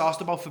 I'm less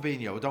asked about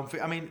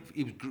Fabinho. I mean,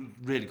 he was a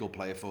really good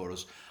player for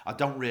us. I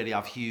don't really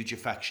have huge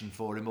affection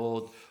for him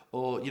or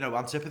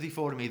antipathy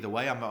for him either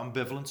way. I'm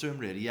ambivalent to him,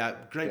 really. Yeah,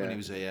 great when he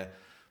was here.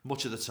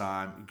 Much of the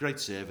time, great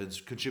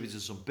servants, contributed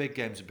to some big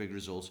games and big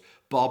results.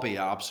 Bobby,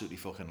 I absolutely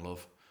fucking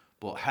love.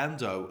 But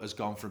Hendo has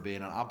gone from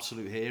being an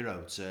absolute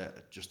hero to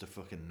just a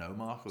fucking no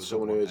mark.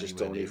 Someone who I just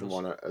don't even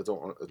want to. I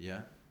don't want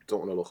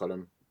to look at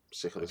him.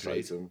 Sick of the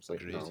sight of him. It's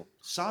like, no.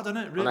 Sad, isn't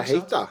it? Really, and I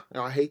hate that.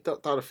 I hate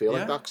that I feel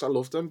like that because I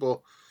loved him,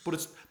 but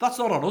that's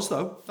not on us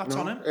though. That's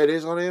on him. It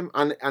is on him,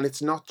 and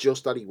it's not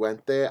just that he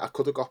went there. I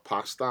could have got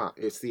past that.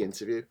 It's the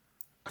interview.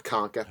 I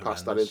can't get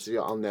past that interview.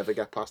 I'll never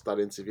get past that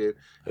interview.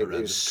 It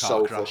was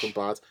so fucking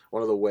bad.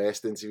 One of the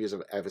worst interviews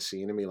I've ever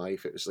seen in my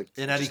life. It was like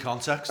in any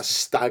context, a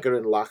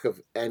staggering lack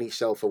of any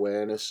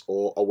self-awareness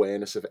or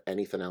awareness of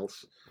anything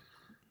else.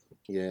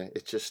 Yeah,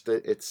 it's just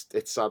it's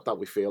sad that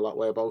we feel that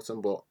way about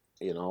him, but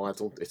I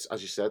don't. It's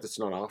as you said, it's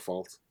not our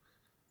fault.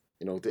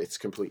 It's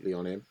completely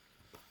on him.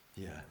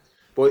 Yeah.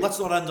 But let's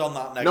not end on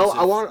that negative. No,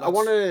 I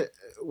want to.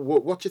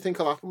 What do you think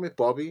will happen with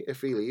Bobby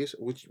if he leaves?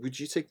 Would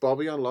you take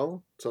Bobby on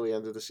loan till the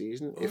end of the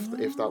season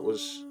if that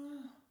was?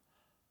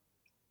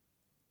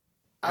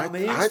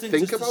 I'd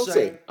think about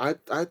it.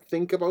 I'd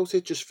think about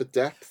it just for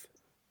depth.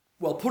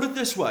 Well, put it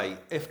this way: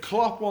 if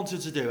Klopp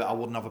wanted to do it, I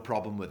wouldn't have a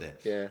problem with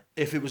it. Yeah.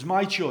 If it was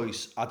my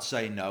choice, I'd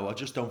say no. I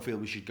just don't feel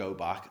we should go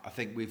back. I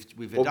think we've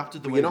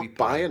adapted the way we play. You're not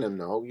buying him,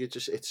 though. It's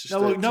just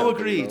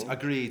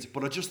agreed.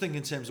 But I just think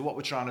in terms of what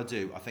we're trying to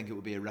do, I think it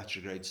would be a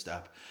retrograde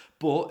step.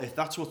 But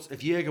if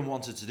Jurgen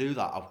wanted to do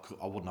that,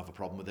 I wouldn't have a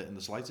problem with it in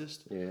the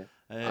slightest. Yeah.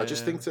 I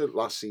just think to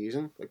last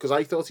season, because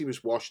I thought he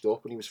was washed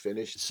up and he was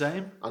finished.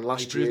 Same. And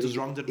last year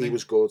he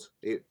was good.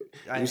 He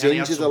was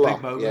injured a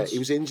lot. Yeah, he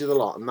was injured a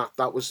lot, and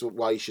that was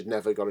why he should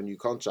never got a new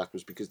contract,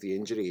 was because the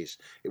injuries.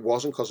 It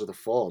wasn't because of the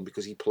form,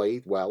 because he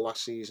played well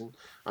last season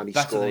and he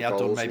better scored than he had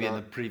goals done maybe in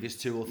the previous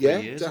 2 or 3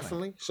 years. Yeah,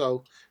 definitely.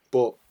 So,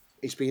 but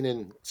he's been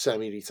in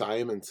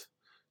semi-retirement,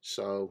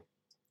 so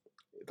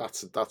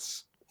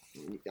that's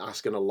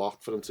asking a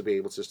lot for him to be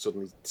able to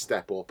suddenly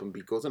step up and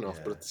be good enough.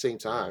 Yeah. But at the same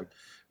time,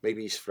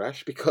 maybe he's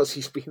fresh because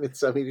he's been in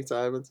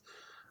semi-retirement.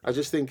 I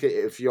just think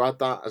if you add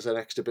that as an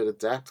extra bit of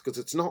depth, because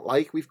it's not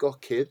like we've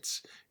got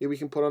kids who we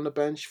can put on the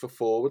bench for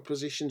forward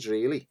positions,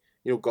 really.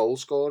 Goal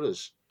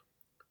scorers.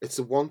 It's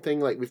the one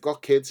thing, like, we've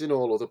got kids in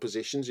all other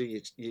positions who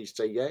you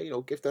say, yeah,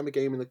 give them a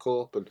game in the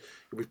cup, and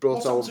we've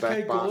brought Owen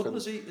Beck back. Gordon?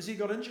 Has he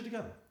got injured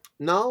again?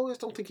 No, I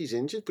don't think he's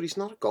injured, but he's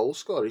not a goal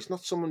scorer. He's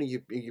not someone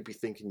you'd be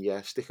thinking,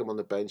 yeah, stick him on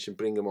the bench and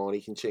bring him on,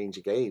 he can change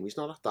a game. He's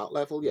not at that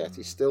level yet.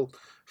 He's still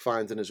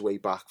finding his way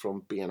back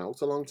from being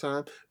out a long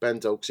time. Ben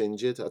Doak's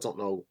injured. I don't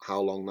know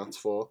how long that's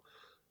for.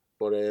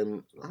 But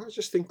I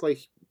just think,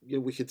 like,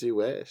 we could do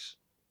worse.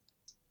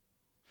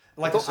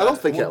 Like I don't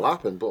think it'll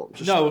happen, but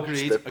just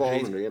agreed.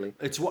 Really.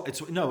 It's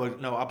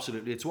no,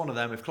 absolutely. It's one of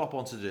them. If Klopp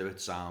wants to do it,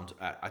 sound.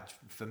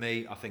 For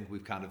me, I think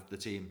we've the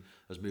team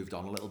has moved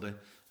on a little bit.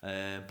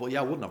 But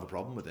yeah, I wouldn't have a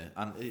problem with it.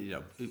 And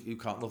who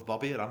can't love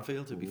Bobby at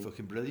Anfield? It'd be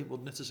fucking brilliant,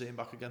 wouldn't it, to see him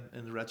back again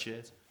in the red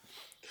shirt?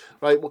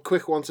 Right. Well,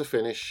 quick one to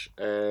finish.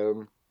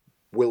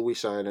 Will we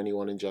sign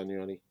anyone in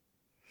January?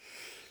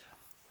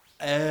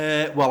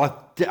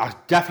 Well, I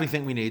definitely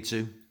think we need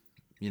to.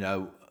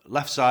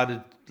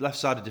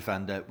 Left-sided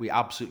defender, we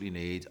absolutely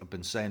need. I've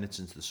been saying it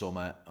since the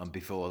summer, and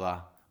before that,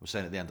 I was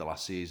saying at the end of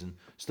last season.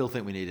 Still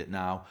think we need it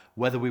now.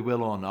 Whether we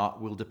will or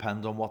not will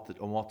depend on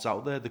what's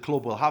out there. The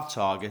club will have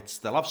targets.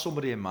 They'll have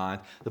somebody in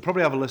mind. They'll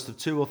probably have a list of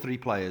 2 or 3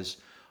 players,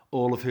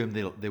 all of whom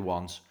they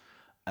want.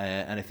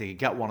 And if they can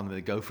get one of them,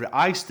 they go for it.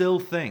 I still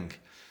think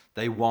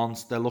they're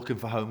looking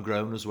for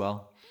homegrown as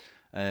well.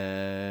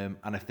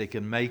 And if they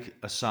can make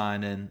a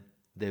sign-in,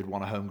 they'd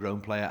want a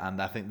homegrown player,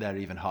 and I think they're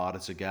even harder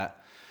to get.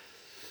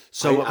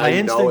 So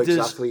I know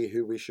exactly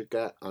who we should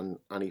get, and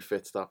he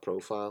fits that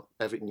profile.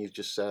 Everything you've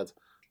just said,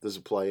 there's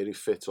a player who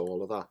fits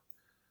all of that.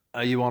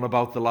 Are you on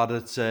about the lad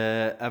at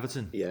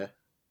Everton? Yeah.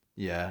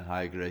 Yeah,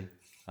 I agree.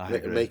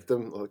 Make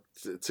them,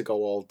 to go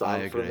all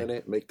down for a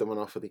minute, make them an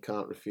offer they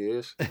can't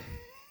refuse.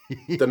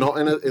 They're not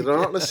in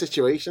a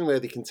situation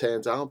where they can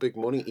turn down big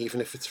money,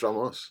 even if it's from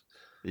us.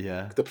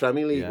 Yeah. The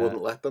Premier League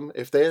wouldn't let them.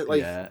 If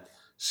they're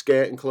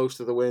skirting close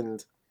to the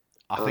wind.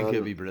 I think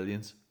it'd be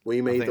brilliant. We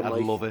made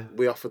them love it.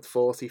 We offered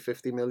 40,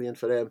 50 million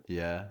for him.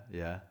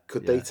 Yeah.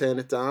 Could they turn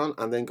it down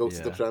and then go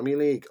to the Premier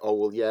League? Oh,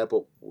 well, yeah,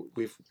 but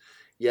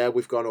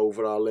we've gone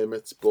over our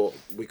limits, but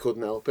we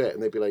couldn't help it.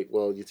 And they'd be like,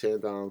 well, you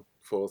turned down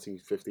 40,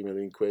 50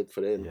 million quid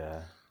for him.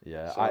 Yeah.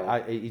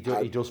 So he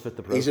does fit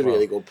the profile. He's a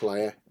really good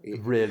player.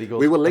 Really good.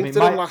 We were linked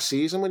to him last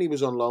season when he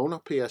was on loan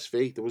at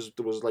PSV. There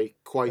was like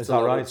quite a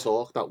lot of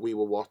talk that we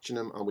were watching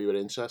him and we were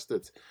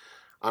interested.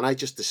 And I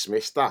just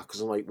dismissed that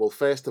because I'm like, well,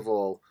 first of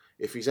all,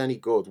 if he's any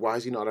good, why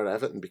is he not at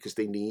Everton? Because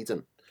they need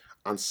him.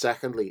 And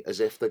secondly, as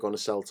if they're going to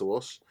sell to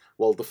us.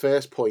 Well, the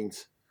first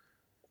point,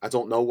 I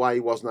don't know why he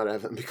wasn't at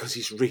Everton because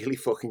he's really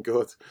fucking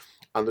good.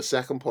 And the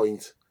second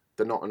point,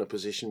 they're not in a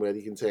position where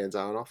they can turn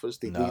down offers.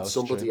 They need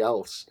somebody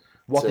else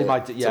they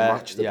might do, to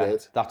match the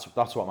bid. That's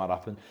what might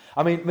happen.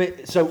 I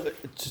mean, so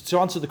to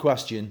answer the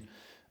question,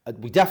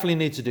 we definitely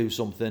need to do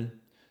something.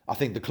 I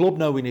think the club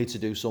know we need to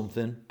do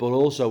something, but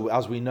also,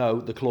 as we know,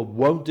 the club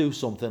won't do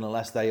something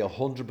unless they are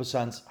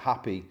 100%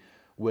 happy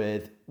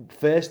with,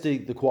 firstly,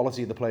 the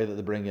quality of the player that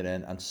they're bringing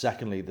in, and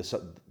secondly,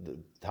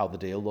 how the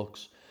deal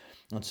looks.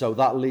 And so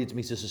that leads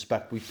me to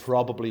suspect we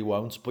probably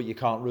won't, but you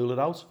can't rule it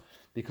out,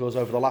 because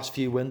over the last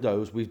few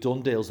windows, we've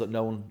done deals that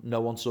no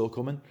one saw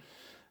coming.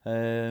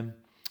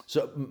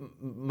 So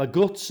my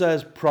gut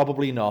says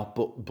probably not,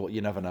 but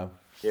you never know.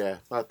 Yeah,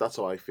 that's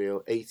how I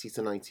feel. 80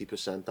 to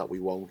 90% that we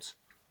won't.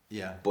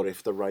 Yeah. But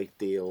if the right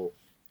deal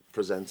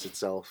presents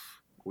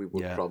itself, we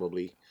would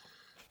probably...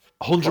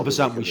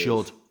 100% we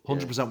should.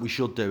 100% we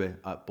should do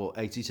it. But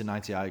 80 to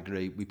 90, I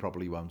agree, we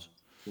probably won't.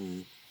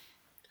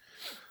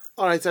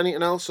 All right,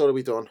 anything else, or are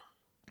we done?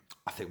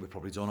 I think we're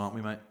probably done, aren't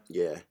we, mate?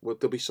 Yeah. Well,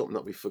 there'll be something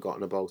that we've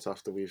forgotten about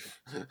after we've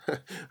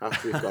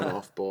gone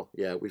off. But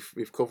yeah,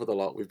 we've covered a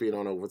lot. We've been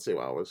on over 2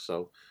 hours,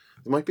 so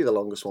it might be the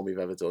longest one we've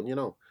ever done, you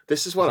know.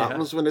 This is what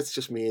happens when it's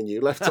just me and you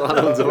left to our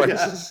own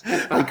devices.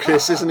 And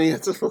Chris isn't here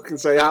to fucking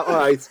say, all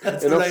right,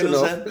 enough's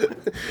enough.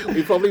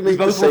 We probably made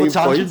the same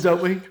point,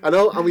 don't we? I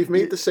know, and we've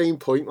made the same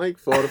point like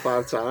 4 or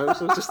 5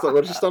 times.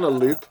 We're just on a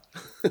loop.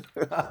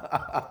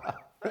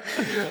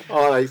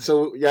 All right,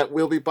 so yeah,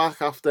 we'll be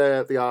back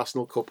after the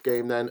Arsenal Cup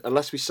game then,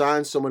 unless we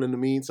sign someone in the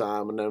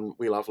meantime, and then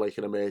we'll have like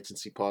an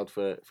emergency pod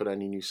for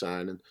any new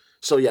signing.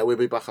 So yeah, we'll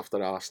be back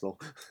after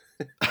Arsenal.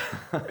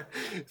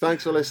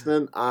 Thanks for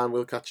listening, and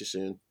we'll catch you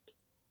soon.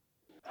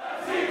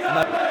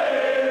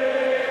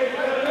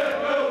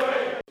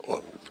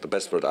 Well, the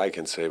best word I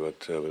can say,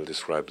 but will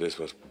describe this,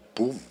 was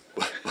boom.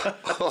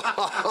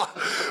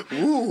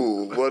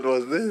 Ooh, what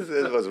was this?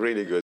 It was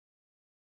really good.